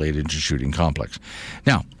expenditures related to shooting complex.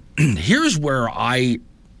 Now, here's where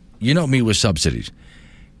you know me with subsidies.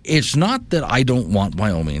 It's not that I don't want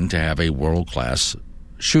Wyoming to have a world-class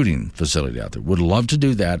shooting facility out there. Would love to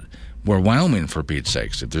do that. We're Wyoming, for Pete's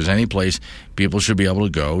sakes. If there's any place people should be able to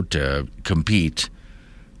go to compete,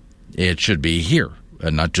 it should be here.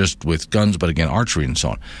 Not just with guns, but again, archery and so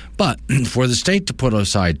on. But for the state to put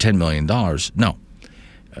aside $10 million, no.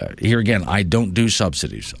 Here again, I don't do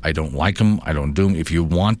subsidies. I don't like them. I don't do them. If you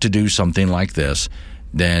want to do something like this,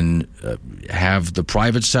 then have the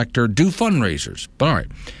private sector do fundraisers. But all right.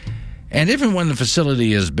 And if and when the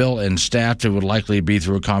facility is built and staffed, it would likely be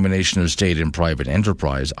through a combination of state and private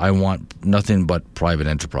enterprise. I want nothing but private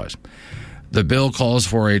enterprise. The bill calls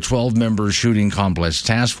for a 12-member shooting complex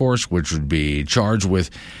task force, which would be charged with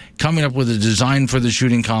coming up with a design for the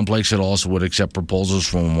shooting complex. It also would accept proposals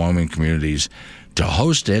from Wyoming communities to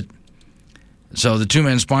host it. So the two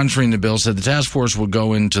men sponsoring the bill said the task force would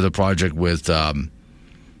go into the project with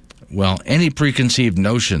any preconceived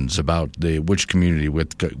notions about which community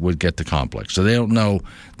would get the complex. So they don't know.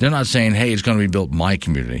 They're not saying, hey, it's going to be built in my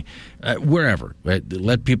community. Wherever. Right?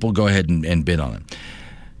 Let people go ahead and bid on it.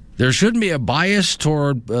 There shouldn't be a bias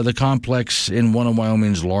toward the complex in one of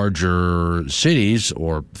Wyoming's larger cities,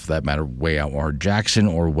 or for that matter, way out, or Jackson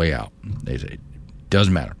or way out. They say,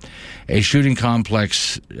 doesn't matter. A shooting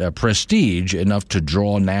complex prestige enough to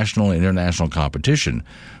draw national and international competition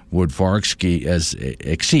would far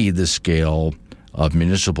exceed the scale of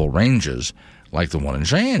municipal ranges like the one in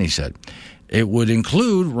Cheyenne, he said. It would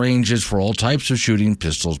include ranges for all types of shooting,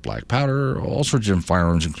 pistols, black powder, all sorts of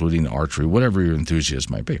firearms, including archery, whatever your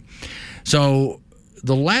enthusiasm might be. So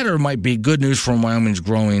the latter might be good news from Wyoming's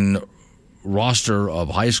growing roster of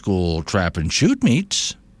high school trap and shoot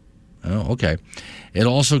meets. Oh, okay. It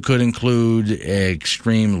also could include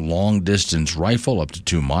extreme long-distance rifle up to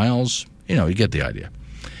 2 miles. You get the idea.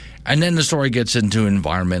 And then the story gets into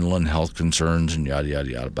environmental and health concerns and yada,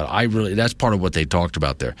 yada, yada. But that's part of what they talked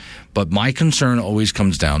about there. But my concern always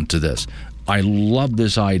comes down to this. I love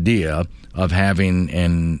this idea of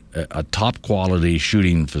having a top-quality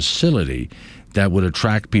shooting facility that would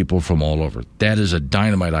attract people from all over. That is a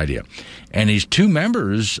dynamite idea. And these two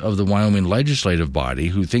members of the Wyoming legislative body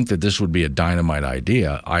who think that this would be a dynamite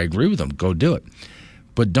idea, I agree with them. Go do it.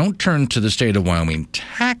 But don't turn to the state of Wyoming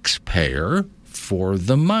taxpayer for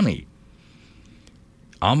the money.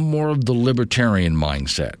 I'm more of the libertarian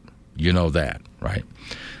mindset. You know that, right?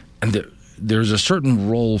 And there's a certain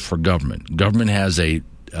role for government. Government has a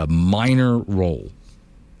minor role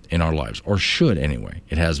in our lives, or should anyway.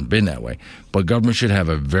 It hasn't been that way. But government should have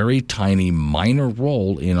a very tiny, minor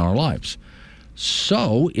role in our lives.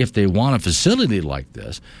 So if they want a facility like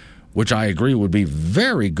this, which I agree would be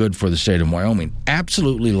very good for the state of Wyoming,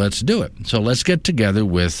 absolutely, let's do it. So let's get together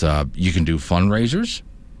with, you can do fundraisers.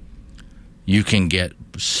 You can get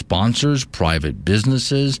sponsors, private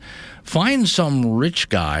businesses. Find some rich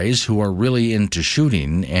guys who are really into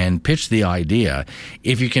shooting and pitch the idea.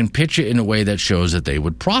 If you can pitch it in a way that shows that they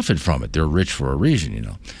would profit from it. They're rich for a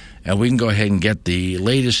reason, And we can go ahead and get the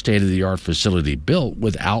latest state-of-the-art facility built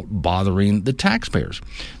without bothering the taxpayers.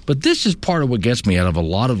 But this is part of what gets me out of a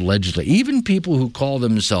lot of legislators, even people who call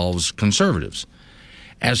themselves conservatives.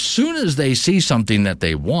 As soon as they see something that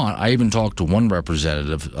they want, I even talked to one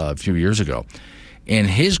representative a few years ago. In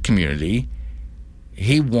his community,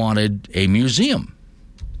 he wanted a museum.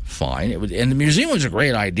 Fine. And the museum was a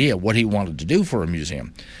great idea, what he wanted to do for a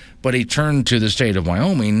museum. But he turned to the state of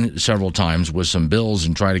Wyoming several times with some bills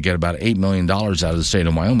and tried to get about $8 million out of the state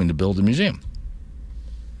of Wyoming to build a museum.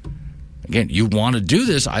 Again, you want to do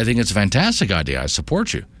this, I think it's a fantastic idea. I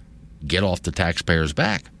support you. Get off the taxpayers'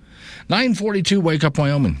 back. 942 Wake Up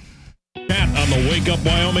Wyoming. Chat on the Wake Up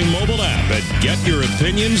Wyoming mobile app and get your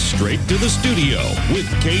opinions straight to the studio with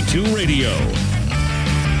K2 Radio.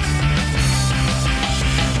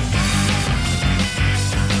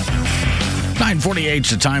 9:48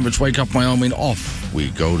 is the time. It's Wake Up Wyoming. Off we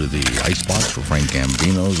go to the icebox where Frank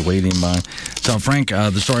Gambino's waiting by. So, Frank,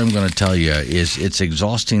 the story I'm going to tell you it's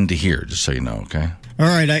exhausting to hear, just so you know, okay? All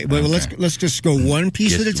right, let's just go one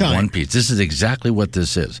piece at a time. One piece. This is exactly what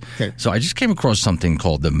this is. Okay. So I just came across something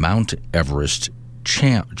called the Mount Everest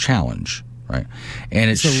Challenge, right? And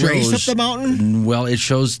it shows a race up the mountain. Well, it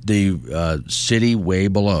shows the city way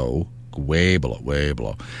below,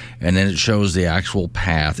 and then it shows the actual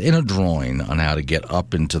path in a drawing on how to get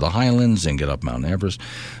up into the highlands and get up Mount Everest.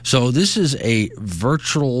 So this is a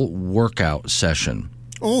virtual workout session.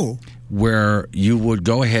 Oh. where you would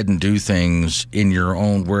go ahead and do things in your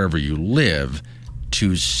own, wherever you live,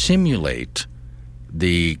 to simulate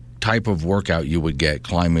the type of workout you would get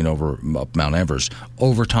climbing up Mount Everest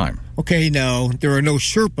over time. Okay, now, there are no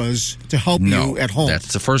Sherpas to help you at home.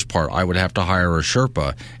 That's the first part. I would have to hire a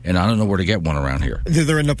Sherpa, and I don't know where to get one around here.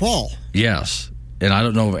 They're in Nepal. Yes, and I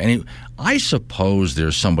don't know of any. I suppose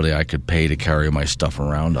there's somebody I could pay to carry my stuff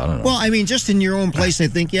around. I don't know. Well, I mean, just in your own place, I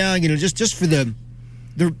think, just for the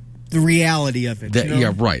reality of it.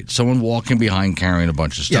 Yeah, right. Someone walking behind carrying a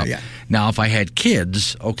bunch of stuff. Yeah. Now, if I had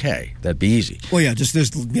kids, okay, that'd be easy. Well, yeah,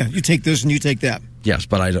 you take this and you take that. Yes,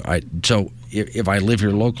 but so if I live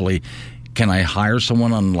here locally, can I hire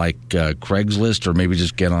someone on like Craigslist or maybe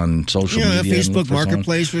just get on social media? Facebook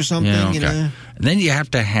Marketplace or something. Yeah, okay. And then you have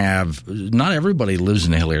to have, not everybody lives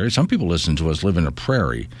in a hill area. Some people listen to us live in a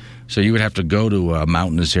prairie. So you would have to go to a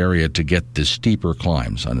mountainous area to get the steeper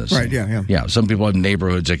climbs on this. Right, thing. yeah. Yeah, some people have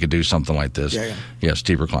neighborhoods that could do something like this. Yeah,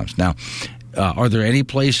 steeper climbs. Now, are there any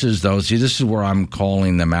places, though? See, this is where I'm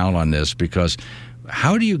calling them out on this, because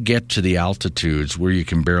how do you get to the altitudes where you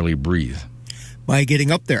can barely breathe? By getting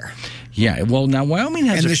up there. Yeah, well, now Wyoming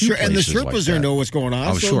has a few places and the Sherpas like there that. know what's going on.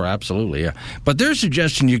 Oh, sure, absolutely, yeah. But they're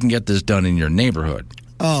suggesting you can get this done in your neighborhood.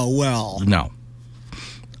 Oh, well. No.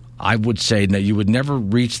 I would say that you would never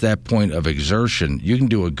reach that point of exertion. You can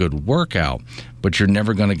do a good workout, but you're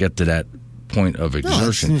never going to get to that point of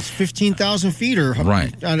exertion. No, it's 15,000 feet or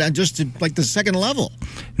right. Just like the second level.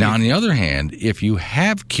 Now, on the other hand, if you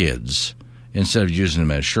have kids, instead of using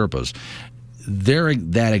them as Sherpas, they're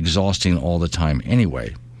that exhausting all the time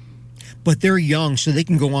anyway. But they're young, so they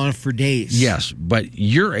can go on for days. Yes, but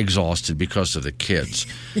you're exhausted because of the kids.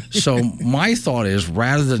 So my thought is,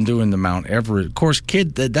 rather than doing the Mount Everest, of course,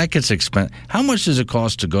 that gets expensive. How much does it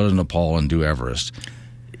cost to go to Nepal and do Everest?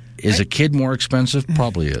 Is a kid more expensive?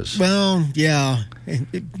 Probably is. Well, yeah.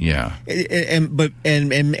 Yeah.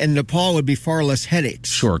 And Nepal would be far less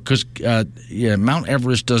headaches. Sure, because Mount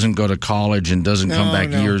Everest doesn't go to college and doesn't come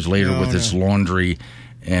back years later with its laundry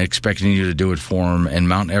and expecting you to do it for him, and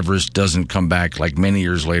Mount Everest doesn't come back like many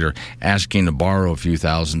years later asking to borrow a few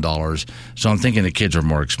 $1,000s. So I'm thinking the kids are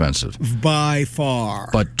more expensive. By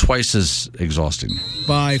far. But twice as exhausting.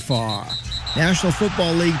 By far. National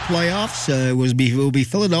Football League playoffs will be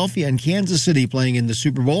Philadelphia and Kansas City playing in the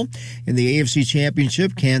Super Bowl. In the AFC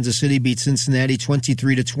Championship, Kansas City beat Cincinnati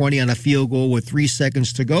 23-20 on a field goal with 3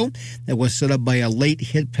 seconds to go. That was set up by a late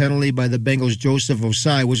hit penalty by the Bengals' Joseph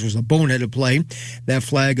Osai, which was a boneheaded play. That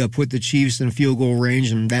flag put the Chiefs in field goal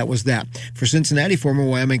range, and that was that. For Cincinnati, former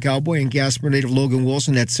Wyoming Cowboy and Casper native Logan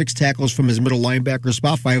Wilson had 6 tackles from his middle linebacker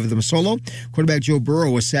spot, 5 of them solo. Quarterback Joe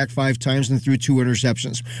Burrow was sacked 5 times and threw 2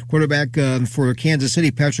 interceptions. Quarterback for Kansas City,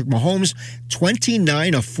 Patrick Mahomes,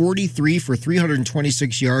 29 of 43 for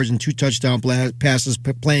 326 yards and 2 touchdown passes,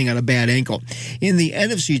 playing on a bad ankle. In the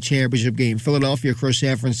NFC Championship game, Philadelphia crushed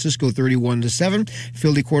San Francisco 31-7.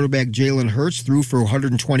 Philly quarterback Jalen Hurts threw for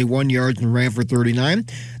 121 yards and ran for 39.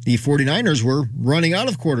 The 49ers were running out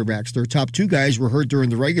of quarterbacks. Their top 2 guys were hurt during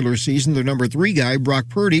the regular season. Their number 3 guy, Brock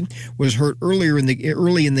Purdy, was hurt early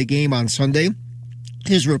in the game on Sunday.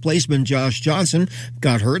 His replacement, Josh Johnson,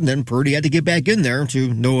 got hurt, and then Purdy had to get back in there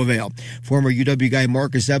to no avail. Former UW guy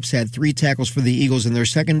Marcus Epps had 3 tackles for the Eagles in their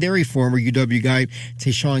secondary. Former UW guy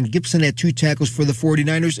Tayshaun Gibson had 2 tackles for the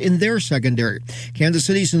 49ers in their secondary. Kansas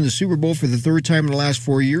City's in the Super Bowl for the 3rd time in the last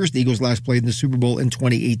 4 years. The Eagles last played in the Super Bowl in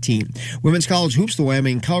 2018. Women's college hoops, the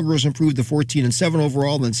Wyoming Cowgirls improved to 14-7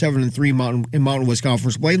 overall and 7-3 in Mountain West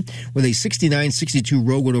Conference play with a 69-62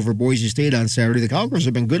 road win over Boise State on Saturday. The Cowgirls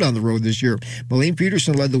have been good on the road this year. Malene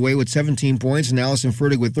Peterson led the way with 17 points and Allison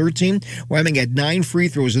Fertig with 13. Wyoming had 9 free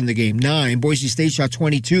throws in the game. 9. Boise State shot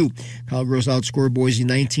 22. Cowgirls outscored Boise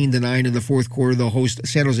 19-9 in the 4th quarter. They'll host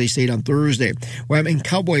San Jose State on Thursday. Wyoming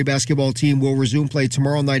Cowboy basketball team will resume play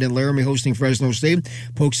tomorrow night in Laramie, hosting Fresno State.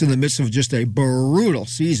 Pokes in the midst of just a brutal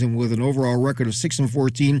season with an overall record of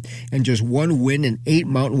 6-14 and just 1 win in 8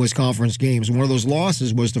 Mountain West Conference games. One of those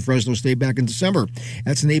losses was to Fresno State back in December.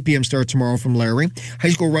 That's an 8 p.m. start tomorrow from Laramie.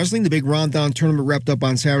 High school wrestling, the big Rondown tournament wrapped up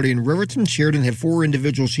on Saturday in Riverton. Sheridan had 4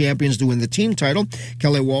 individual champions to win the team title.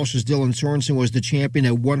 Kelly Walsh's Dylan Sorensen was the champion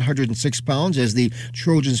at 106 pounds as the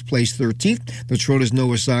Trojans placed 13th. The Trotas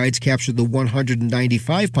Noah Sides captured the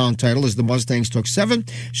 195-pound title as the Mustangs took 7.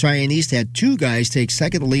 Cheyenne East had 2 guys take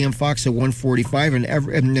second, Liam Fox at 145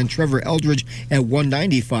 and then Trevor Eldridge at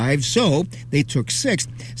 195. So they took 6th.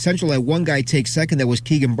 Central had 1 guy take second. That was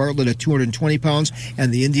Keegan Bartlett at 220 pounds.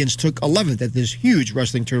 And the Indians took 11th at this huge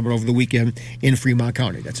wrestling tournament over the weekend in Fremont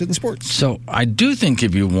County. That's it in sports. So I do think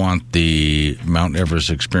if you want the Mount Everest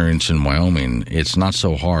experience in Wyoming, it's not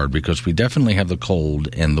so hard because we definitely have the cold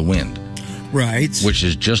and the wind. Right. which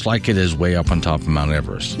is just like it is way up on top of Mount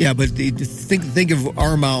Everest. Yeah, but think of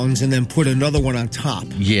our mountains and then put another one on top.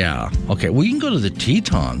 Yeah. Okay. Well, you can go to the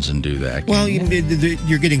Tetons and do that. Well,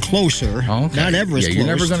 you're getting closer. Okay. Not Everest. Yeah, you're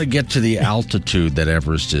never close. going to get to the altitude that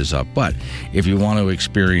Everest is up. But if you want to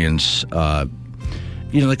experience, the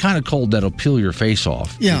kind of cold that'll peel your face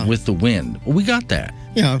off with the wind, well, we got that.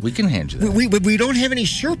 Yeah. We can hand you that. We don't have any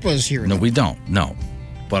Sherpas here. No, we don't. No.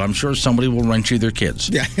 But I'm sure somebody will rent you their kids.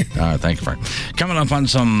 Yeah. Thank you, Frank. Coming up on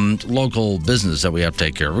some local business that we have to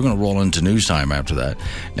take care of. We're going to roll into news time after that.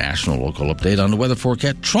 National local update on the weather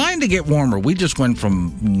forecast. Trying to get warmer. We just went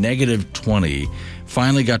from negative 20,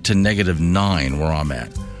 finally got to negative 9 where I'm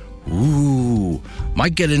at. Ooh.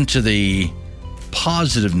 Might get into the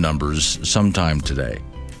positive numbers sometime today.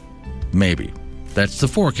 Maybe. That's the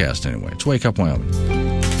forecast anyway. It's Wake Up Wyoming.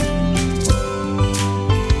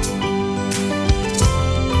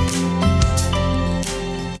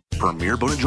 Premier Bone